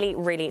 Really,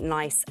 really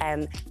nice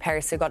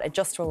pairs. So we've got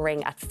adjustable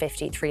ring at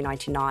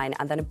 $53.99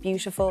 and then a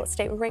beautiful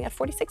statement ring at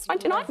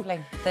 $46.99. Lovely.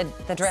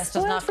 The dress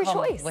does Spoiled not for come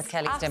choice. with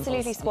Kelly's dimples.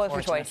 Absolutely spoiled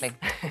for choice.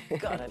 unfortunately.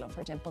 God, I love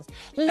her dimples.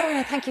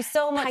 Lorna, thank you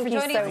so much Thank for you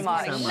joining so us.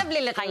 much. Lovely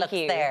little Thank looks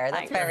you. there. That's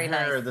Thank very you.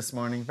 nice. Hair this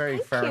morning, very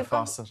Farrah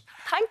Fawcett.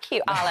 Thank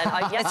you,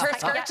 Alan. Is her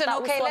skirt an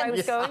okay what I length?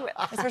 was going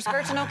with. Is her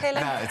skirt an okay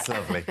length? No, it's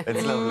lovely.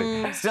 It's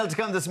lovely. Still to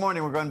come this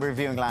morning, we're going to be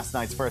reviewing last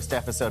night's first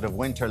episode of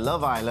Winter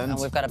Love Island.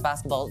 And we've got a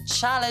basketball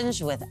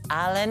challenge with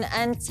Alan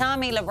and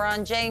Tommy.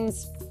 LeBron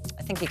James,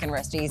 I think he can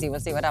rest easy. We'll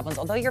see what happens.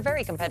 Although you're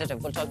very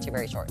competitive. We'll talk to you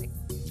very shortly.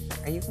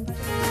 Are you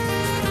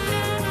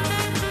competitive?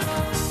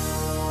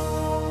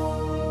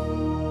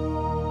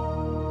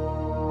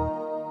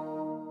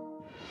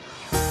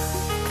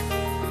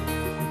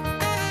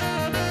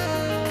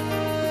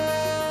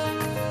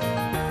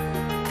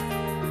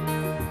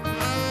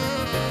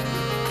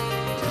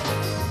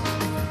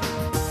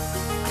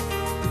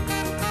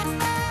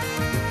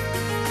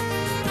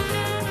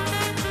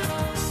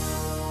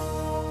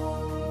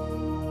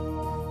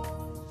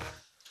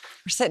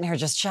 We're sitting here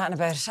just chatting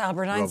about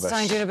Albert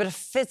Einstein, doing a bit of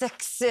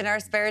physics in our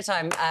spare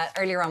time.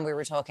 Earlier on, we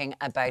were talking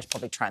about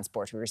public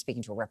transport. We were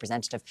speaking to a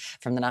representative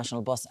from the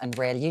National Bus and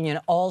Rail Union,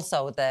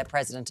 also the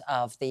president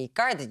of the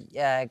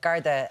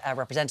Garda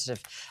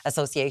Representative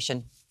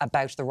Association,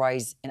 about the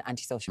rise in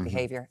antisocial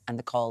behaviour and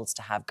the calls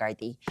to have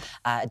Gardaí,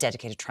 a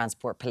dedicated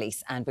transport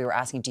police. And we were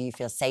asking, do you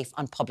feel safe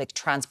on public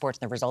transport?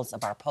 And the results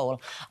of our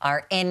poll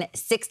are in.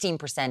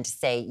 16%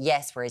 say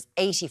yes, whereas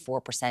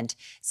 84%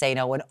 say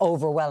no. And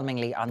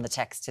overwhelmingly on the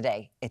text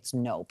today, it's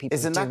no. People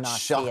Isn't do that not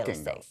shocking, feel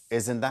safe.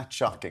 Isn't that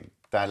shocking?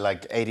 That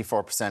like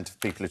 84% of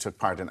people who took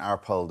part in our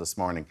poll this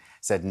morning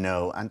said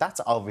no. And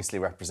that's obviously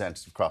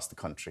representative across the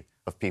country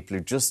of people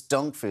who just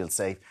don't feel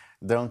safe.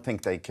 They don't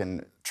think they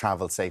can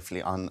travel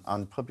safely on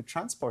public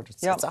transport.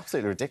 It's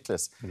absolutely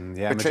ridiculous.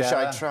 Yeah, Patricia,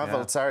 Magella, I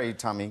travelled. Sorry,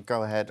 Tommy,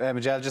 go ahead.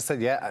 Magella just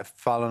said, yeah,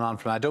 following on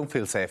from, I don't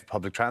feel safe in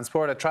public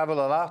transport. I travel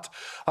a lot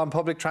on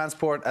public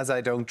transport as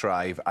I don't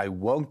drive. I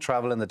won't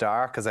travel in the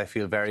dark as I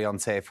feel very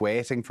unsafe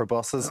waiting for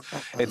buses.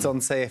 It's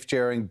unsafe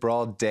during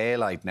broad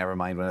daylight, never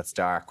mind when it's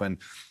dark. When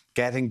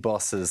getting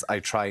buses, I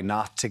try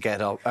not to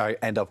get up, I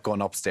end up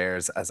going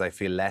upstairs as I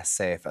feel less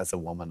safe as a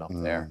woman up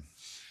there.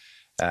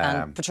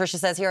 And Patricia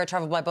says here, I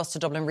travelled by bus to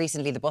Dublin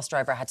recently. The bus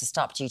driver had to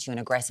stop due to an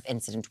aggressive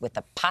incident with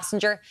a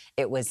passenger.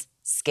 It was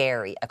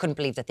scary. I couldn't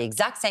believe that the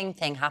exact same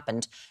thing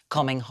happened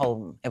coming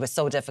home. It was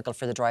so difficult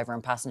for the driver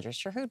and passengers.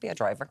 Sure, who'd be a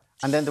driver?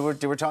 And then they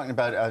were talking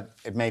about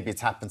maybe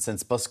it's happened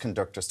since bus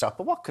conductor stopped.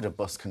 But what could a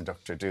bus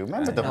conductor do?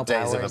 Remember the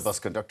days of a bus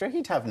conductor?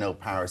 He'd have no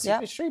powers.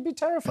 He'd be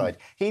terrified.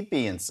 He'd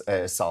be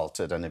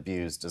assaulted and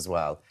abused as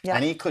well.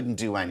 And he couldn't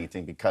do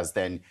anything because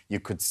then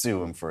you could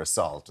sue him for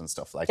assault and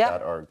stuff like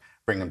that, or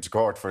bring him to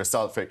court for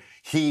assault.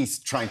 He's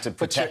trying to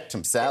protect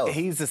himself.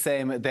 He's the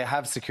same. They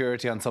have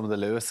security on some of the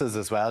Lewises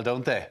as well,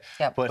 don't they?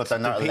 Yeah. But they're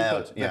not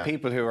allowed. The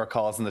people who are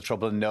causing the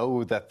trouble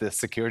know that the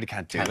security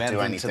can't do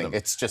anything to them.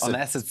 It's just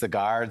unless it's the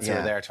guards who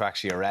are there to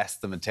actually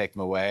arrest them and take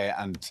them away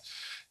and,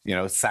 you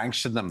know,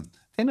 sanction them.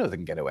 They know they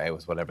can get away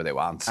with whatever they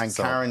want. And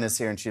Karen is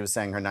here, and she was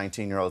saying her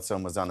 19-year-old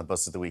son was on a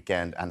bus at the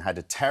weekend and had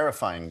a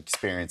terrifying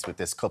experience with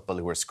this couple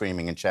who were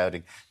screaming and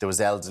shouting. There was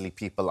elderly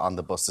people on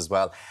the bus as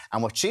well.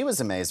 And what she was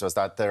amazed was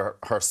that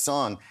her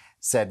son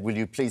said, will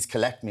you please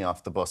collect me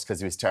off the bus, because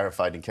he was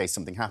terrified in case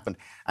something happened.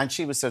 And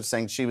she was sort of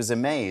saying she was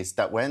amazed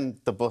that when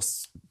the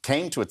bus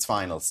came to its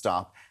final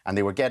stop and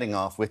they were getting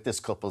off with this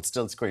couple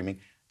still screaming,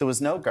 there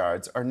was no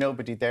guards or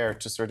nobody there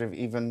to sort of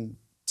even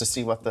to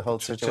see what the whole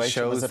situation just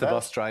shows was about. the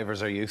bus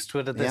drivers are used to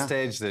it at this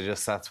stage.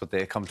 That's what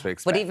they come to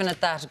expect. But even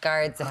at that,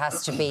 guards, it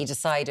has to be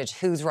decided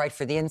who's right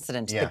for the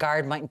incident. The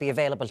guard mightn't be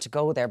available to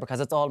go there because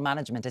it's all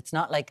management. It's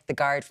not like the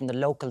guard from the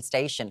local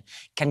station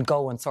can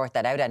go and sort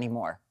that out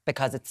anymore,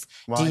 because it's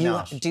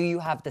do you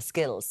have the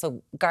skills?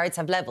 So guards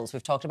have levels.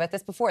 We've talked about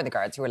this before. The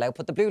guards who are allowed to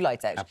put the blue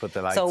lights out. Put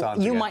the lights so on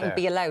you mightn't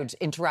be allowed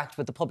to interact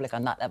with the public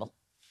on that level.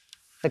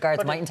 The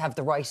guards mightn't have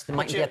the right. They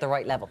mightn't be at the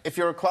right level. If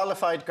you're a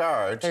qualified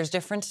guard, there's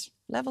different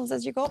levels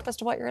as you go up as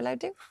to what you're allowed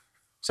to do.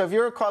 So if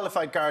you're a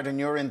qualified guard and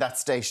you're in that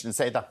station,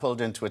 say that pulled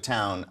into a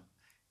town,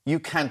 you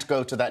can't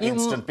go to that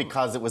incident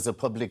because it was a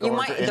public order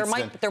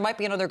incident. There might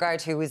be another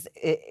guard who's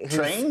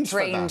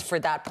trained for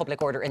that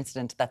public order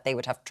incident that they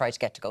would have to try to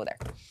get to go there.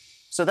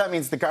 So that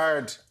means the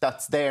guard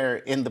that's there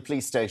in the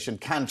police station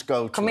can't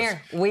go to Come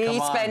here. We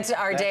spent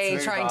our day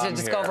trying to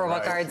discover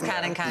what guards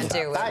can and can't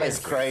do. That is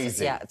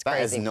crazy. Yeah, it's crazy.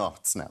 That is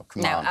nuts now.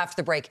 Come now, on. after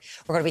the break,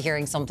 we're going to be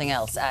hearing something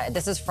else.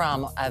 This is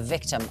from a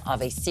victim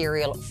of a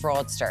serial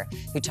fraudster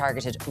who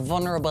targeted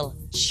vulnerable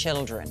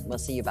children. We'll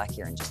see you back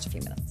here in just a few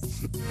minutes.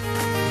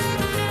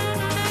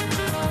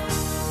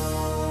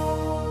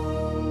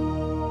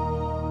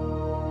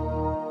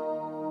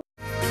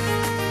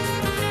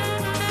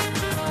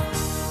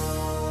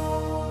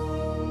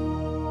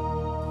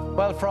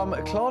 Well,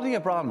 from Claudia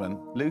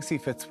Bronwyn, Lucy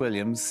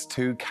Fitzwilliams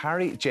to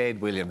Carrie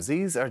Jade Williams,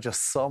 these are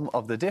just some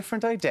of the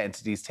different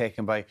identities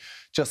taken by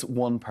just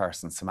one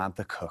person,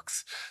 Samantha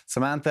Cookes.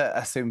 Samantha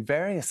assumed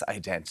various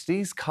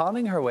identities,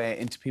 conning her way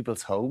into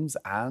people's homes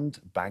and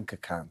bank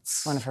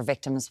accounts. One of her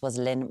victims was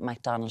Lynn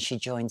MacDonald. She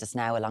joins us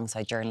now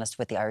alongside journalist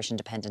with the Irish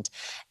Independent,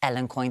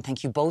 Ellen Coyne.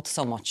 Thank you both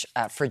so much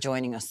for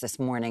joining us this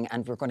morning,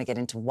 and we're going to get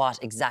into what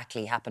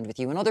exactly happened with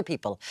you and other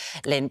people,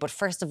 Lynn. But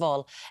first of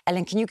all,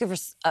 Ellen, can you give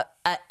us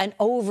an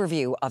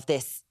overview of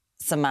this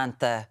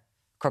Samantha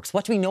Cookes?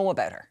 What do we know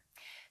about her?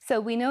 So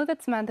we know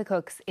that Samantha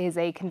Cookes is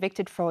a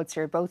convicted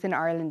fraudster, both in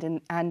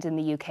Ireland and in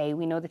the UK.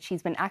 We know that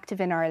she's been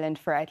active in Ireland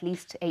for at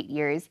least 8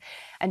 years,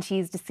 and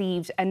she's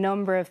deceived a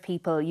number of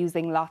people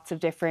using lots of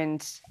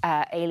different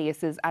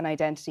aliases and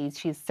identities.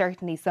 She's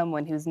certainly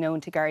someone who's known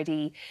to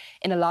Gardaí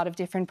in a lot of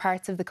different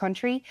parts of the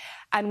country.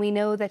 And we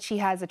know that she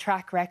has a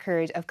track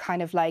record of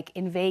kind of like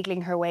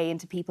inveigling her way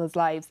into people's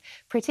lives,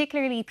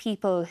 particularly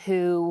people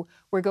who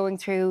were going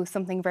through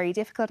something very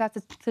difficult at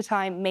the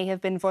time, may have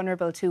been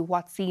vulnerable to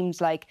what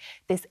seemed like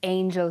this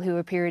angel who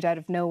appeared out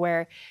of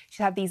nowhere.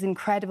 She had these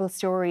incredible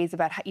stories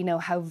about, you know,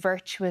 how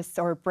virtuous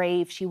or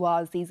brave she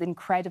was, these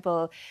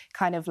incredible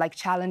kind of like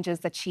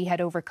challenges that she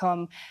had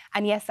overcome.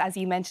 And yes, as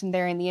you mentioned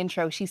there in the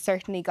intro, she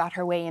certainly got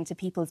her way into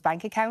people's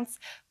bank accounts.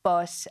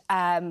 But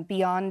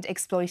beyond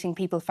exploiting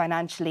people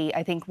financially,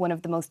 I think one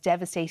of the most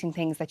devastating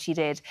things that she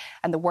did,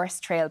 and the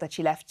worst trail that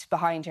she left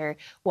behind her,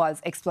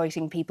 was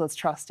exploiting people's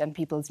trust and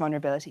people's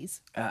vulnerabilities.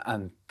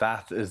 And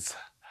that is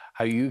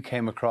how you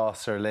came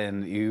across her,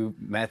 Lynn. You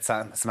met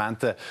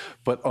Samantha,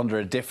 but under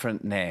a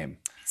different name.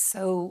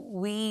 So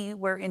we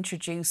were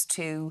introduced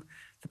to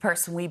the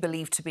person we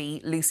believe to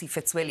be Lucy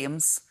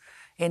Fitzwilliams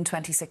in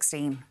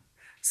 2016.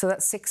 So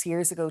that's 6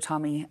 years ago,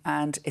 Tommy,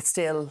 and it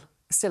still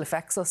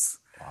affects us.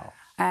 Wow.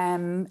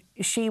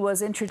 She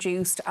was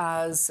introduced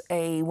as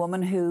a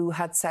woman who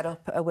had set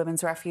up a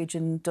women's refuge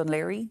in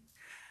Dunleary.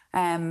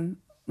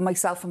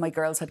 Myself and my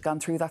girls had gone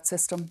through that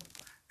system.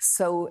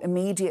 So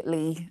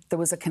immediately there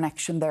was a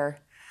connection there.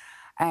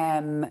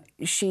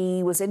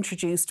 She was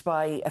introduced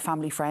by a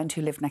family friend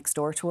who lived next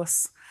door to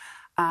us.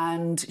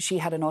 And she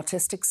had an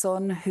autistic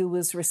son who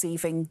was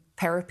receiving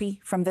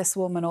therapy from this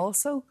woman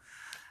also.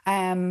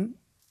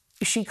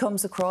 She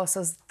comes across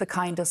as the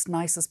kindest,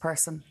 nicest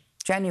person,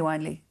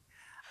 genuinely.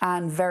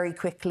 And very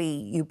quickly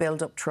you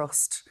build up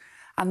trust.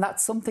 And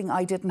that's something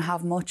I didn't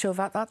have much of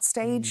at that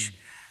stage.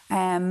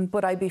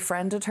 But I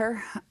befriended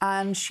her,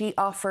 and she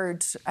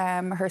offered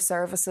her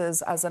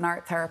services as an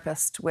art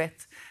therapist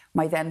with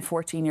my then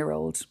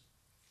 14-year-old.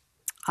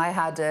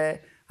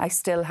 I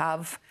still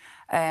have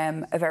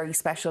a very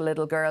special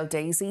little girl,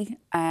 Daisy,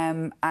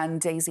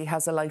 and Daisy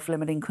has a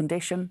life-limiting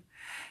condition.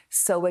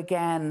 So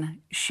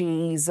again,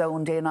 she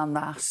zoned in on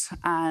that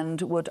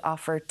and would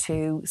offer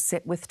to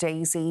sit with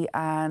Daisy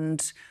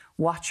and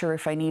watch her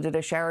if I needed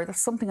a shower. That's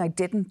something I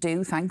didn't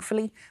do,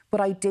 thankfully, but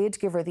I did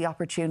give her the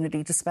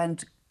opportunity to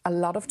spend a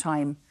lot of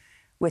time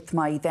with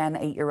my then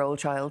 8-year-old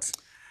child.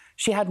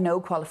 She had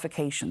no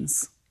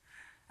qualifications.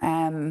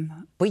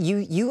 But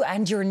you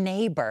and your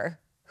neighbour,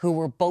 who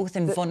were both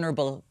in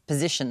vulnerable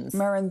positions.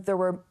 Muireann, there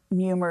were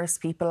numerous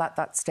people at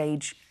that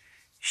stage.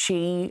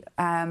 She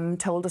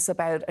told us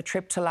about a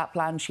trip to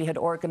Lapland she had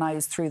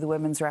organised through the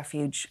Women's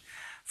Refuge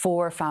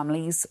for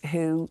families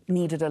who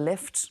needed a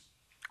lift.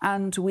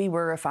 And we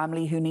were a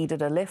family who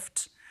needed a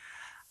lift.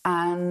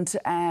 And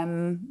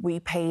we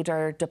paid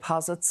our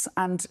deposits.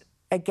 And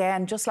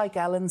again, just like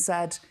Ellen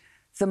said,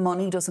 the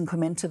money doesn't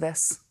come into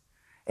this.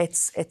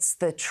 It's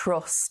the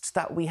trust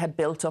that we had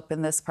built up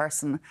in this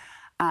person.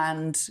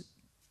 And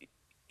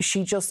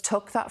she just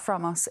took that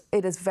from us.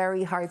 It is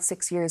very hard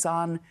 6 years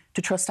on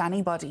to trust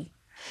anybody.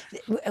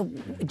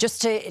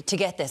 Just to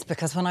get this,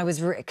 because when I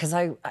was,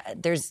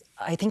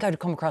 I think I'd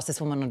come across this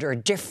woman under a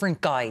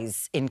different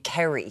guise in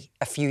Kerry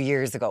a few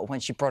years ago when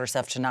she brought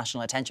herself to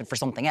national attention for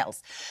something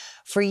else.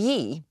 For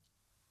ye,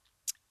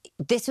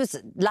 this was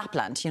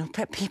Lapland, you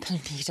know, people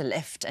need a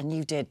lift, and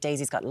you did.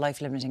 Daisy's got a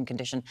life-limiting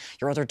condition.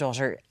 Your other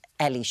daughter,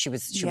 Ellie, she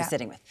was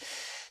sitting with.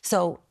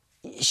 So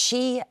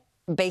she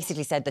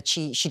basically said that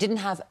she didn't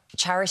have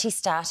charity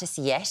status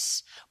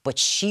yet, but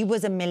she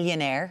was a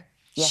millionaire.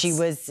 Yes. She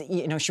was,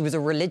 you know, she was a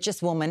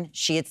religious woman.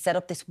 She had set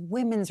up this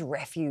women's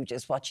refuge,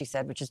 is what she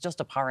said, which is just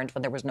abhorrent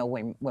when there was no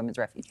women's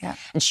refuge. Yeah.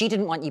 And she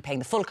didn't want you paying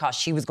the full cost.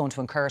 She was going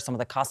to incur some of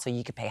the costs so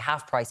you could pay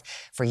half price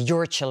for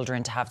your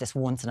children to have this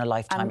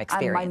once-in-a-lifetime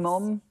experience. And my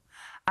mum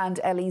and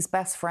Ellie's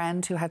best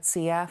friend who had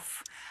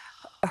CF,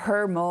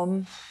 her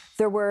mum,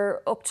 there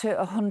were up to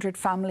 100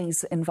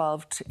 families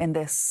involved in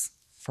this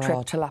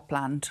trip to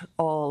Lapland,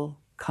 all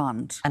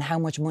conned. And how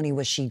much money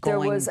was she going?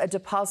 There was a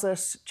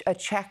deposit, a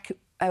cheque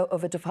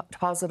of a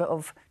deposit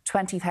of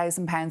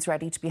 £20,000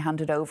 ready to be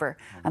handed over.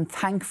 And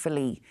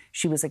thankfully,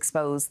 she was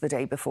exposed the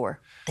day before.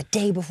 The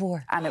day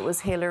before? And it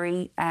was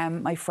Hilary,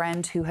 my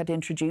friend who had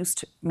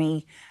introduced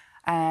me.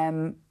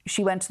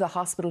 She went to the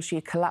hospital. She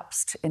had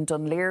collapsed in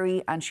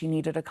Dunleary and she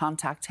needed a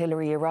contact.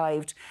 Hilary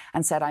arrived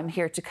and said, I'm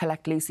here to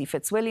collect Lucy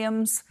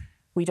Fitzwilliams.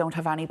 we don't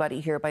have anybody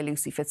here by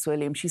Lucy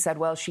Fitzwilliam. She said,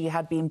 well, she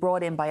had been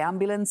brought in by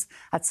ambulance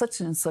at such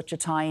and such a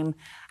time.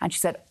 And she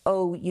said,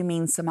 oh, you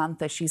mean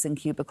Samantha, she's in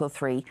cubicle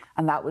 3.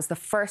 And that was the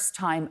first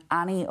time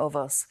any of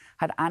us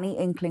had any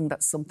inkling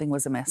that something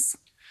was amiss.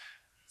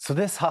 So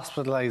this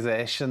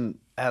hospitalisation,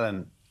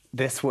 Ellen,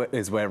 this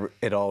is where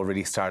it all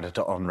really started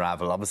to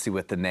unravel, obviously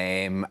with the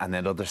name, and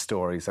then other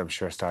stories, I'm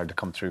sure, started to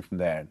come through from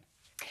there.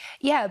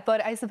 Yeah,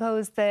 but I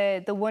suppose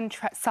the one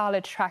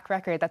solid track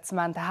record that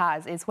Samantha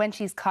has is when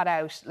she's caught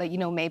out, like, you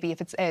know, maybe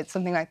if it's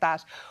something like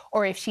that,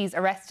 or if she's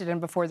arrested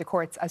and before the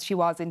courts, as she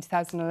was in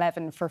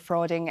 2011 for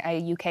frauding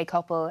a UK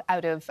couple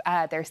out of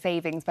their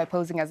savings by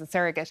posing as a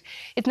surrogate,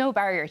 it's no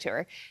barrier to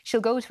her.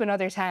 She'll go to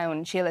another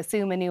town, she'll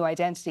assume a new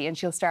identity and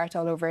she'll start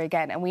all over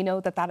again. And we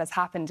know that that has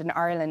happened in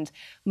Ireland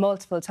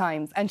multiple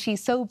times. And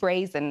she's so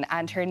brazen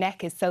and her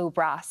neck is so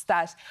brass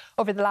that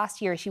over the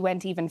last year she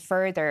went even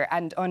further,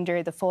 and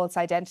under the false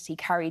identity,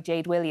 Carrie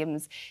Jade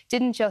Williams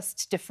didn't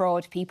just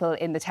defraud people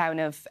in the town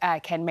of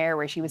Kenmare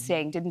where she was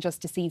staying, didn't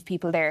just deceive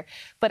people there,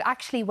 but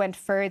actually went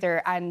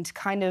further and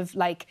kind of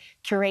like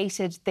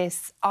curated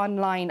this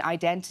online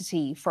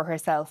identity for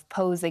herself,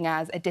 posing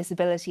as a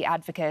disability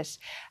advocate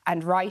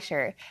and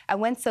writer, and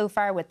went so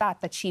far with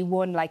that that she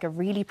won like a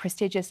really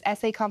prestigious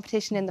essay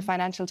competition in the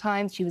Financial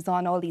Times. She was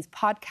on all these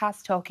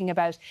podcasts talking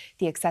about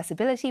the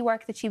accessibility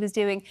work that she was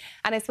doing.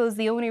 And I suppose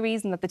the only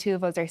reason that the two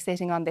of us are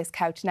sitting on this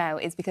couch now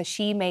is because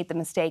she made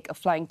the mistake of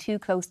flying too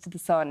close to the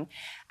sun,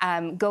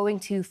 going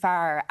too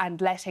far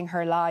and letting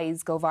her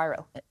lies go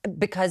viral.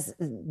 Because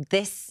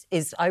this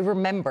is, I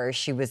remember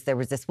there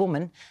was this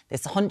woman,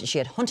 she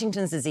had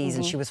Huntington's disease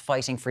and she was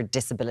fighting for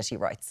disability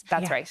rights.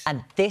 That's right.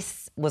 And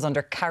this was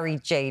under Carrie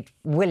Jade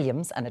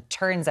Williams, and it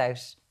turns out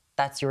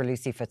that's your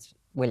Lucy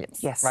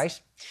Fitzwilliams, yes,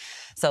 right?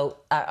 So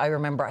I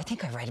remember, I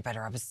think I read about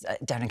her, I was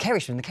down in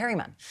Kerry, she was in the Kerry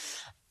Man.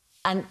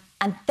 And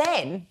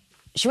then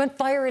she went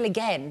viral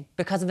again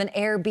because of an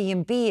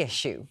Airbnb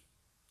issue.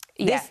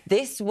 Yeah.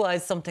 This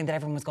was something that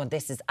everyone was going,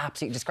 this is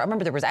absolutely disgraceful. I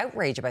remember there was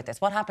outrage about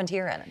this. What happened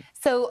here, Ellen?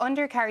 So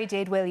under Carrie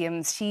Jade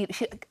Williams, she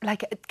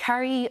like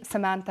Carrie,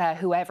 Samantha,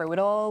 whoever, would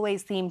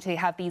always seem to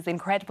have these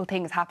incredible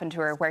things happen to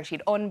her where she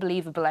had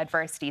unbelievable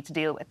adversity to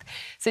deal with.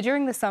 So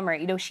during the summer,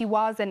 you know, she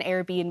was an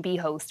Airbnb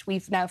host.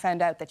 We've now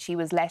found out that she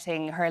was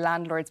letting her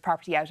landlord's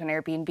property out on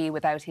Airbnb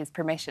without his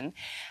permission.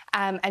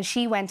 And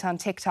she went on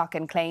TikTok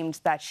and claimed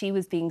that she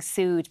was being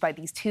sued by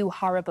these two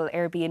horrible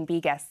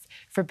Airbnb guests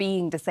for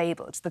being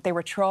disabled, that they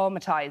were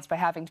traumatised by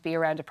having to be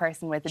around a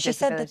person with a disability. She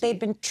said that they'd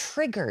been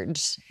triggered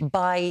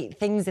by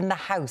things in the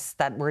house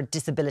that were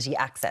disability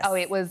access. Oh,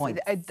 it was,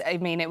 I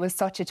mean, it was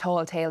such a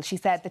tall tale. She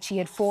said that she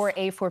had 4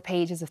 A4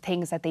 pages of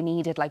things that they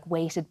needed, like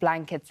weighted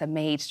blankets and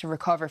maids to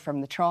recover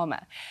from the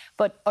trauma.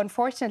 But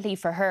unfortunately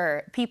for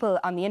her, people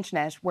on the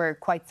internet were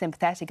quite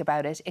sympathetic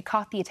about it. It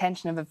caught the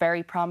attention of a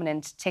very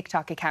prominent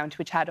TikTok account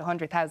which had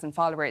 100,000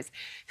 followers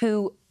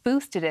who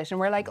boosted it and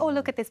were like, oh,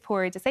 look at this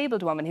poor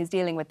disabled woman who's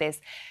dealing with this.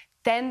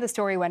 Then the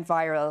story went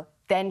viral.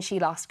 Then she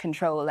lost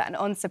control. And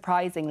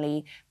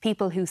unsurprisingly,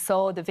 people who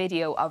saw the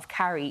video of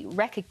Carrie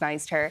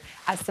recognised her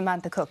as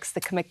Samantha Cookes, the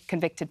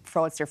convicted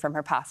fraudster from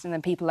her past. And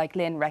then people like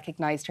Lynn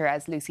recognised her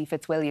as Lucy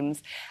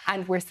Fitzwilliams.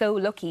 And we're so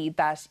lucky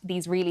that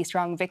these really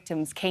strong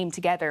victims came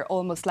together,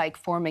 almost like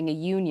forming a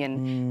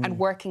union and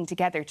working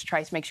together to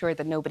try to make sure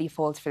that nobody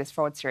falls for this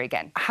fraudster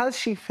again. Has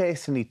she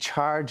faced any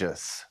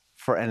charges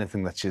for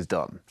anything that she's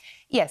done?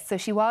 Yes, so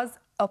she was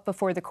up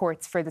before the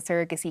courts for the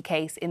surrogacy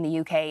case in the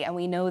UK, and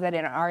we know that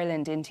in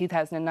Ireland in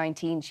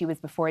 2019 she was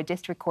before a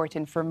district court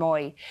in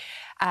Fermoy.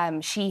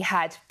 She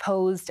had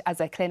posed as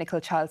a clinical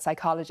child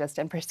psychologist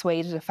and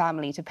persuaded a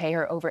family to pay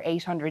her over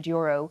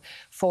 €800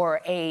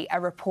 for a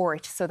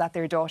report so that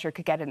their daughter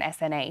could get an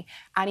SNA.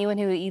 Anyone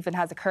who even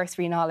has a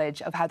cursory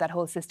knowledge of how that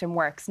whole system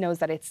works knows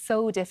that it's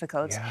so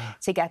difficult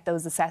to get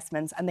those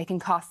assessments, and they can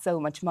cost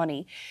so much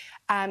money.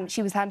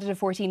 She was handed a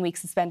 14-week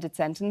suspended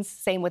sentence.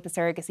 Same with the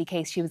surrogacy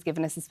case, she was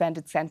given a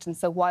suspended sentence.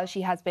 So while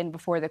she has been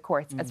before the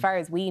courts, as far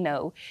as we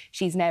know,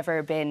 she's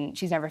never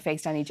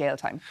faced any jail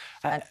time.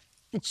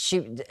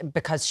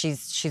 Because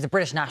she's a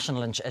British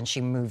national and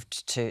she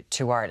moved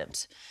to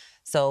Ireland.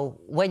 So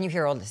when you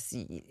hear all this,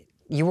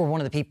 you were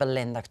one of the people,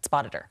 Lynn, that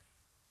spotted her.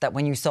 That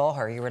when you saw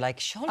her, you were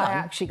like, hold on. I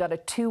actually got a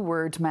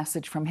 2-word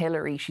message from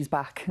Hillary, she's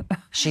back.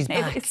 She's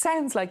back. It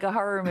sounds like a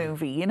horror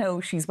movie, you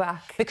know, she's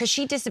back. Because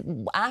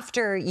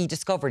after you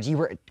discovered, you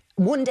were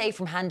one day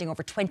from handing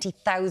over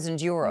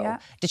 €20,000. Yeah.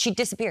 Did she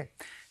disappear?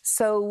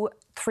 So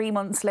 3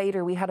 months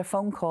later, we had a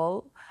phone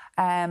call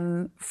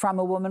from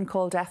a woman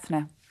called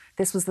Ethna.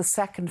 This was the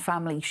second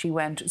family she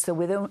went. So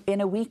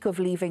within a week of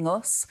leaving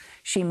us,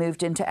 she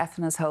moved into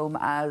Ethna's home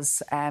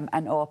as an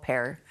au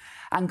pair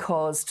and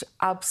caused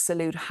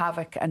absolute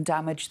havoc and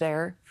damage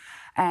there.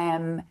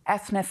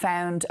 Ethna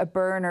found a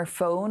burner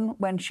phone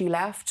when she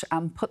left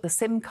and put the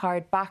SIM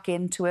card back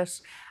into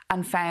it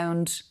and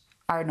found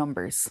our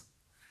numbers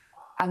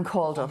and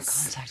called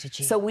us. Contacted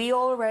you. So we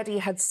already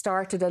had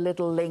started a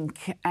little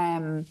link.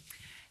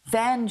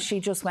 Then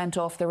she just went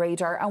off the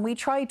radar, and we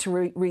tried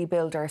to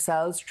rebuild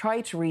ourselves,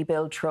 tried to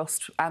rebuild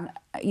trust, and,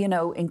 you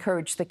know,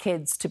 encourage the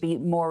kids to be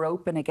more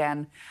open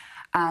again.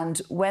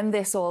 And when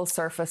this all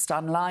surfaced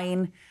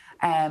online,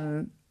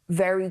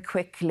 very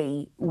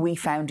quickly we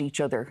found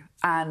each other.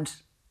 And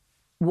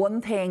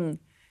one thing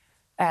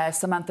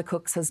Samantha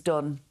Cookes has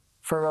done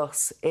for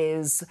us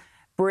is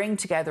bring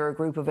together a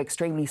group of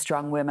extremely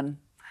strong women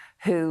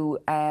who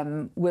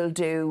will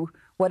do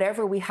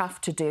whatever we have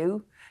to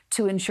do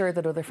to ensure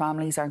that other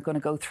families aren't going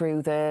to go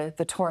through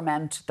the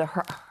torment, the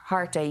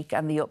heartache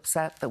and the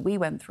upset that we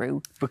went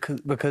through.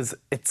 Because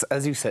it's,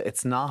 as you said,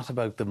 it's not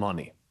about the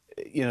money.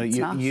 You know,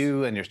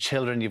 you and your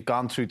children, you've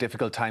gone through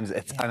difficult times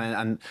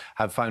and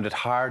have found it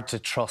hard to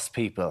trust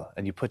people,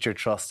 and you put your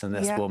trust in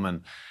this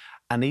woman.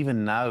 And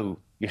even now,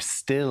 you're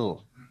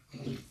still,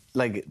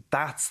 like,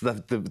 that's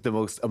the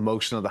most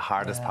emotional, the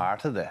hardest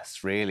part of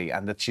this, really,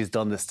 and that she's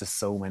done this to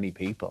so many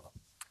people.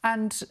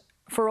 And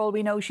for all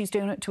we know, she's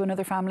doing it to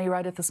another family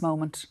right at this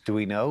moment. Do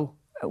we know?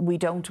 We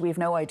don't. We have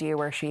no idea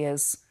where she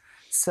is.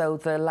 So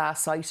the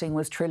last sighting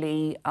was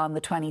Tralee on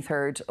the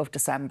 23rd of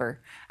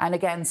December. And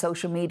again,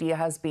 social media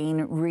has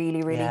been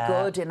really, really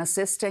good in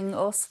assisting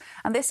us.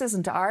 And this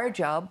isn't our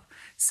job.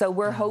 So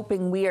we're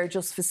hoping we are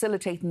just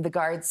facilitating the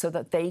guards so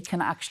that they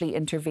can actually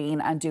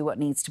intervene and do what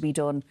needs to be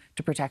done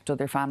to protect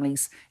other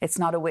families. It's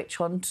not a witch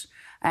hunt.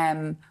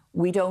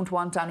 We don't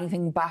want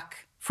anything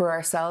back for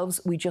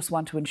ourselves. We just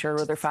want to ensure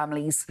other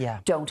families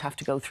don't have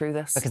to go through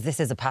this. Because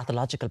this is a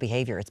pathological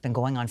behaviour. It's been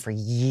going on for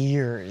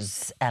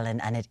years, Ellen,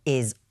 and it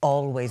is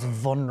always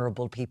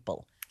vulnerable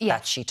people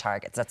that she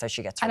targets. That's how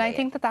she gets her And way I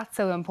think that that's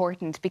so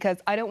important, because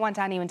I don't want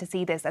anyone to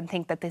see this and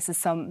think that this is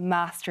some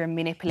master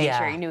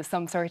manipulator, you know,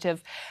 some sort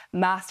of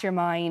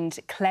mastermind,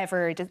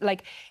 clever,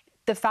 like...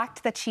 The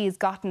fact that she has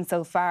gotten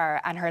so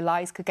far and her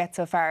lies could get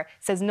so far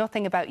says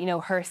nothing about, you know,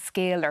 her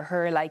skill or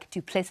her, like,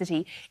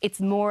 duplicity. It's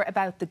more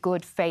about the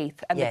good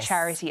faith and the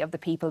charity of the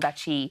people that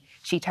she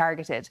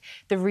targeted.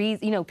 The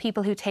reason, you know,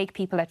 people who take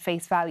people at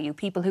face value,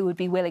 people who would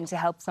be willing to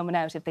help someone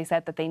out if they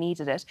said that they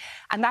needed it.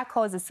 And that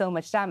causes so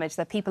much damage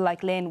that people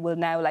like Lynn will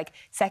now, like,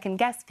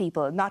 second-guess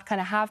people, not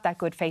kind of have that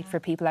good faith for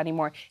people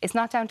anymore. It's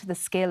not down to the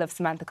skill of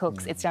Samantha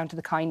Cookes, it's down to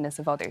the kindness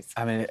of others.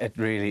 I mean, it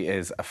really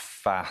is a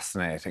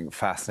fascinating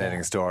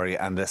story.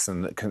 And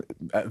listen,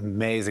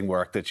 amazing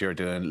work that you're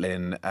doing,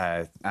 Lynn,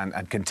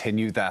 and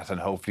continue that, and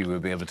hopefully we'll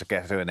be able to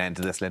get to an end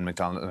to this. Lynn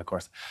McDonald and, of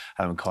course,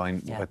 Helen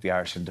Coyne with the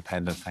Irish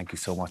Independent. Thank you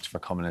so much for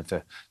coming in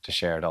to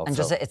share it also. And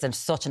just, it's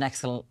such an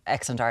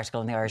excellent article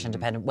in the Irish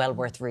Independent, well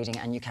worth reading,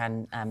 and you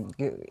can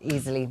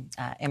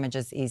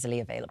images easily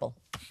available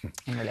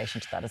in relation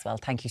to that as well.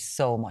 Thank you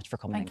so much for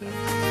coming. Thank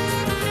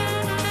you.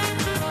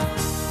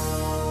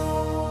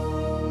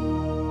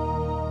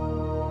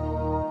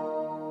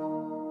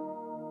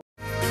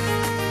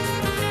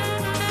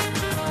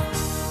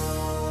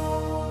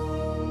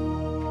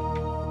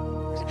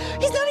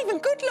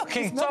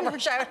 So we're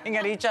shouting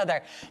at each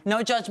other.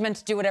 No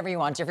judgment, do whatever you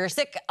want. If you're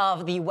sick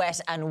of the wet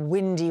and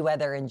windy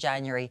weather in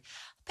January,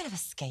 a bit of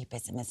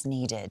escapism is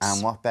needed.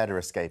 And what better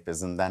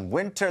escapism than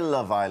Winter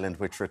Love Island,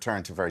 which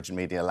returned to Virgin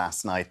Media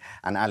last night.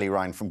 And Ali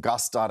Ryan from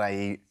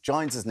goss.ie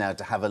joins us now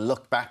to have a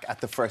look back at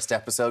the first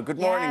episode. Good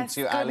morning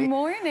to you, Ali. Good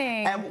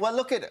morning. Well,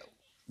 look at...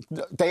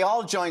 They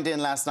all joined in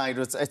last night.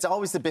 It's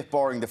always a bit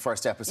boring, the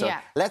first episode.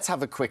 Yeah. Let's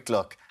have a quick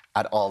look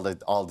at all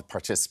the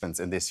participants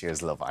in this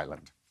year's Love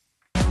Island.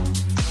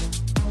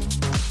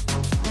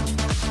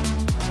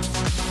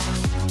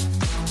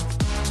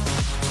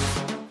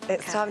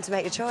 It's time to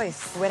make your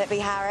choice. Will it be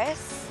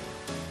Harris,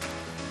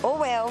 or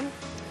Will,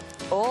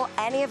 or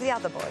any of the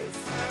other boys?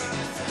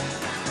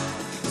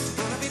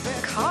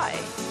 Kai.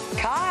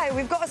 Kai,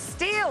 we've got a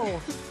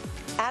steal.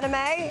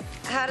 Anime,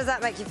 how does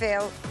that make you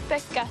feel?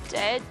 Bit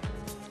gutted.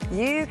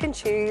 You can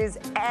choose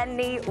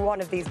any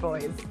one of these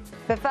boys.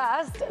 But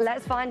first,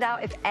 let's find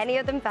out if any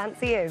of them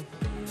fancy you.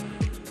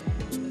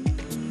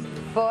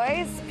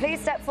 Boys, please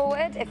step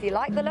forward if you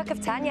like the look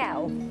of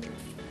Danielle.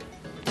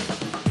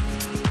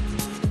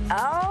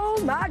 Oh,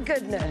 my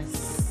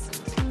goodness.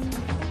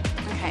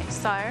 Okay,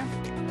 so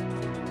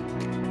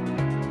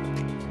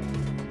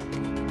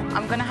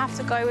I'm gonna have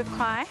to go with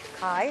Kai.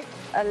 Kai.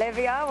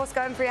 Olivia, what's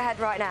going through your head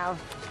right now?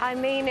 I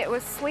mean, it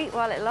was sweet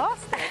while it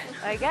lasted,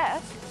 I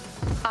guess.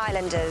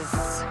 Islanders.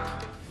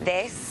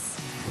 This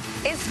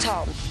is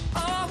Tom.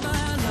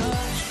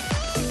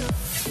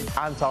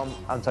 I'm Tom,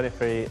 I'm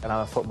 23 and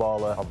I'm a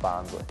footballer of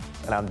Barnsley.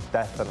 And I'm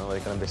definitely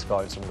going to be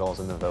scoring some goals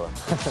in the Villa.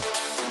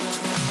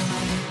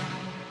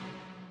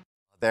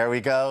 There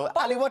we go.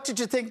 Ali, what did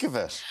you think of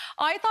it?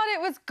 I thought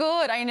it was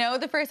good. I know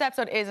the first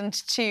episode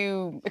isn't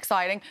too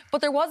exciting,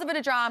 but there was a bit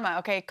of drama,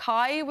 OK?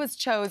 Kai was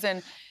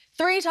chosen.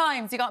 3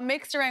 times. He got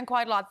mixed around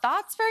quite a lot.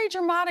 That's very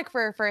dramatic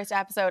for a first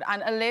episode.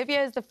 And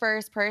Olivia is the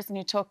first person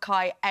who took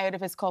Kai out of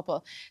his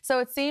couple. So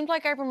it seemed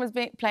like everyone was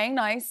playing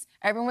nice.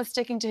 Everyone was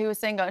sticking to who was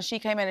single. And she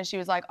came in and she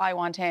was like, I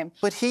want him.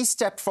 But he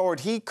stepped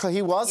forward. He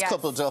was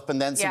coupled up and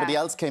then somebody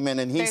else came in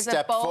and he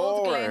stepped forward. There's a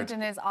bold forward. glint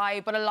in his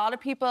eye. But a lot of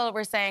people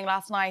were saying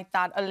last night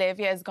that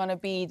Olivia is going to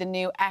be the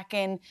new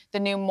Ekin, the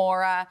new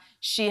Maura.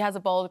 She has a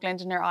bold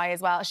glint in her eye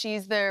as well.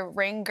 She's the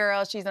ring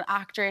girl. She's an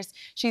actress.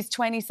 She's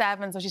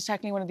 27, so she's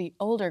technically one of the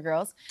older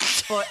girls.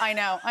 But I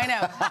know.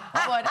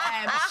 But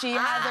she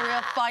has a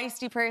real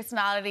feisty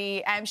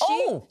personality.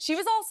 She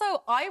was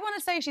also, I want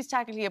to say she's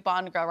technically a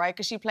Bond girl, right?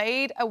 Because she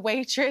played a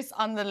waitress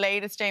on the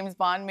latest James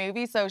Bond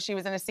movie. So she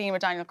was in a scene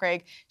with Daniel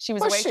Craig. She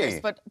was a waitress.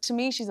 But to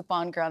me, she's a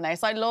Bond girl now.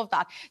 So I love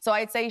that. So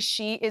I'd say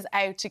she is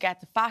out to get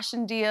the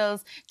fashion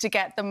deals, to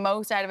get the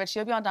most out of it.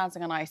 She'll be on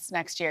Dancing on Ice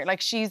next year.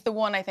 Like, she's the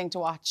one, I think, to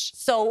watch.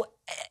 So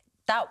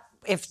that...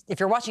 If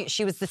you're watching,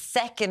 she was the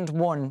second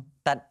one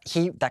that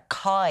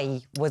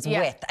Kai was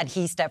with, and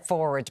he stepped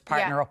forward to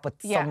partner up with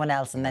someone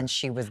else, and then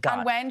she was gone.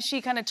 And when she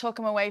kind of took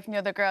him away from the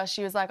other girls,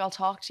 she was like, I'll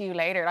talk to you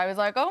later. And I was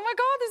like, oh my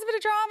God, there's a bit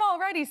of drama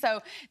already.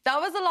 So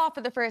that was a lot for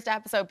the first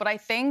episode, but I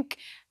think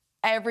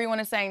everyone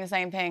is saying the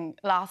same thing.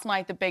 Last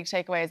night, the big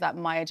takeaway is that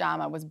Maya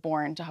Jama was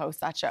born to host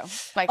that show.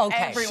 Like,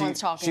 everyone's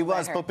talking She about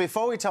was, her. but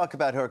before we talk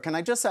about her, can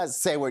I just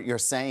say what you're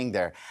saying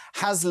there?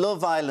 Has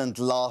Love Island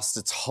lost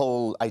its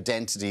whole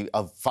identity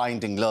of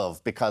finding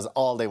love because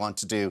all they want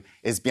to do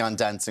is be on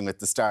Dancing with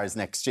the Stars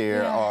next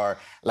year or,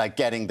 like,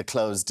 getting the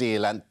closed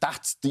deal, and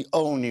that's the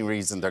only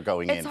reason they're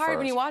going in for it? It's hard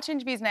when you watch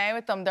interviews now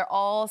with them, they're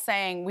all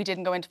saying, we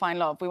didn't go in to find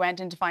love, we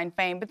went in to find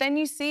fame. But then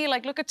you see,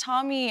 like, look at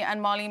Tommy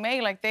and Molly May,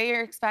 like, they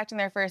are expecting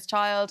their first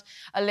child.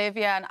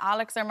 Olivia and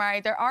Alex are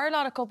married. There are a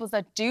lot of couples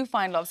that do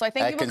find love. So I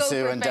think people go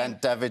Sue for and fame.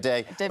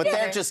 Davide. But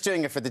they're just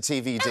doing it for the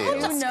TV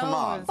deals. Come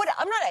on. But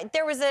I'm not.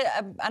 There was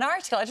an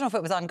article, I don't know if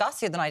it was on Gossip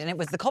the other night, and it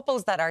was the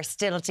couples that are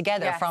still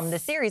together from the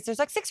series. There's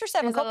like 6 or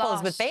 7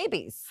 couples with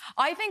babies.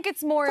 I think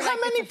it's more How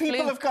many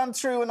people have gone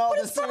through in all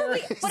this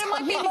series? But it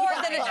might be more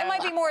than it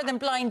might be more than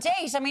Blind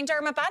Date. I mean,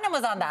 Dermot Bannon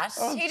was on that.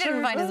 He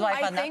didn't find his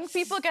wife on that. I think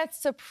people get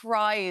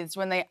surprised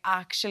when they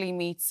actually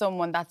meet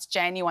someone that's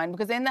genuine,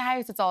 because in the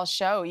house it's all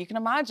show. You can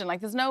imagine,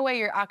 like, there's no way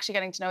you're actually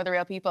getting to know the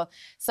real people.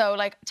 So,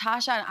 like,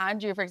 Tasha and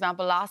Andrew, for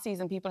example, last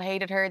season, people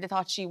hated her. They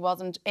thought she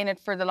wasn't in it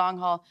for the long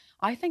haul.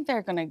 I think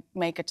they're going to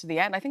make it to the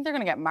end. I think they're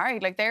going to get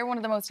married. Like, they're one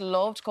of the most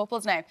loved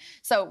couples now.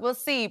 So we'll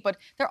see. But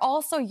they're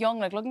all so young.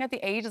 Like, looking at the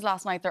ages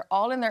last night, they're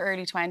all in their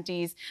early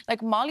 20s.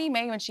 Like, Molly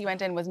May, when she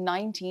went in, was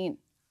 19.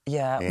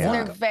 Yeah. So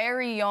they're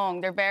very young.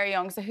 They're very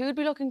young. So who'd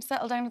be looking to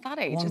settle down at that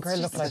age? One girl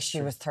looked like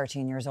she was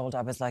 13 years old.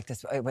 I was like,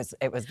 this. It was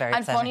very And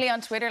upsetting. funnily, on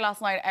Twitter last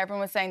night,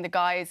 everyone was saying the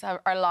guys are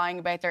lying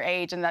about their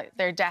age and that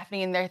they're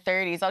definitely in their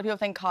 30s. A lot of people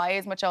think Kai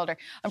is much older.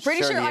 I'm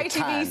pretty sure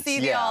ITV see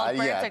the old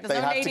birth. Like,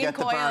 there's no Nadine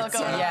Coyle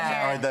going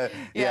on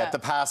here. Or the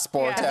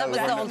passport. That was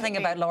the whole thing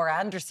about Laura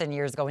Anderson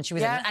years ago when she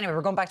was in. Anyway,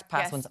 we're going back to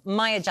past ones.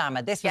 Maya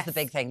Jama, this was the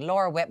big thing.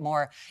 Laura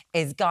Whitmore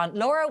is gone.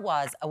 Laura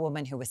was a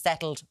woman who was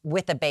settled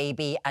with a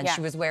baby, and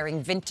she was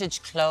wearing vintage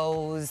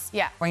clothes.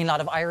 Wearing a lot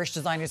of Irish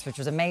designers, which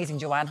was amazing,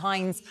 Joanne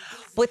Hines.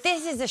 But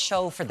this is a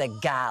show for the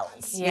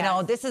gals. You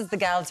know, this is the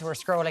gals who are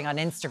scrolling on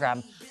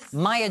Instagram.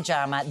 Maya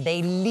Jama,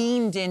 they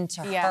leaned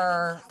into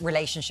her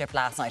relationship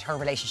last night, her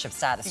relationship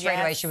status. Straight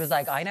away, she was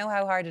like, I know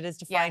how hard it is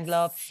to find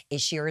love.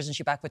 Is she or isn't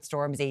she back with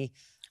Stormzy?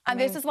 And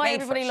this is why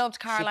everybody loved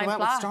Caroline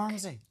Black.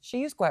 She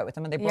used to go out with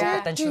him and they broke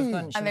up. Then she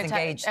was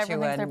engaged to...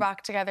 Everyone thinks they're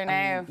back together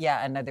now.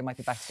 And now they might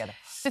be back together.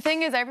 The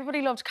thing is,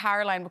 everybody loved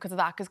Caroline because of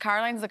that, because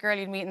Caroline's the girl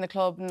you'd meet in the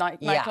club,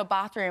 nightclub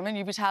bathroom, and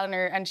you'd be telling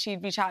her and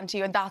she'd be chatting to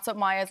you, and that's what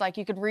Maya's like.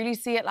 You could really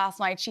see it last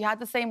night. She had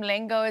the same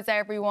lingo as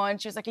everyone.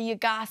 She was like, are you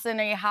gassing?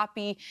 Are you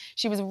happy?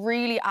 She was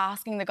really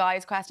asking the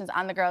guys questions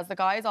and the girls. The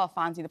guys all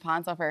fancy the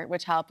pants off her,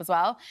 which helped as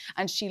well.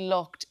 And she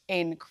looked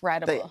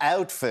incredible. The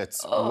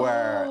outfits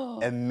were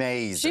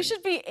amazing. She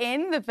should be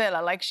in the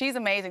villa. Like, she's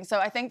amazing. So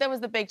I think that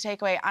was the big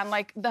takeaway. And,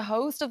 like, the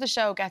host of the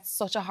show gets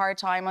such a hard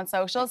time on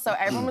socials. So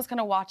everyone was kind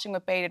of watching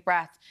with bated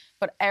breath.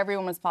 But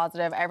everyone was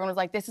positive. Everyone was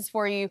like, this is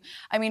for you.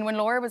 I mean, when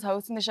Laura was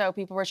hosting the show,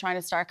 people were trying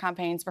to start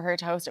campaigns for her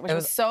to host it, which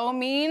was so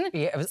mean.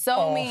 Yeah, it was so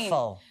awful.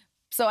 mean.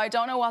 So I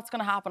don't know what's going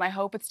to happen. I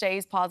hope it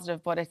stays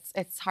positive, but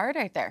it's hard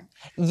out there.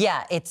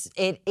 Yeah, it's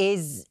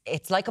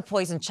like a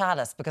poison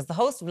chalice, because the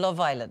host of Love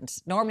Island,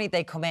 normally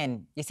they come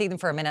in, you see them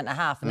for a minute and a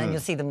half, and then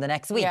you'll see them the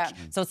next week.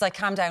 So it's like,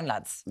 calm down,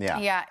 lads.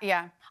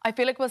 Yeah. I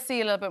feel like we'll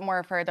see a little bit more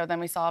of her, though, than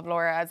we saw of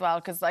Laura as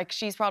well, because, like,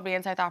 she's probably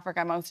in South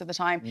Africa most of the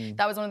time.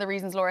 That was one of the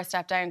reasons Laura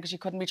stepped down, because she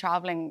couldn't be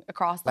travelling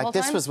across the whole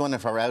time. This was one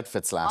of her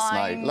outfits last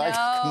night. Like,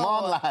 come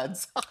on,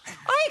 lads.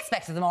 I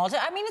expected them all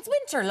to... I mean, it's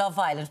winter Love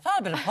Island.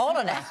 Probably a bit of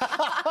polo neck.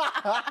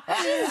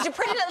 It's a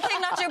pretty little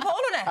thing not doing polo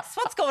necks.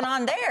 What's going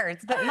on there?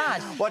 It's a bit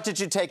mad. What did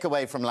you take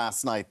away from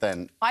last night,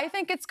 then? I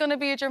think it's going to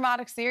be a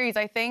dramatic series.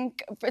 I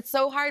think it's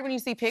so hard when you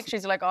see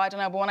pictures. You're like, oh, I don't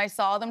know. But when I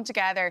saw them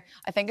together,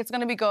 I think it's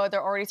going to be good.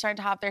 They're already starting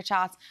to have their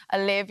chats.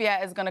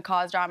 Olivia is going to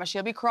cause drama.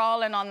 She'll be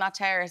crawling on that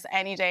terrace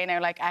any day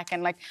now, like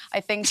Ekin. Like,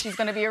 I think she's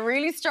going to be a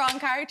really strong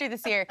character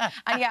this year.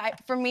 And yeah,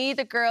 for me,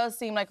 the girls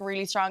seem like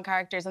really strong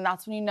characters, and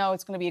that's when you know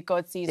it's going to be a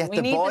good season.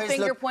 Yeah, we need the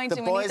finger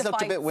pointing. The boys we need the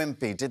looked a fights. bit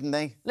wimpy, didn't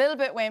they? A little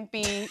bit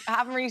wimpy. I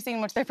haven't really seen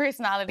much of their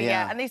personality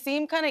Yeah. yet. And they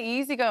seem kind of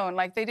easygoing.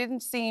 Like, they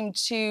didn't seem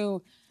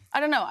too... I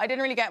don't know. I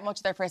didn't really get much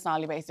of their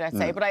personality based, I'd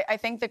say. But I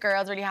think the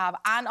girls really have.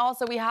 And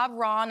also, we have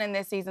Ron in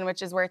this season,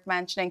 which is worth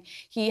mentioning.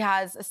 He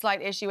has a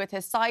slight issue with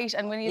his sight.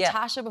 And we had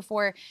Tasha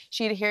before,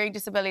 she had a hearing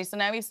disability. So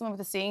now we have someone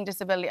with a seeing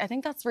disability. I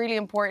think that's really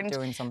important.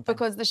 Doing something.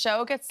 Because the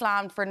show gets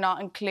slammed for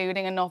not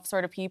including enough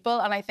sort of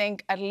people. And I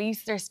think at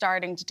least they're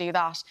starting to do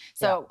that.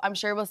 So I'm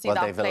sure we'll see that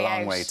play out. Well, they've a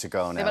long way to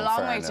go now. They have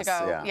a long way to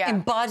go, yeah.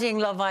 Embodying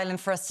Love Island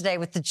for us today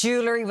with the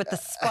jewellery, with the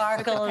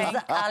sparkles.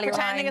 Ali Pretending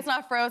Ryan. it's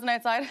not frozen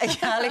outside.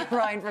 Ali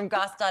Ryan from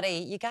Goss.ie.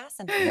 You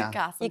gassing?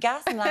 Yeah. You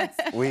gassing, lads?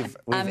 We've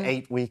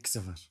 8 weeks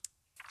of it.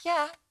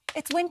 Yeah,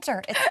 it's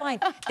winter. It's fine.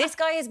 This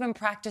guy has been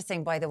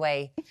practicing, by the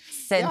way,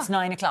 since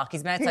 9 o'clock.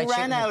 He's been outside He ran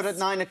shooting out his- at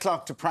 9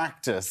 o'clock to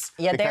practice.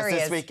 Yeah, because there he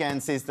this is.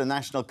 weekend sees the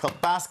National Cup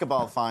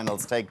basketball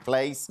finals take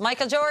place.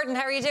 Michael Jordan,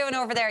 how are you doing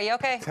over there? You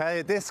okay? Tell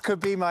you, this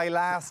could be my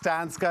last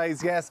dance,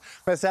 guys. Yes,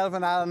 myself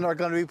and Alan are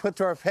going to be put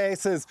to our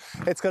paces.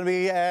 It's going to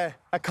be a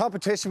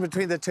competition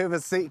between the two of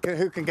us, see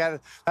who can get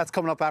it. That's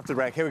coming up after the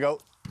break. Here we go.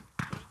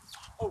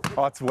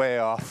 Oh, it's way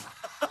off.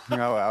 Oh,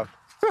 well.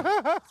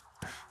 I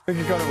think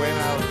you're going to win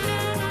now.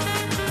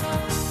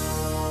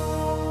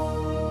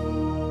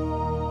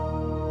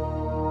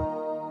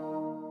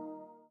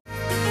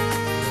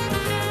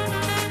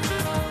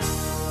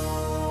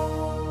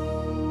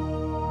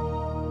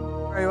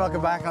 Very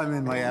welcome back. I'm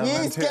in my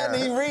element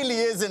He really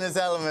is in his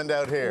element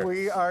out here.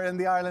 We are in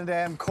the Ireland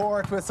AM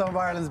court with some of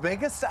Ireland's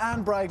biggest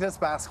and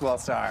brightest basketball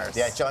stars.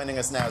 Yeah, joining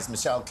us now is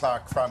Michelle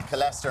Clark from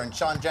Leicester and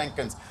Sean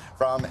Jenkins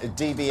from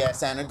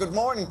DBSN. And good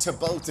morning to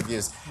both of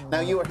you. Now,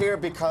 you are here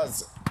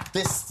because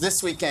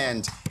this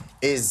weekend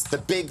is the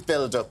big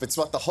build-up. It's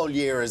what the whole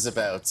year is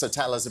about. So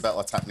tell us about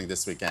what's happening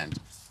this weekend.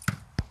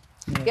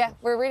 Yeah,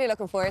 we're really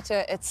looking forward to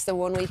it. It's the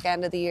one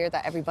weekend of the year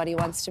that everybody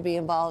wants to be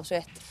involved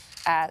with.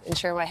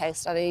 Ensure My House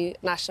Study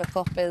National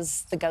Cup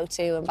is the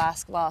go-to in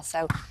basketball,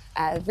 so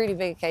really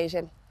big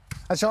occasion.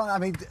 And Sean, I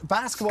mean,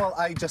 basketball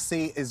I just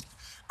see is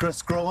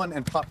just growing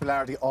in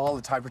popularity all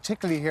the time,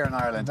 particularly here in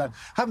Ireland. And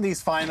having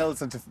these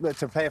finals and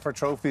to play for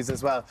trophies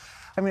as well.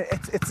 I mean,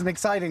 it's an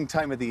exciting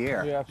time of the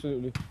year. Yeah,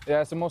 absolutely.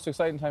 Yeah, it's the most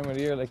exciting time of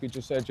the year, like we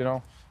just said, you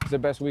know. It's the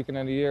best weekend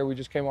of the year. We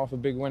just came off a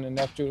big win in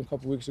Neptune a couple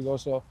of weeks ago,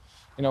 so,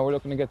 you know, we're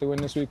looking to get the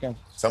win this weekend.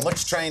 So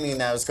much training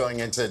now is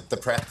going into the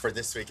prep for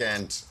this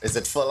weekend. Is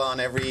it full on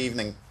every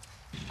evening?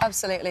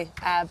 Absolutely.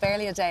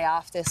 Barely a day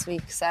off this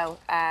week, so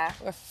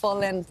we're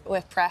full in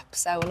with prep,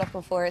 so we're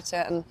looking forward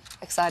to it and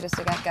excited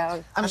to get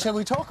going. And Michelle,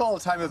 we talk all the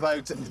time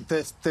about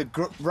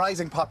the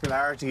rising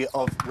popularity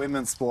of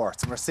women's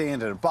sports, and we're seeing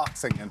it in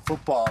boxing and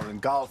football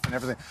and golf and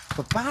everything.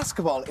 But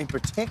basketball in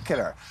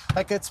particular,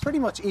 like it's pretty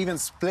much even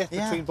split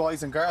between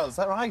boys and girls. Is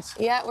that right?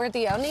 Yeah, we're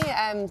the only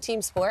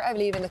team sport, I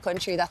believe, in the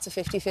country that's a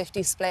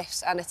 50-50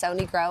 split, and it's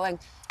only growing.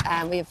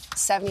 We have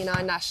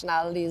 79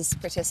 nationalities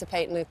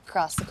participating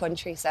across the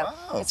country, so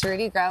it's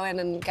really growing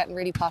and getting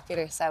really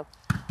popular. So,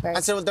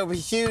 And so there'll be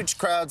huge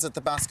crowds at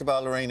the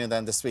basketball arena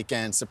then this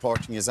weekend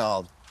supporting you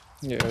all.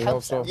 Yeah, we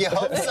hope so. You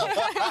hope so.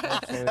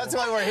 That's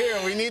why we're here.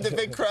 We need the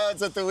big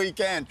crowds at the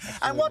weekend.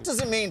 And what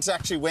does it mean to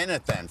actually win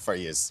it then for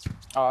you? It's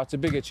a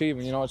big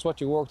achievement, you know. It's what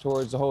you work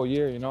towards the whole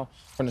year, you know,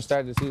 from the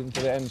start of the season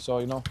to the end. So,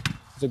 you know,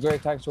 it's a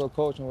great thanks to our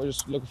coach, and we're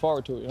just looking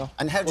forward to it, you know.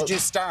 And how did you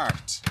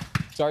start?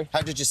 Sorry?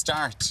 How did you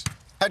start?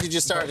 How did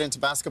you start into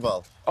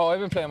basketball? Oh, I've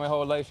been playing my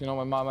whole life, you know.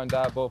 My mum and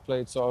dad both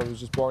played, so I was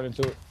just born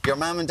into it. Your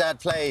mum and dad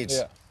played?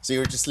 Yeah. So you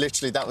were just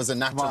literally, that was a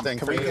natural thing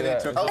Can for we you? get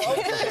into it? Oh,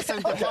 okay. So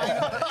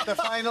the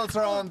finals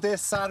are on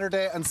this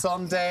Saturday and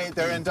Sunday.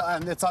 They're in,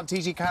 and it's on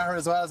TG Carr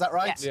as well. Is that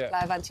right? Yeah,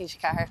 live on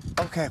TG Carr.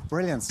 Okay,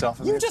 brilliant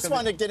stuff. I mean, You it's just gonna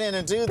want to get in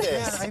and do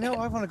this. Yeah, I know.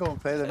 I want to go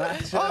and play the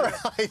match. All right.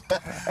 Hey,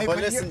 Well, but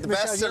listen, the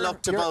best of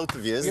luck to both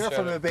of you. You're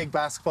from a big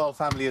basketball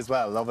family as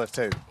well. Love it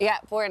too. Yeah,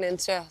 born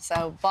into it,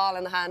 so ball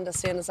in the hand as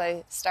soon as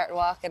I started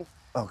walking.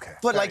 Okay.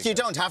 But like, you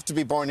don't have to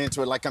be born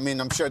into it. Like, I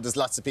mean, I'm sure there's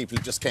lots of people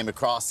who just came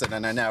across it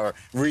and are now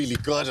really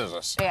good at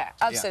it. Yeah,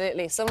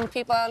 absolutely. Some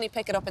people only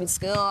pick it up in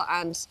school,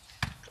 and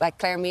like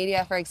Claire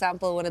Media, for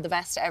example, one of the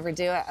best to ever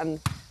do it. And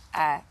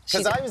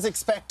because I was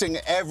expecting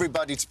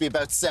everybody to be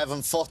about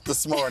 7 foot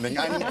this morning,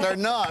 and they're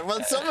not.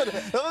 Well, some of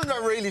them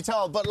are really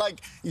tall, but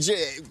like, is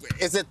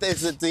it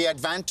the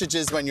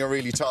advantages when you're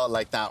really tall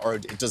like that, or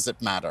does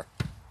it matter?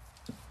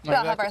 We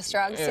all have our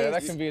strong suits. Yeah,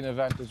 that can be an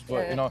advantage,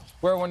 but you know,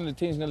 we're one of the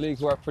teams in the league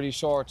who are pretty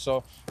short,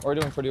 so we're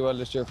doing pretty well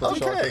this year for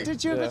short. Okay.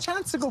 Did you have a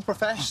chance to go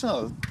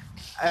professional,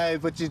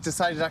 but you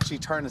decided to actually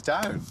turn it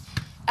down?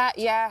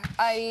 Yeah,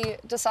 I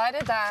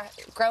decided that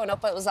growing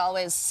up it was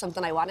always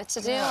something I wanted to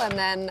do, and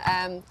then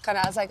kind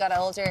of as I got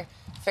older,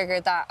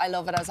 figured that I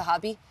love it as a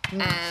hobby,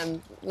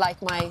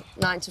 like my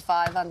 9 to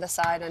 5 on the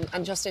side,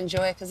 and just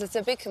enjoy it because it's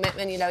a big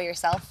commitment, you know,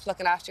 yourself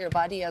looking after your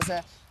body as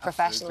a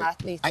professional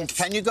athlete. And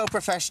can you go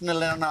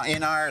professional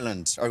in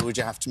Ireland, or would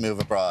you have to move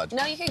abroad?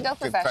 No, you can go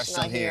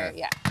professional here.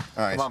 Yeah.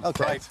 All right. Come on,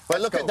 Okay. right,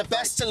 Well, look, let's the go.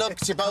 best of luck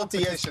to both of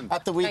you at the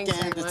Thanks weekend.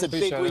 very It's a much.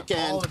 big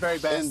weekend All the very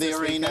best in the this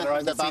arena, weekend, right?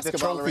 the Let's see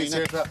basketball trophies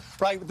arena. here.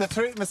 Right, the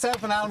three,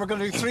 myself and Alan, we're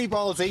going to do 3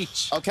 balls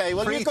each. Okay,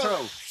 well, free you go. throw.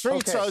 3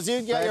 Okay. throws.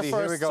 You get Ready, your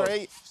here we first go.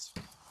 3.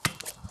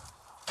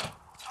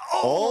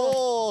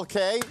 Oh,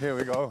 okay. Here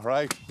we go,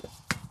 right.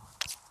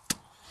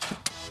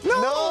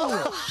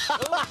 No!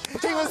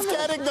 He was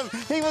getting them.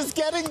 He was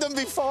getting them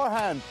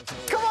beforehand.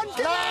 Come on,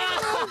 get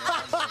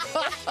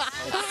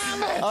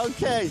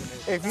Okay,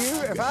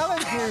 if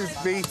Alan Hughes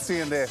beats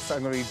me in this,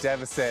 I'm going to be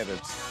devastated.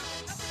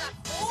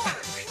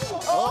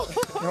 Oh,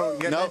 No,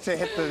 you're meant to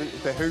hit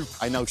the hoop.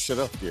 I know, shut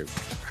up, you.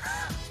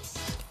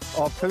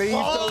 Oh, please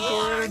don't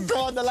go in. Go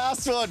on, the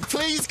last one.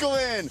 Please go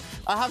in.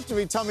 I have to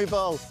be Tommy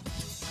Bow.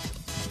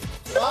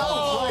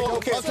 Oh, right,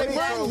 okay, okay. free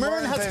throw,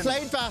 Myrn has Martin.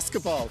 played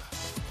basketball.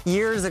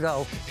 Years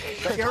ago.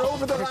 You're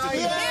over the line.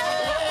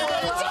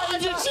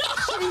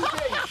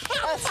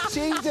 That's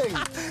cheating.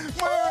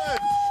 Myrn,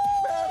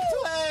 fair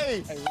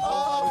play.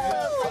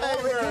 Oh,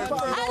 fair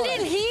play,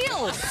 And in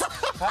heels.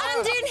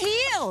 And in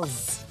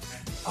heels.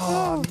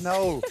 Oh,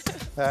 no.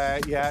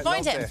 Yeah,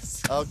 Point love him.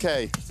 this.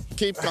 Okay,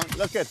 keep going.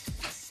 Look at,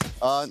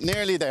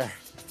 nearly there.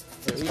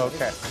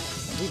 Okay.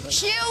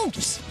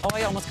 Cute. Oh,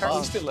 I almost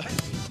curved.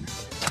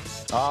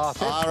 Oh,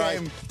 this All right.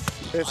 game.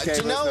 This Do game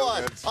you was know no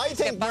what? good. I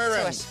think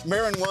back to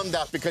Myrn won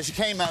that because she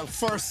came out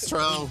first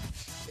throw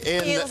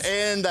in Heels.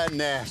 the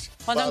net.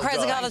 Well done, Crazy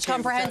done. College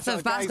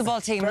Comprehensive Guys, Basketball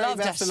Team. very Loved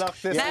best it. of luck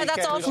this Now, that's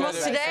weekend. all from us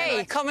Enjoy the today.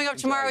 rest. Coming up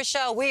tomorrow's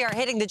show, we are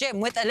hitting the gym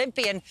with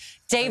Olympian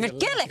David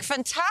Gillick.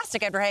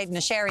 Fantastic. Edward Hayden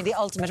is sharing the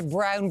ultimate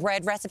brown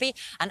bread recipe.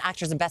 And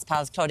actors and best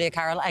pals Claudia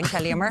Carroll and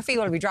Kelly Murphy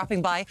will be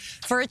dropping by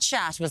for a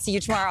chat. We'll see you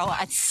tomorrow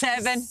at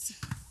 7.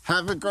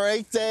 Have a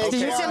great day.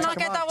 Did you Come still on, not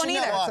get come that on. one Do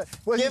you know either? what?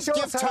 Well, you give show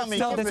us how Tommy, it's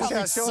done. give Tommy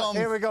Show- some.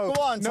 Here we go.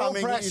 Go on, No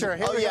Tommy. pressure.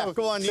 Here oh, we yeah, go.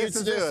 go on. You This to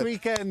is do this it.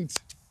 weekend.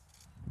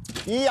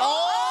 Yeah.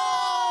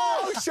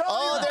 Oh, show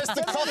me. there's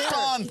the cup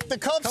gone. The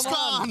cup's Come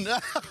on.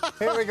 gone.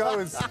 Here we go.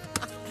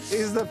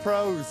 Is the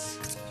pros.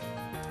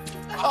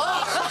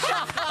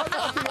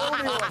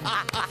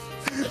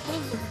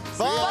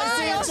 Bye.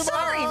 See you Oh, tomorrow.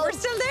 sorry. We're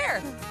still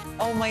there.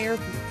 Oh, my ear.